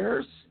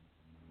stairs?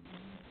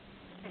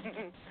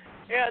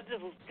 Yeah,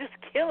 just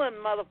killing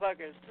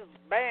motherfuckers.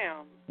 Just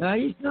bam. No,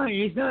 he's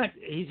not.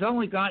 He's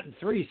only gotten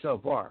 3 so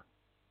far.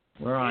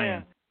 Where I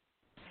am.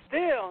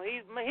 Still,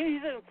 he's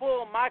in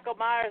full Michael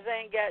Myers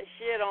ain't got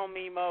shit on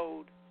me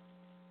mode.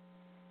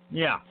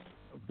 Yeah,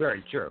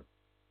 very true.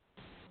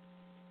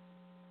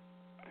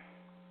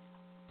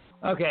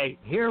 Okay,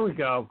 here we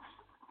go.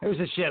 Here's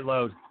a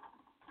shitload.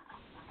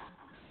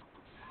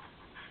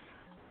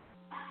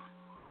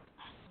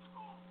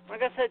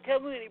 Like I said, tell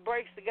me when he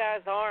breaks the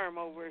guy's arm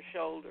over his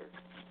shoulder.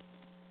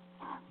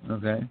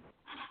 Okay.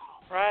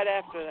 Right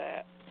after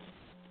that.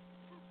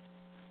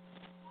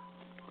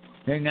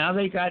 Okay, now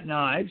they got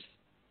knives.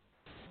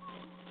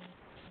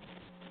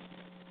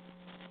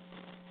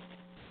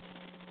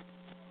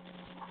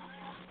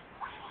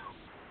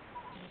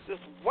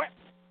 Just what?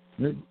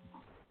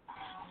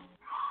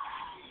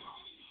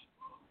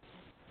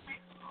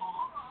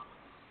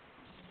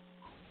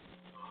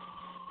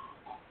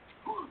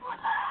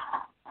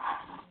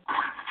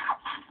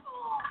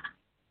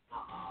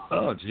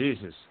 Oh,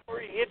 Jesus.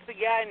 Where he hits the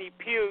guy and he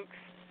pukes.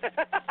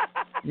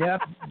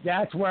 Yep,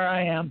 that's where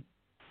I am.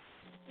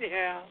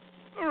 Yeah.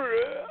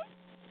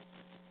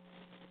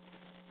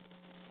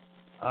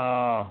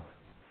 Oh,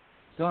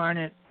 darn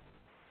it.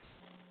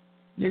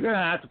 You're going to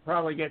have to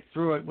probably get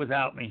through it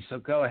without me, so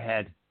go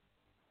ahead.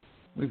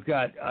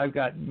 I've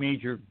got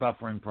major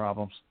buffering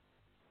problems.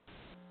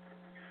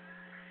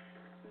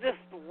 Just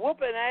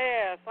whooping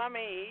ass. I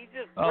mean, he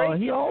just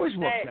he always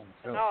whoops ass.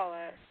 And all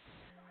that.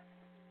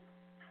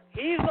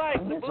 He's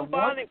like the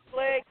bubonic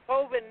plague,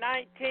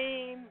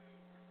 COVID-19,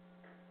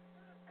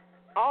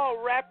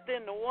 all wrapped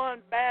into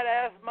one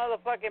badass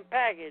motherfucking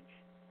package.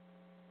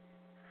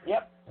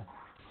 Yep.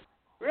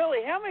 Really,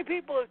 how many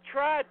people have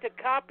tried to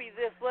copy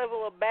this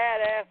level of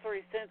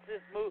badassery since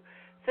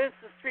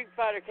the Street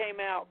Fighter came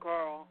out,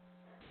 Karl?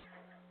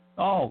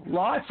 Oh,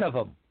 lots of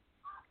them.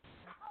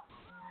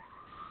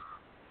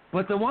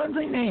 But the one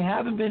thing they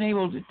haven't been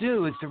able to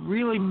do is to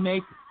really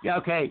make...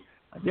 Okay,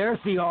 there's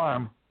the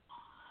arm.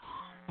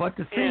 But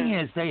the thing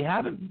is, they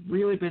haven't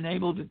really been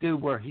able to do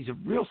where he's a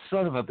real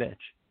son of a bitch.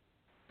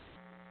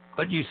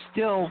 But you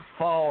still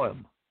follow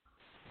him.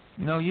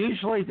 You know,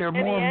 usually they're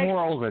more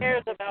moral than that. He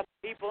cares about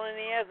people, and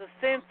he has a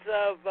sense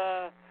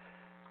of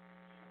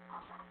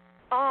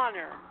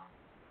honor.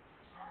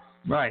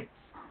 Right.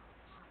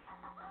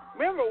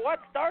 Remember, what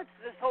starts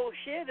this whole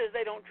shit is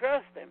they don't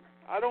trust him.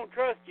 I don't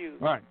trust you.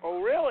 Right.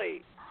 Oh,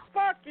 really?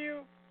 Fuck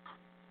you.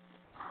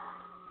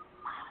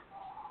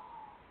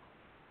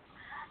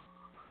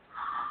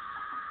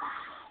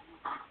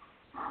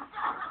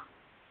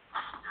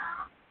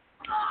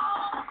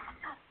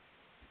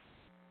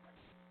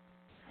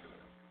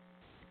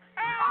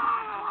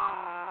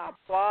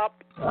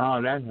 Plop.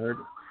 Oh, that hurt.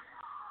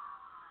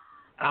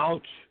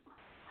 Ouch.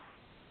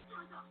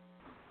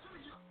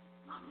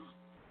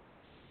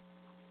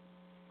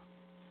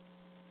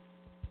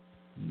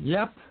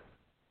 Yep.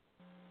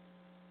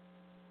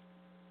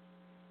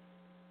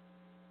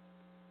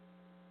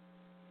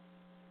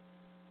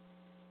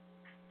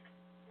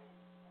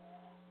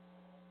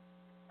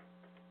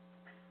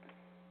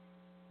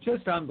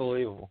 Just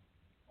unbelievable.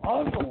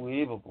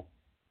 Unbelievable.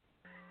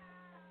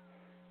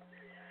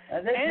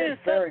 And this is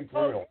very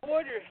brutal.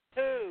 Quarters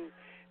too.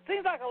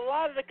 Seems like a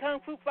lot of the kung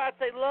fu fights,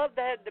 they love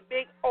to have the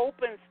big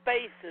open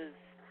spaces.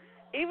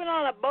 Even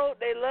on a boat,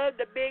 they love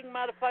the big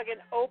motherfucking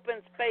open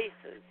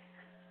spaces.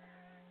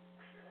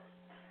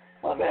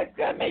 Well,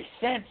 that makes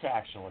sense,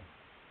 actually.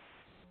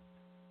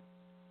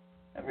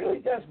 That really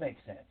does make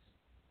sense.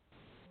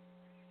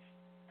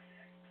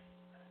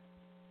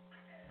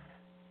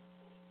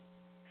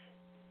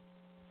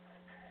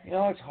 You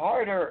know, it's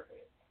harder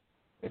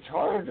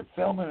to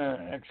film in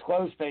an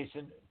enclosed space.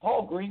 And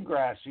Paul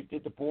Greengrass, who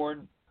did the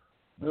Bourne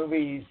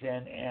movies,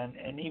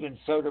 and even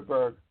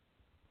Soderbergh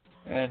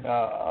and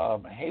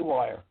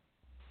Haywire,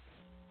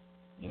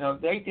 you know,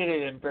 they did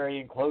it in very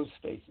enclosed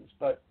spaces.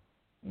 But,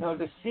 you know,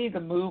 to see the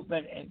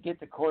movement and get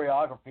the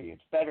choreography,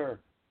 it's better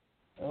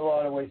in a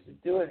lot of ways to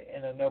do it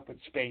in an open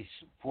space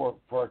for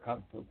a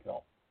kung fu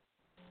film.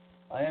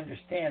 I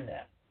understand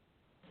that.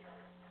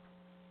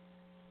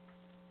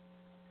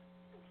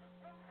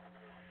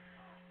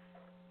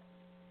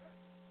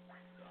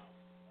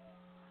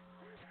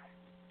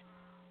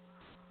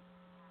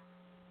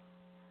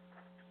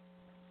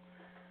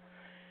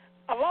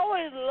 I've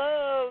always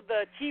loved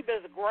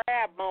Chiba's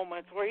grab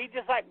moments where he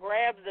just like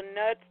grabs the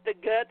nuts, the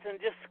guts, and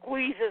just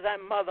squeezes that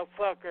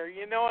motherfucker.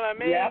 You know what I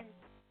mean? Yep.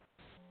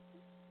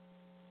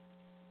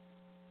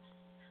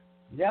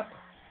 Yep.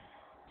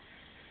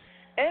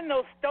 And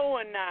those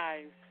stowing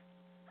knives.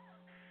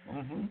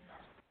 Mm-hmm.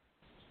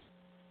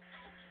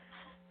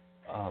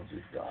 Oh,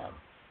 good God.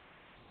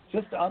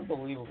 Just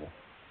unbelievable.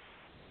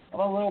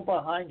 I'm a little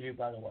behind you,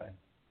 by the way.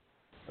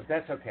 But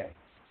that's okay.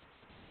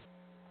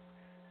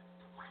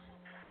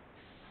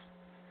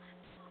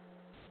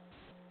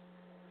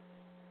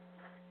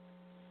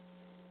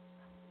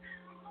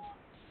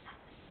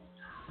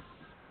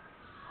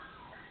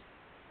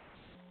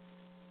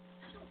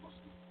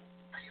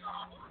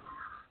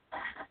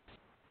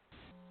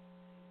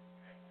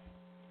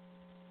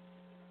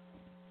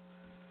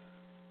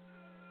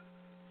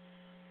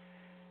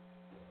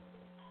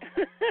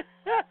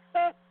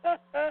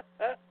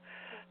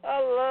 I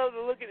love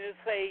the look in his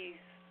face.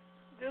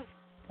 Just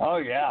Oh,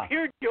 yeah.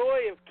 pure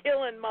joy of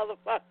killing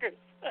motherfuckers.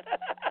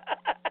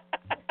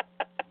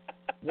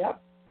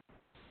 Yep.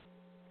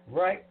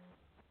 Right.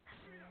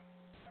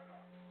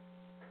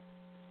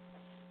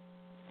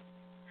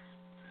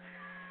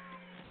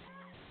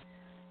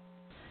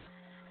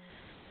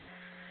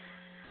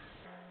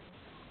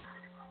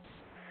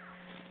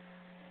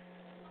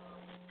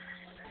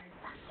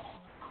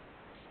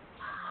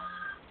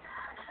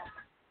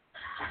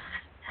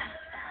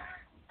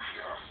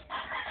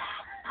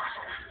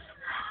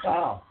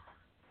 Wow.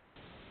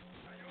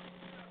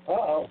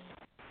 Uh-oh.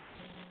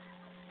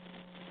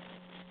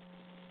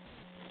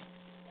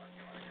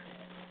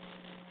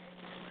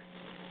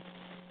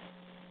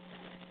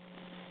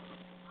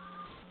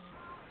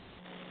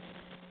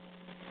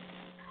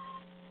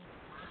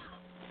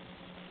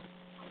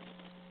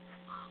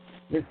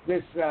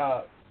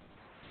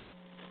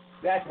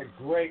 That's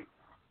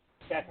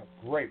a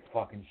great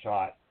fucking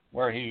shot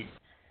where he's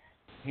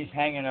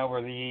hanging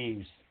over the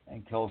eaves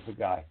and kills the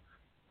guy.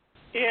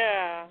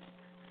 Yeah.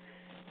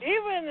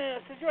 Even in a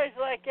situation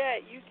like that,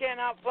 you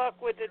cannot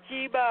fuck with the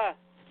cheeba.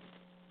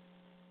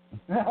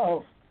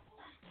 No.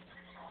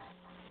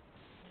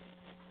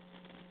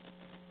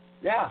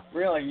 Yeah,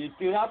 really, you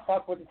do not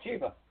fuck with the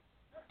cheeba.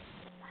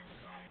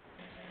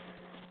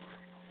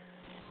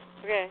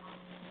 Okay.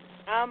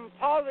 I'm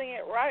pausing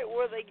it right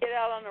where they get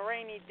out on the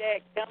rainy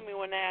deck. Tell me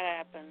when that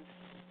happens.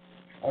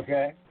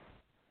 Okay.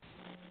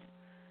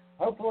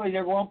 Hopefully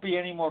there won't be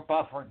any more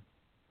buffering.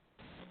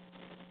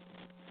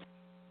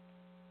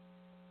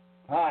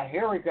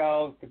 Here we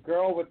go. The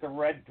girl with the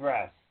red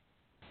dress.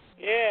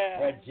 Yeah.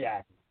 Red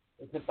jacket.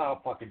 It's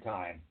about fucking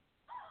time.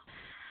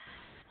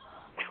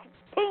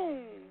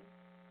 Boom.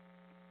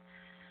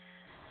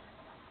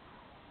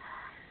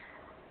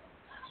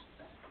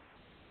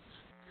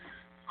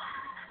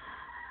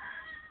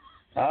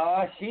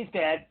 She's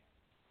dead.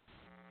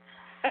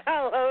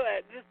 I love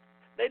that. Just,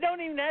 they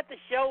don't even have to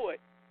show it.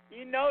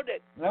 You know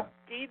that Yep.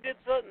 he did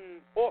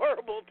something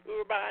horrible to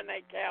her behind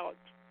that couch.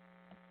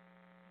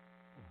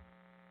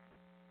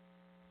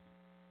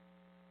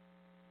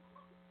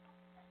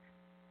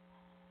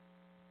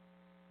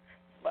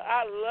 But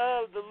I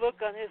love the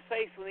look on his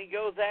face when he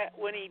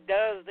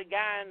does the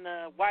guy in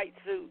the white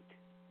suit.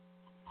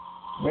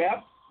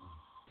 Yep.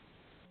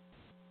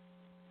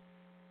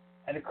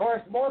 And of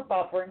course, more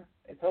buffering.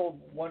 It's a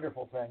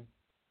wonderful thing.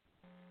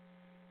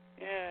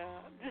 Yeah,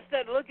 just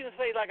that look in his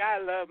face like I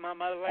love my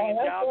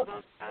motherfucking job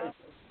sometimes.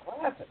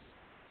 Classic.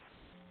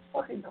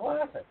 Fucking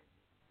classic.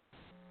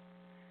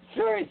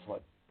 Seriously.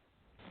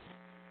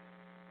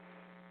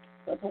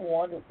 That's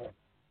wonderful.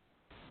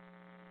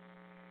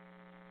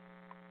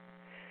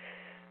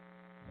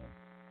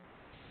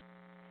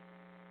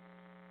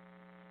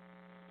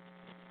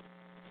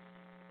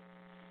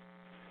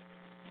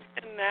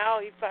 And now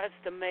he fights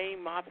the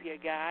main mafia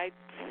guy.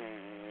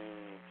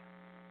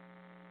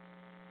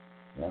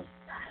 Yeah.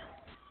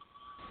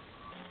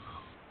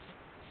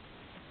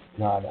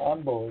 God,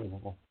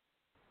 unbelievable.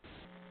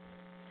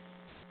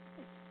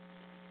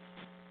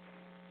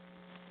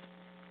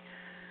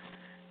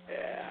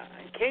 Yeah.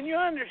 Can you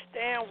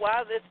understand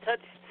why this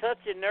touched such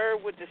a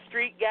nerve with the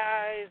street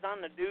guys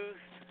on the deuce?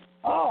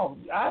 Oh,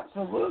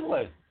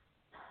 absolutely.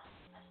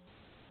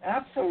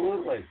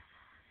 Absolutely.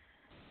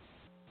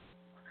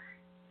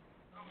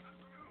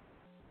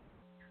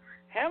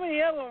 How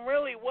many of them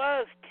really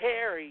was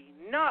Terry?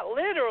 Not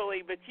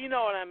literally, but you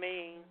know what I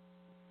mean.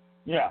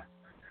 Yeah.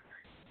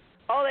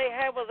 All they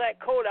had was that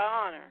code of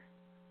honor.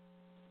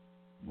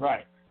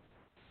 Right.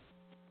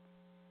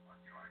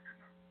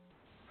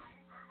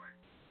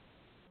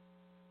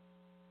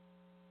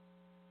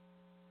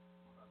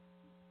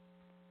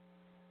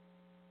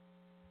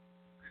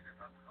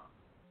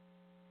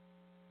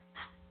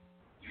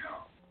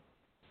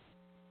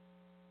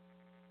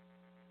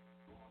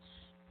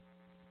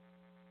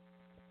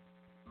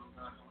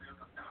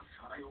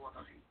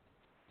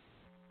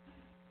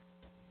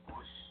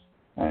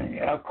 And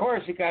of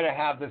course, you got to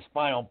have this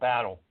final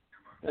battle.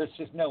 There's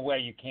just no way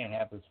you can't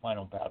have this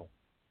final battle.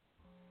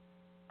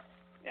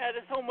 Yeah,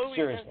 this whole movie's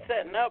Seriously. been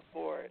setting up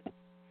for it.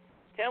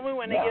 Tell me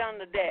when they Yeah. get on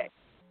the deck.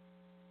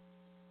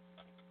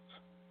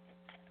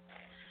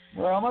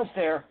 We're almost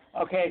there.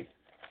 Okay,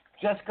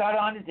 just got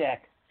on the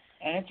deck,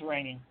 and it's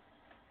raining.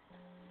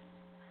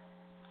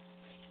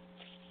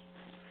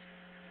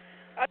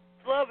 I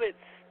love it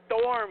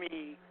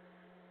stormy.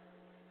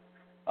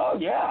 Oh,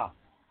 yeah.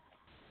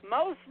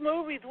 Most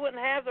movies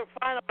wouldn't have their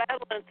final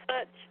battle in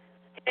such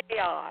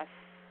chaos.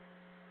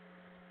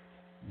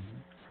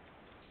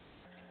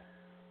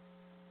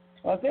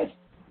 Well,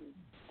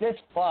 this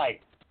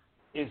fight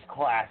is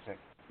classic.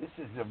 This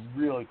is a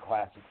really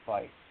classic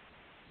fight.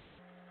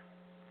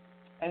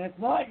 And it's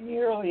not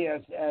nearly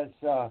as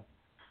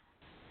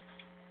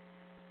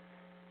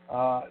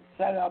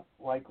set up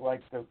like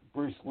the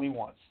Bruce Lee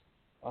ones.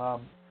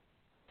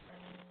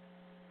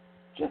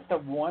 Just a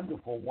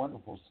wonderful,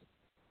 wonderful.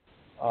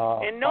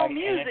 And no fight,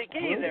 music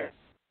and it's either.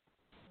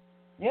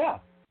 Yeah,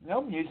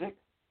 no music.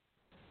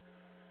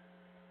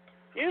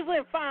 Usually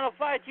in Final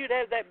Fight, you'd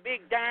have that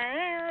big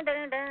down,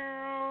 down,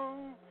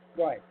 down.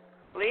 Right.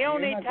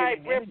 Leone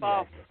type getting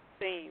rip-off into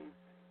theme.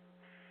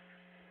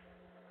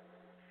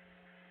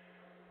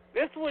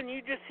 This one,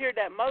 you just hear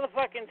that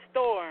motherfucking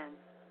storm.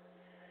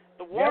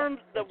 The worms,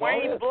 the that's all it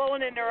rain is.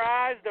 blowing in their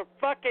eyes. They're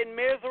fucking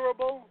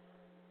miserable.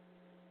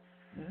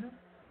 Mm-hmm.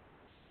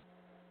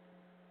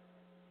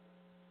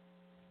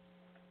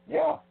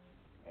 Yeah,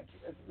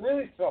 it's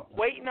really something.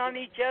 Waiting on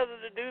each other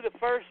to do the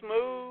first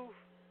move.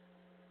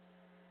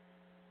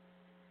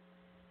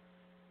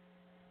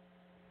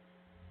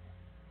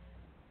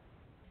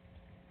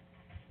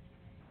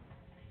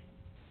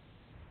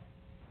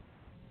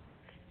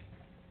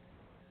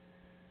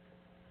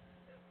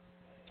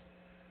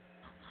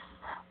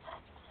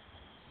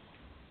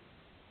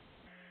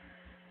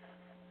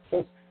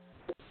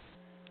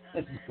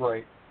 This is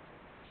great.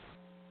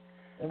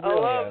 It I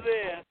really love is.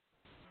 this.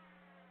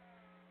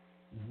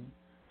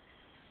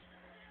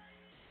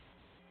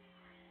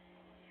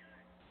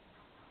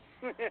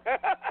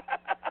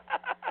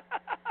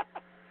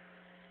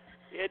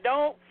 You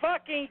don't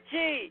fucking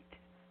cheat.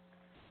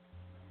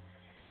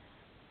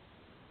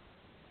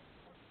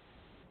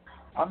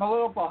 I'm a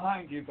little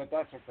behind you, but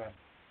that's okay.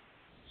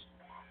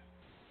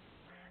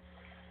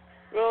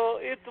 Well,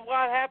 it's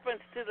what happens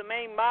to the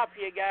main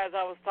mafia guys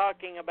I was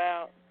talking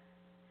about.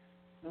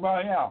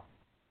 Well, yeah.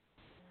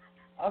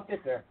 I'll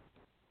get there.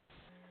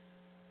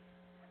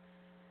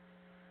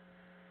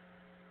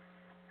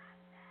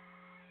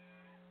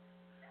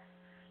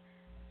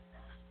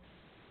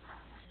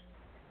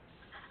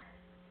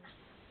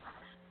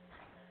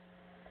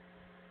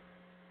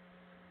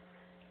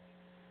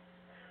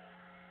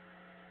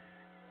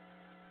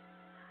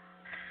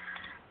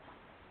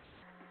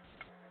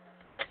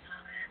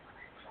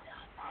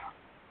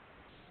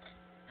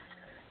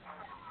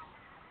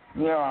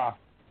 Yeah.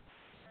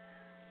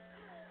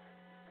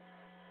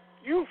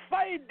 You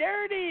fight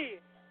dirty.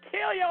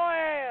 Kill your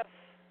ass.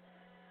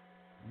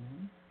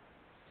 Mm-hmm.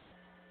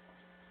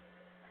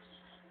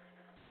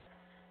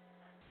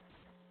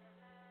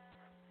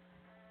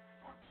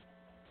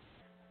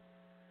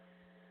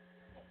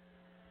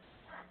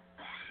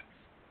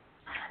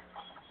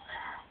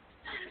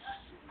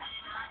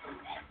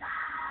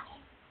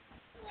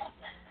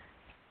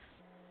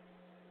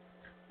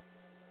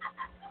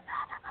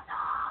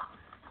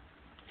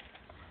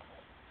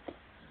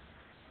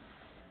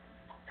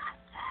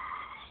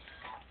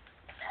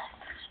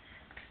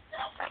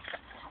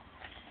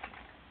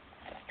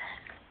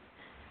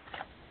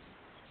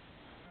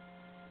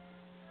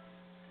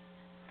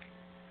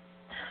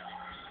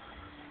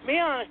 Be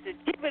honest, did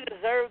Chiba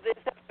deserve this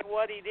after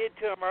what he did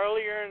to him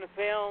earlier in the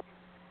film?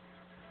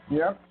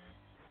 Yep.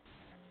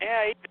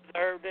 Yeah, he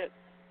deserved it.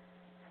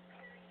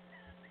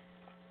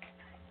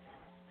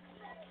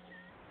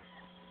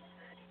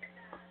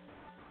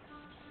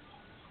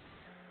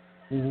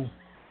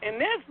 Mm-hmm. In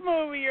this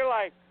movie, you're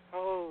like,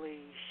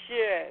 holy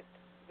shit,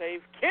 they've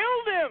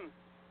killed him.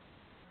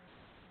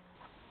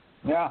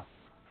 Yeah.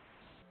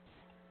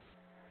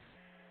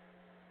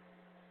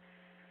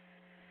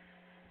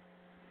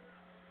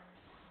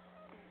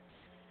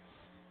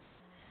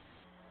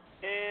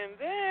 And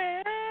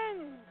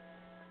then,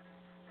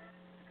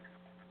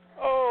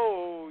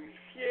 oh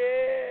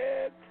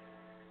shit.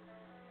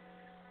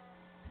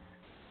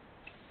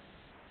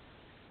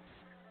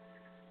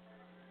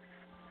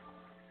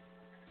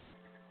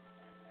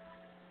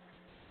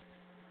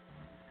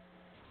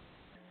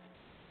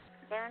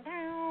 Dun,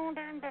 dun,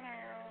 dun, dun, dun.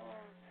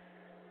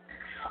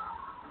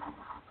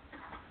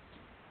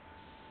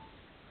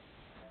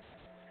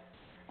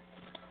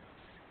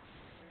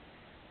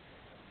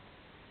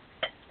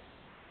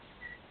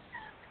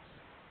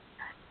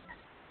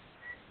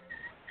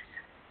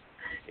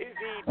 Is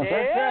he As I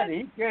said,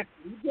 dead?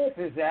 he gets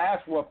his ass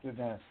whooped in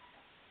this.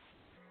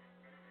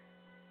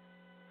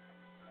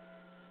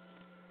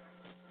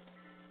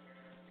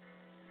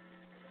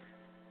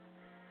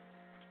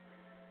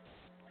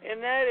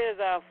 And that is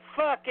a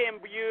fucking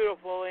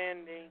beautiful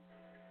ending.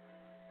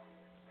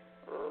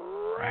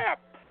 Rap.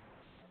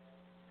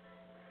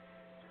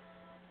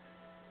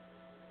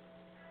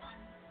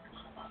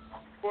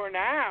 For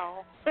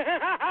now.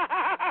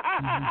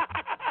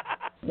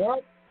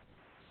 What?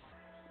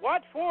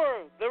 Watch for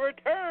the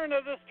return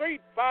of the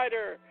Street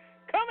Fighter,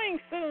 coming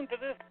soon to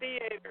this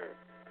theater.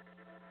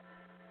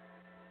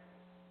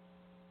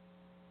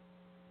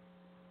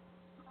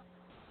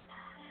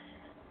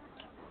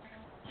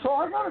 So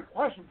I got a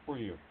question for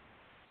you.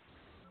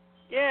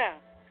 Yeah.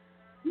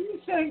 Do you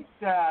think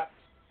that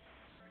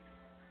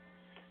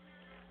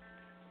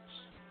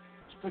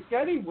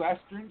spaghetti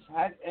westerns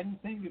had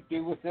anything to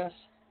do with this?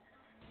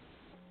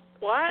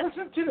 What?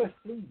 Listen to the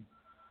theme.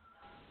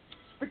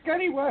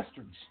 Spaghetti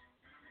westerns.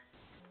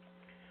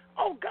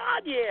 Oh,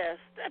 God, yes.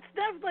 That's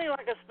definitely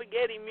like a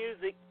spaghetti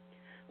music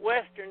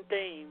Western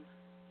theme.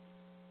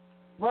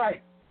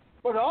 Right.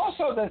 But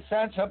also the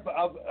sense of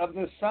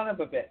the son of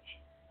a bitch.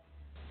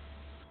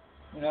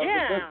 You know,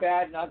 Yeah. the good,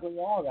 bad, and ugly,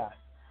 all that.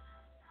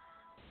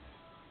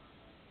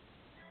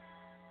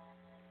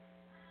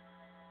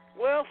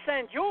 Well,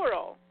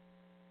 Sanjuro.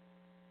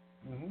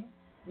 Mm-hmm.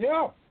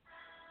 Yeah.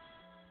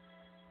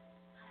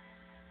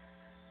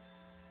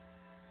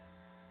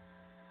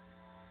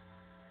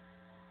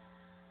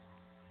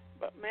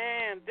 But,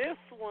 man, this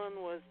one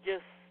was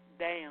just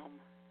damn.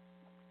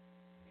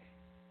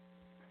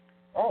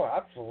 Oh,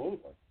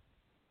 absolutely.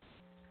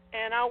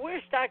 And I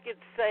wished I could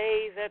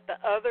say that the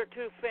other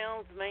two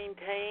films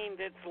maintained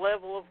its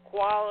level of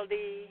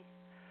quality,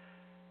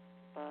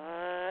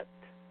 but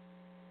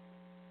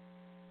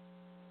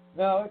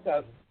No, it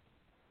doesn't.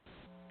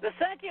 the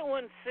second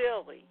one's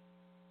silly.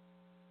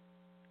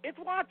 It's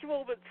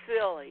watchable but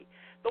silly.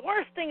 The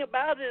worst thing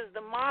about it is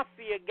the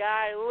mafia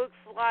guy looks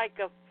like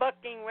a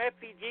fucking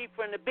refugee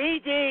from the Bee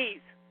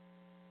Gees.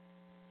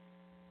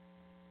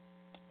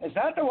 Is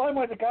that the one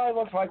where the guy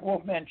looks like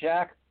Wolfman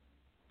Jack?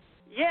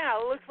 Yeah,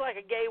 it looks like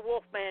a gay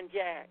Wolfman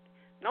Jack.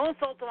 No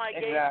insult to my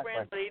gay Exactly.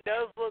 friends, but he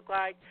does look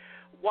like,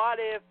 what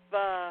if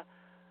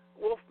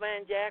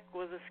Wolfman Jack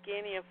was a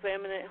skinny,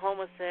 effeminate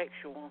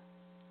homosexual?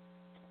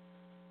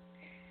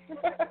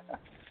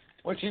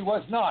 Which he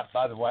was not,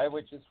 by the way.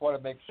 We just want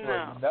to make sure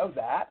No. you know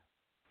that.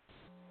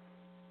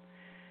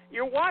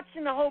 You're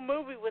watching the whole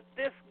movie with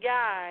this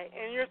guy,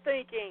 and you're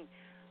thinking,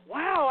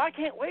 wow, I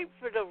can't wait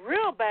for the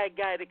real bad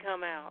guy to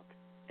come out.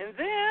 And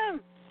then,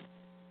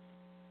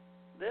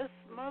 this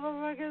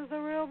motherfucker's the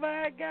real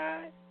bad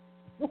guy.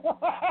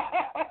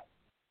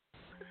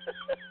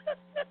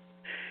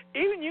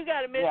 Even you got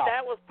to admit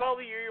that was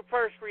probably your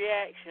first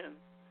reaction.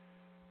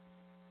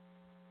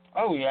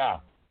 Oh, yeah.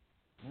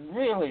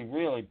 Really,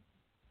 really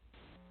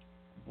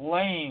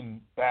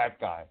lame bad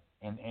guy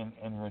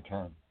in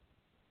return.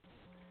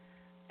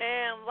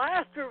 And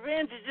Last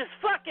Revenge is just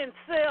fucking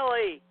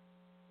silly.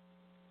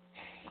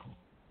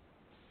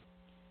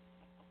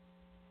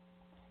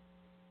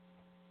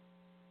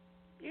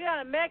 You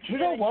got a Mexican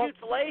that shoots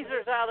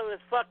lasers out of his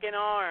fucking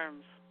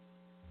arms.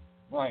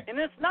 Right. And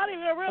it's not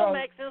even a real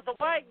Mexican. It's a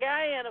white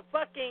guy in a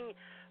fucking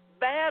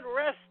mad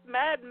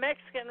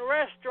Mexican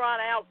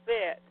restaurant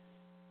outfit.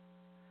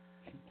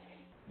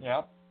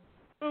 Yep.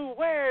 Who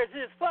wears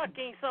his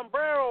fucking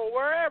sombrero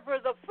wherever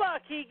the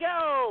fuck he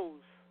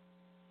goes.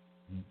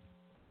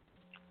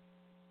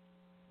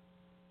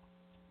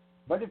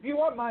 But if you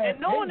want my and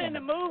opinion... no one in the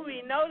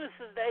movie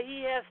notices that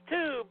he has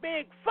two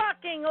big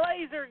fucking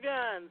laser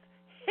guns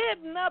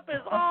hidden up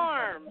his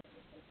arms.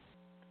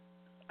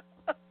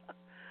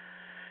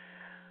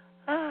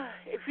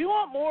 If you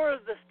want more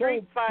of the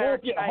Street Fighter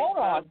type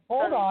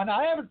Hold on.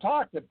 I haven't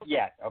talked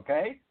yet,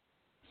 okay?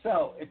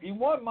 So, if you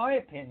want my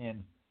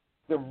opinion,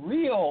 the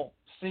real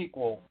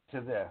sequel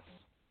to this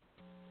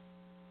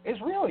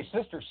is really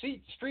Sister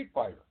Street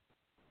Fighter.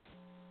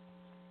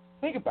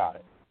 Think about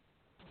it.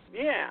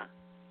 Yeah.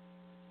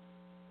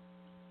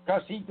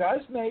 Because he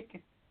does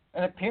make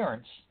an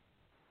appearance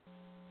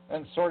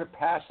and sort of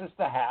passes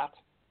the hat.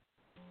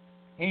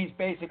 He's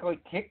basically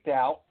kicked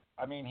out.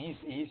 I mean, he's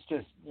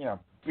just,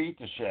 beat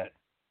to shit.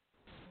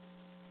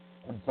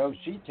 And so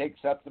she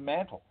takes up the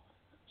mantle.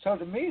 So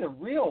to me, the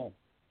real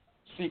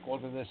sequel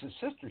to this is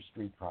Sister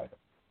Street Fighter.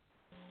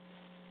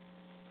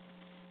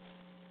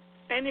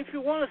 And if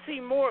you want to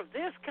see more of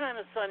this kind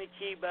of Sonny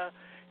Chiba,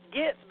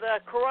 get the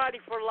Karate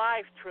for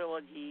Life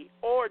trilogy,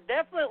 or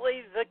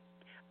definitely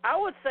I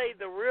would say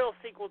the real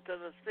sequel to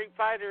the Street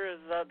Fighter is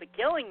The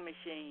Killing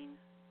Machine.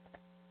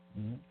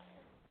 Mm-hmm.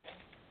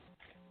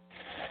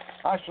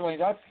 Actually,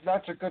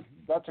 that's a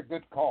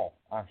good call.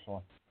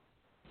 Actually,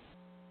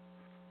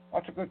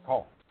 that's a good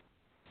call.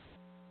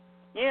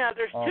 Yeah,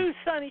 there's two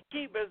Sonny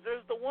Chibas.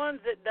 There's the ones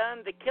that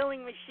done The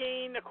Killing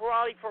Machine, the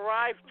Karate for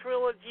Life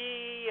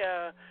trilogy,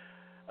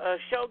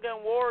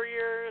 Shogun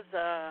Warriors.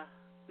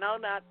 No,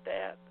 not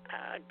that.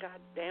 God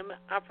damn it,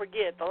 I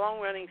forget. The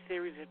long-running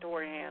series of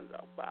Torii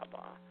Hanzo. Blah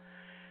blah.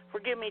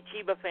 Forgive me,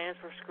 Chiba fans,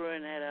 for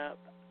screwing that up.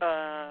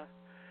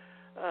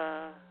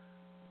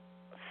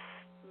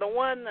 The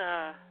one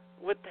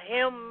with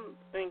him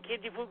and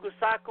Kiji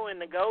Fukusaku and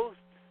the Ghost,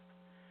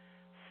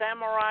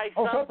 Samurai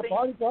something. Oh, is that the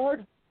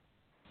Bodyguard?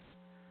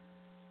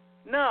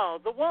 No,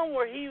 the one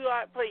where he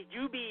plays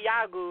Jubi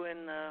Yagu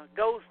and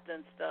Ghost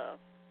and stuff.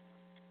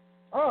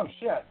 Oh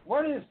shit!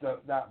 What is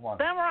that one?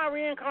 Samurai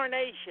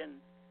Reincarnation.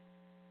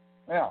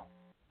 Yeah.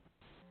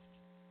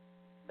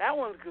 That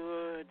one's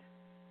good.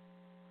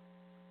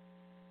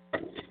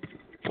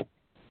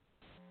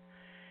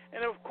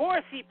 And of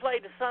course, he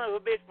played the son of a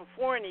bitch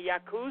before in the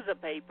Yakuza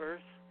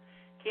papers,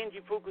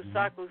 Kenji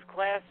Fukusaku's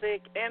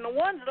classic. And the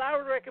ones that I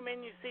would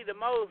recommend you see the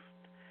most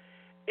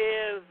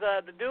is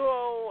the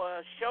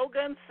duo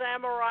Shogun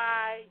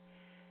Samurai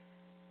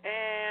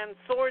and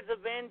Swords of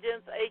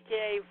Vengeance,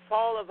 a.k.a.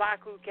 Fall of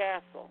Aku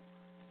Castle.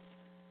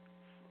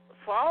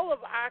 Fall of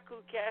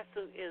Aku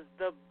Castle is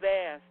the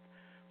best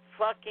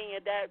fucking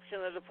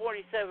adaptation of the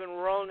 47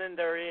 Ronin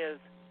there is.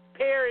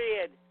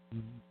 Period.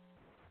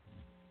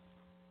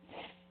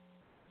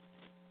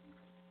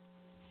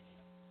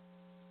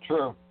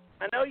 True.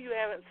 I know you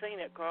haven't seen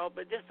it, Karl,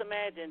 but just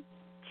imagine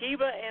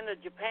Chiba and the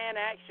Japan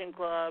Action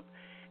Club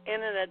in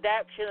an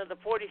adaptation of the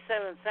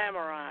 47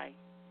 Samurai.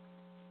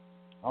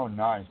 Oh,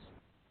 nice.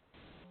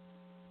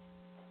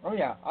 Oh,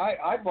 yeah.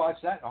 I'd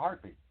watch that in a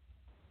heartbeat.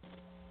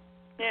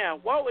 Yeah,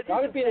 what would you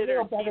That would be a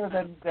consider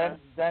little better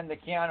than the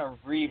Keanu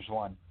Reeves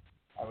one,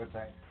 I would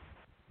think.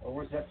 Or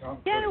was that Tom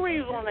Cruise? Keanu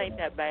Reeves one ain't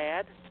that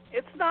bad.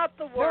 It's not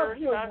the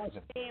worst. No, it I've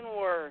wasn't. seen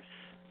worse.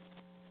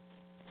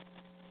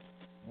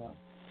 Yeah.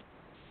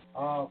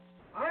 I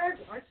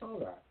saw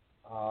that,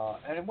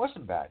 and it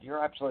wasn't bad.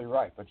 You're absolutely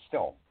right, but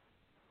still,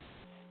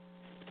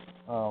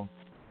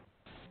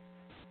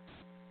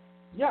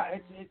 yeah.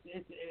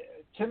 It's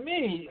to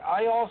me.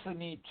 I also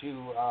need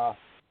to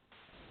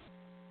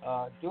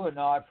do a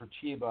nod for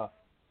Chiba,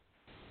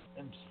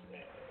 and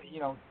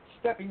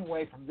stepping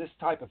away from this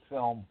type of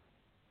film.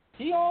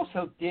 He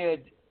also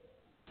did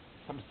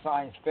some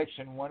science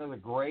fiction. One of the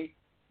great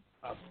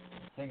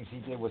things he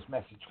did was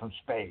Message from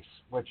Space,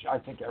 which I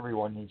think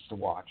everyone needs to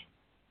watch.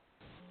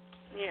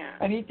 Yeah.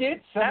 And he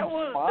did some That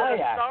was spy the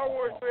Star action.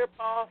 Wars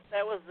ripoff.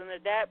 That was an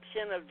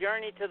adaptation of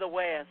Journey to the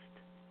West.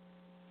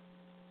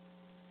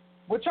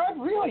 Which I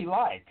really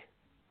like.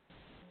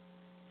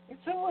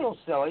 It's a little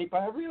silly,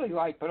 but I really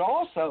like. But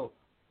also,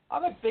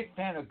 I'm a big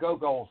fan of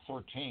Go-Go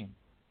 13,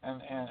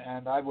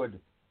 and I would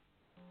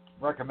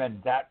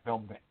recommend that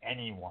film to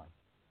anyone.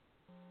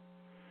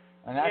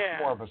 And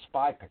that's more of a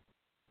spy picture.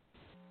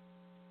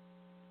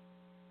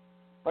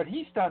 But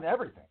he's done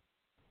everything.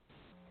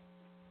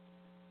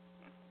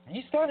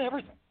 He's done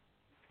everything.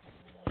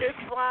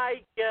 It's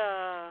like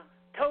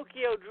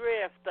Tokyo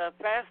Drift,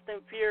 Fast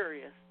and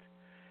Furious.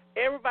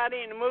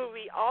 Everybody in the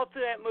movie, all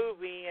through that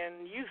movie,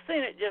 and you've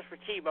seen it just for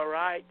Chiba,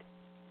 right?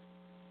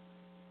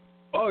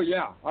 Oh,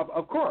 yeah,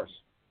 of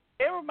course.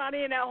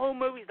 Everybody in that whole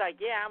movie's like,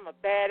 yeah, I'm a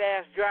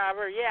badass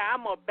driver. Yeah,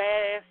 I'm a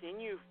badass,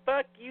 and you,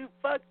 fuck you,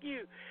 fuck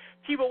you.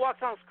 Chiba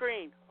walks on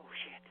screen. Oh,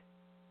 shit.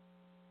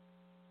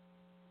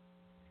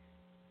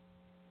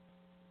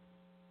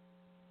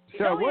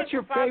 So, what's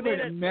your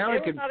favorite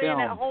American film in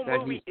that whole that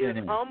movie he's been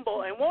is in?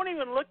 humble and won't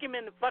even look him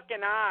in the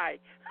fucking eye.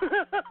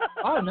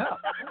 Oh no,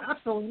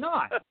 absolutely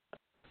not.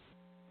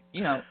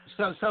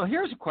 So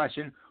here's a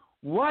question: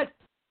 what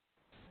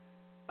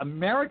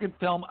American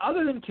film,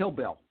 other than Kill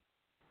Bill,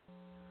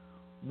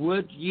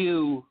 would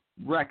you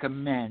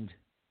recommend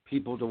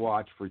people to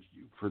watch for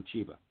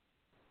Chiba?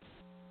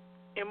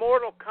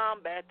 Immortal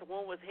Kombat, the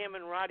one with him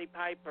and Roddy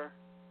Piper.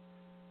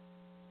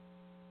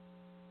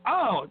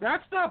 Oh,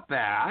 that's not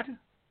bad.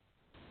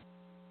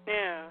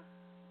 Yeah.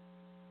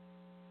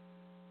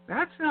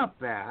 That's not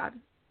bad.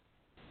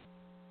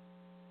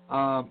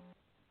 For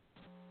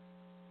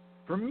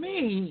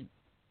me,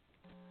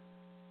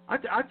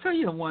 I'll tell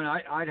you the one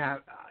I'd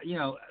have.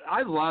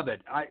 I love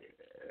it.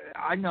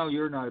 I know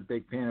you're not a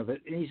big fan of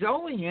it. And he's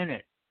only in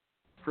it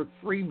for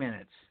 3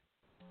 minutes.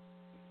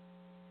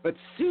 But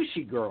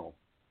Sushi Girl,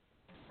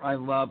 I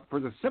love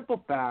for the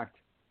simple fact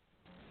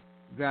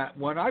that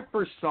when I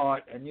first saw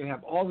it, and you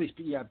have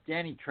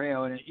Danny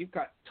Trejo in it, you've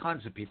got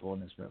tons of people in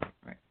this movie,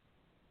 right?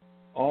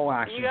 All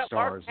action you got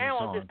stars Mark and so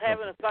Hamill on. just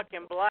having a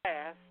fucking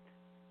blast.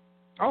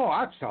 Oh,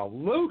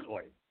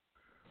 absolutely.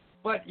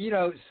 But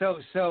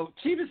so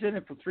Chiba's in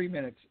it for 3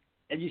 minutes,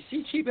 and you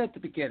see Chiba at the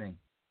beginning,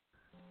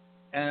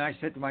 and I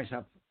said to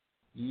myself,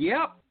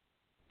 "Yep,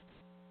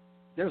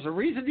 there's a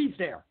reason he's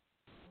there."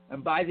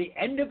 And by the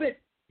end of it,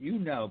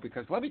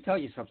 because let me tell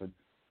you something.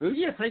 Who do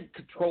you think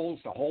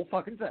controls the whole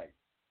fucking thing?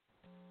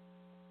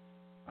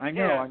 I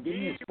know, I'm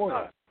giving you a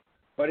spoiler,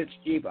 but it's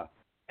Chiba,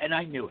 and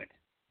I knew it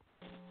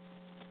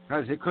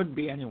because it couldn't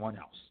be anyone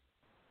else.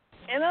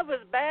 And of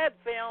his bad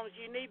films,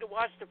 you need to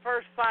watch the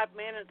first 5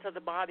 minutes of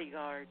The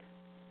Bodyguard.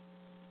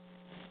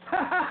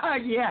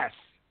 Yes.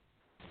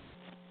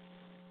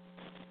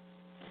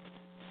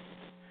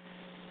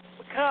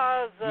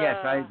 Because Yes,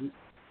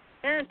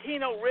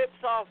 Tarantino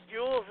rips off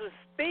Jules'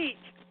 speech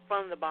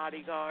from The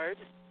Bodyguard.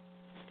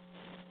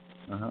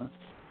 Uh-huh.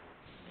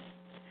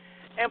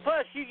 And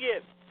plus, you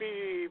get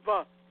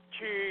Viva,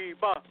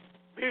 Cheeba,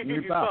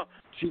 Viva,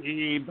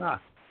 Cheeba.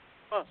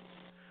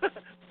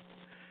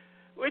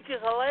 Which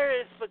is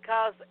hilarious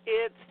because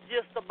it's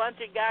just a bunch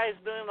of guys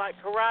doing like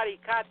karate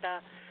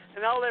kata,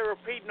 and all they're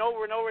repeating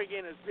over and over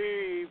again is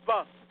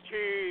Viva,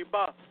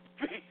 Cheeba,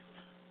 Viva.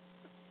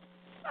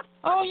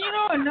 Oh, you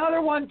know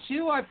another one,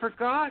 too, I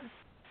forgot?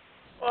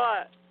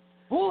 What?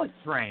 Bullet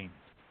Train.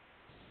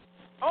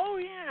 Oh,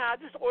 yeah, I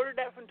just ordered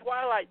that from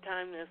Twilight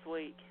Time this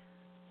week.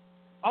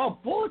 Oh,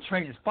 Bullet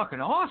Train is fucking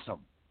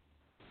awesome.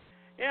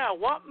 Yeah,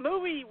 what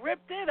movie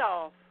ripped it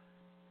off?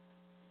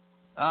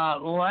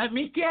 Let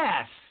me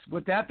guess.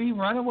 Would that be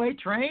Runaway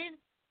Train?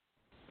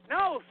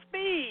 No,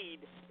 Speed.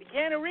 The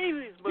Keanu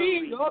Reeves movie.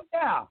 Speed, oh,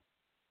 yeah.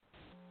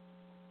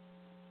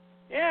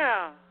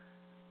 Yeah.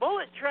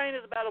 Bullet Train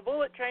is about a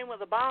bullet train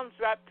with a bomb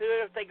strapped to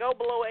it. If they go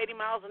below 80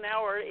 miles an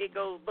hour, it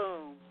goes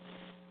boom.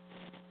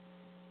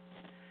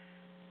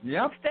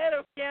 Yep. Instead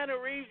of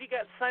Keanu Reeves, you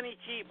got Sonny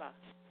Chiba.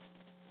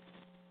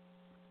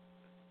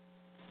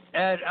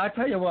 And I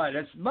tell you what,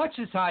 as much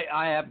as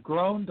I have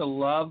grown to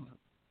love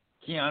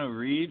Keanu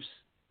Reeves,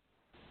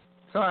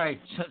 sorry,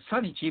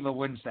 Sonny Chiba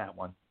wins that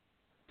one.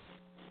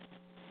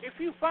 If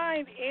you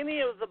find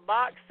any of the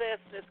box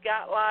sets that's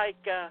got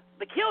like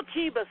the Kill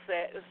Chiba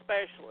set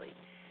especially,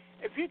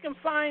 if you can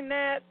find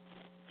that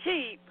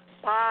cheap,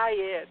 buy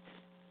it.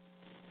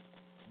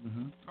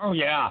 Mm-hmm. Oh,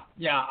 yeah.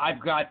 Yeah, I've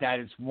got that.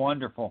 It's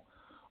wonderful.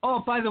 Oh,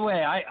 by the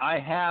way, I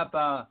have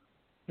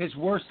his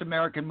worst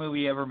American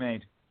movie ever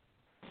made.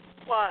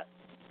 What?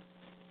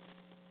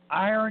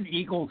 Iron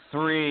Eagle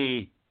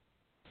 3.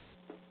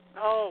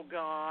 Oh,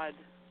 God.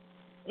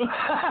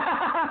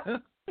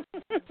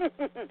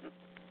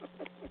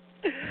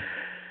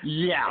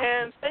 Yeah.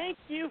 And thank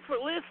you for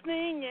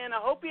listening, and I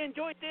hope you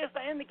enjoyed this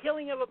and The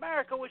Killing of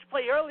America, which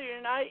played earlier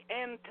tonight.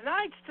 And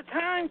tonight's the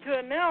time to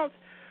announce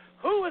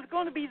who is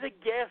going to be the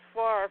guest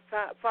for our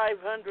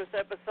 500th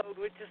episode,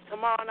 which is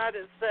tomorrow night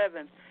at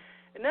 7.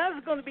 And that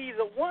is going to be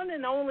the one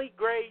and only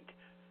great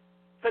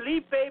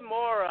Felipe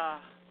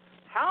Mora.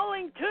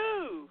 Howling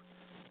 2,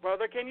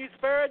 Brother Can You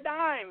Spare a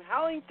Dime?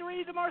 Howling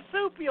 3, The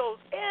Marsupials,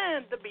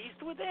 and The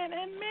Beast Within,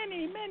 and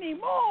many, many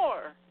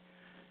more.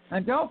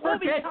 And don't We'll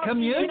forget be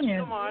Communion.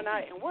 tomorrow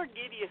night, and we're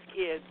giddy as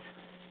kids.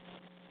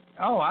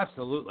 Oh,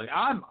 absolutely.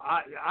 I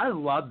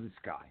love this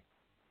guy.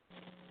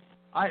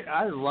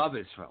 I love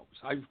his films.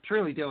 I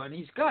truly do. And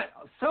he's got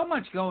so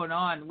much going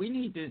on. We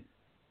need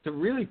to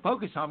really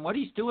focus on what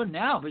he's doing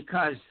now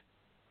because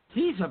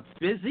he's a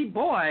busy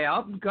boy,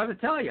 I'm going to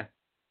tell you.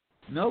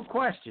 No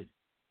question.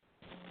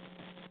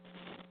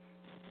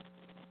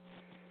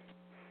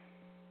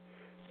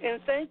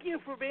 And thank you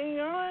for being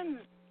on.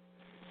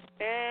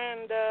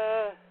 And,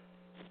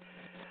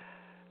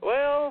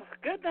 well,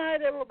 good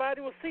night,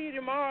 everybody. We'll see you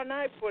tomorrow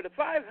night for the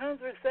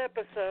 500th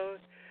episode.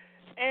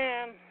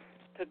 And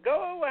to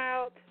go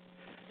out,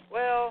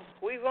 well,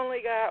 we've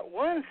only got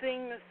one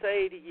thing to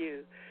say to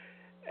you.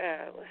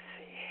 Let's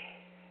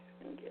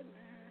see. I'm getting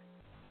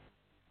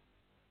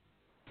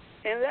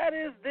there. And that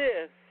is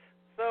this.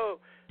 So,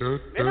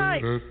 good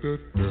night.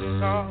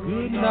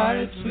 Good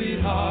night,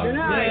 sweetheart. Good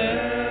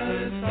night.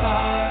 It's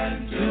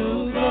time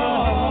to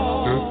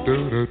go.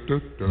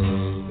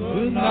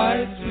 Good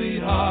night,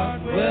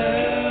 sweetheart.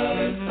 Well,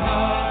 it's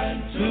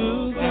time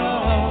to go.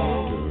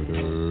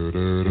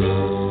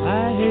 I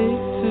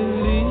hate to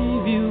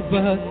leave you,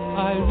 but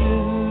I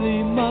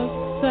really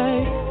must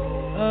say,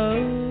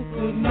 oh,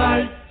 good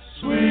night,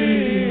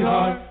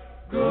 sweetheart.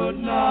 Good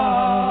night.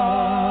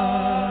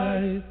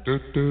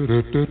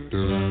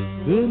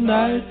 Good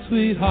night,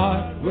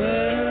 sweetheart.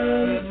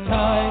 Well, it's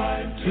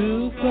time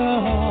to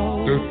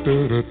go.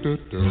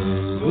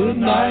 Good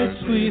night,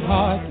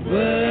 sweetheart.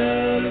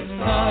 Well, it's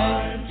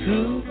time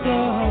to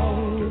go.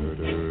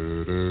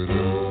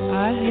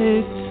 I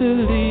hate to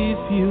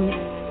leave you.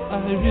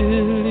 I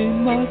really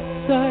must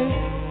say,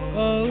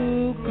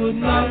 oh, good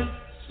night,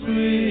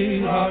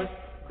 sweetheart.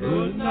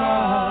 Good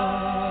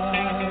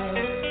night.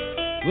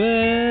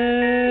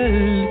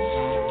 Well,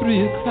 it's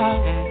 3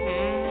 o'clock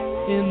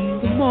in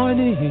the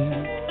morning.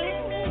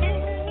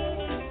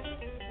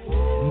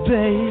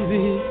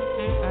 Baby,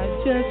 I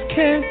just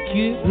can't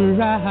get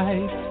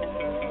right.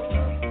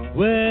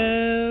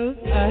 Well,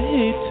 I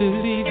hate to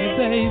leave you,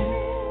 baby.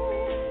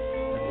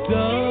 I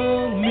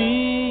don't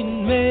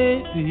mean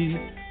maybe,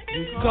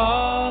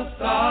 because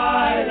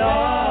I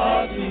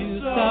love you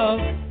so.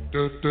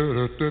 Good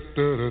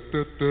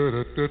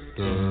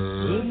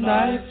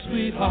night,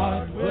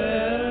 sweetheart.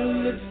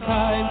 Well, it's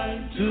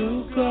time to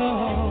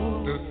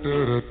go.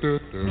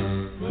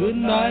 Good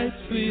night,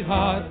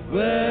 sweetheart.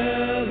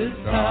 Well,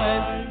 it's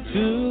time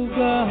to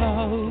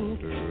go.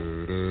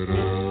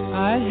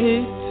 I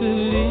hate to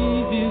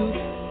leave you.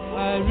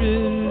 I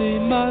really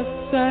must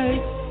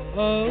say,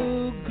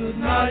 oh, good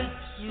night,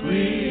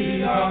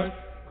 sweetheart.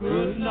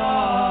 good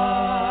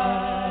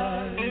night.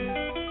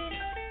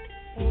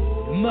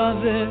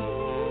 Mother,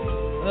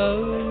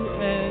 oh,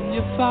 and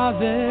your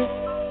father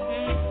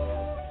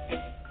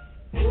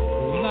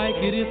like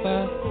it if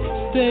I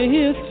stay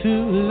here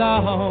too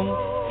long.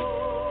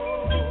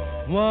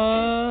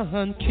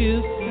 One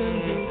kiss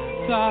and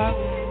goodbye,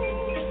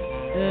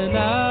 and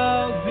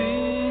I'll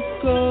be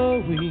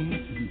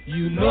going.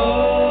 You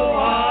know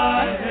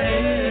I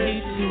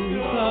hate to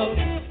go.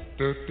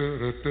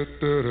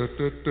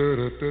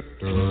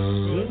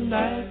 Good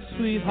night,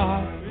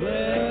 sweetheart.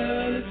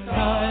 Well, it's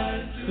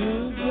time to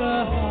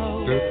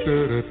go.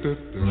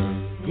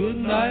 Good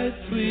night,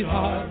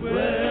 sweetheart. Well,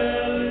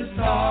 it's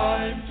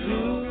time to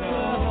go.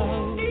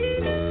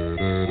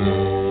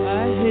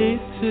 I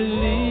hate to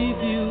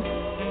leave you,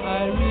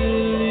 I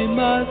really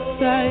must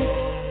say.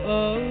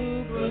 Oh,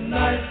 good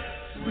night,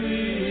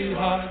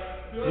 sweetheart.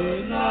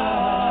 Good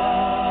night.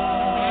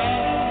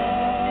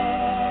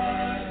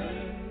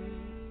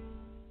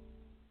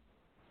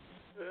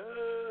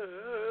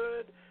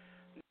 Good.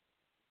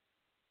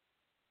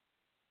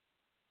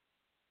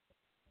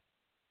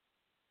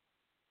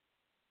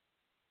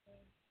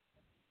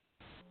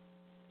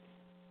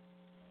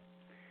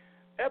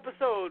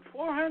 Episode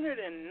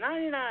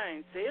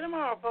 499. See you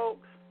tomorrow,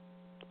 folks.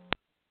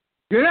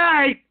 Good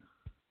night.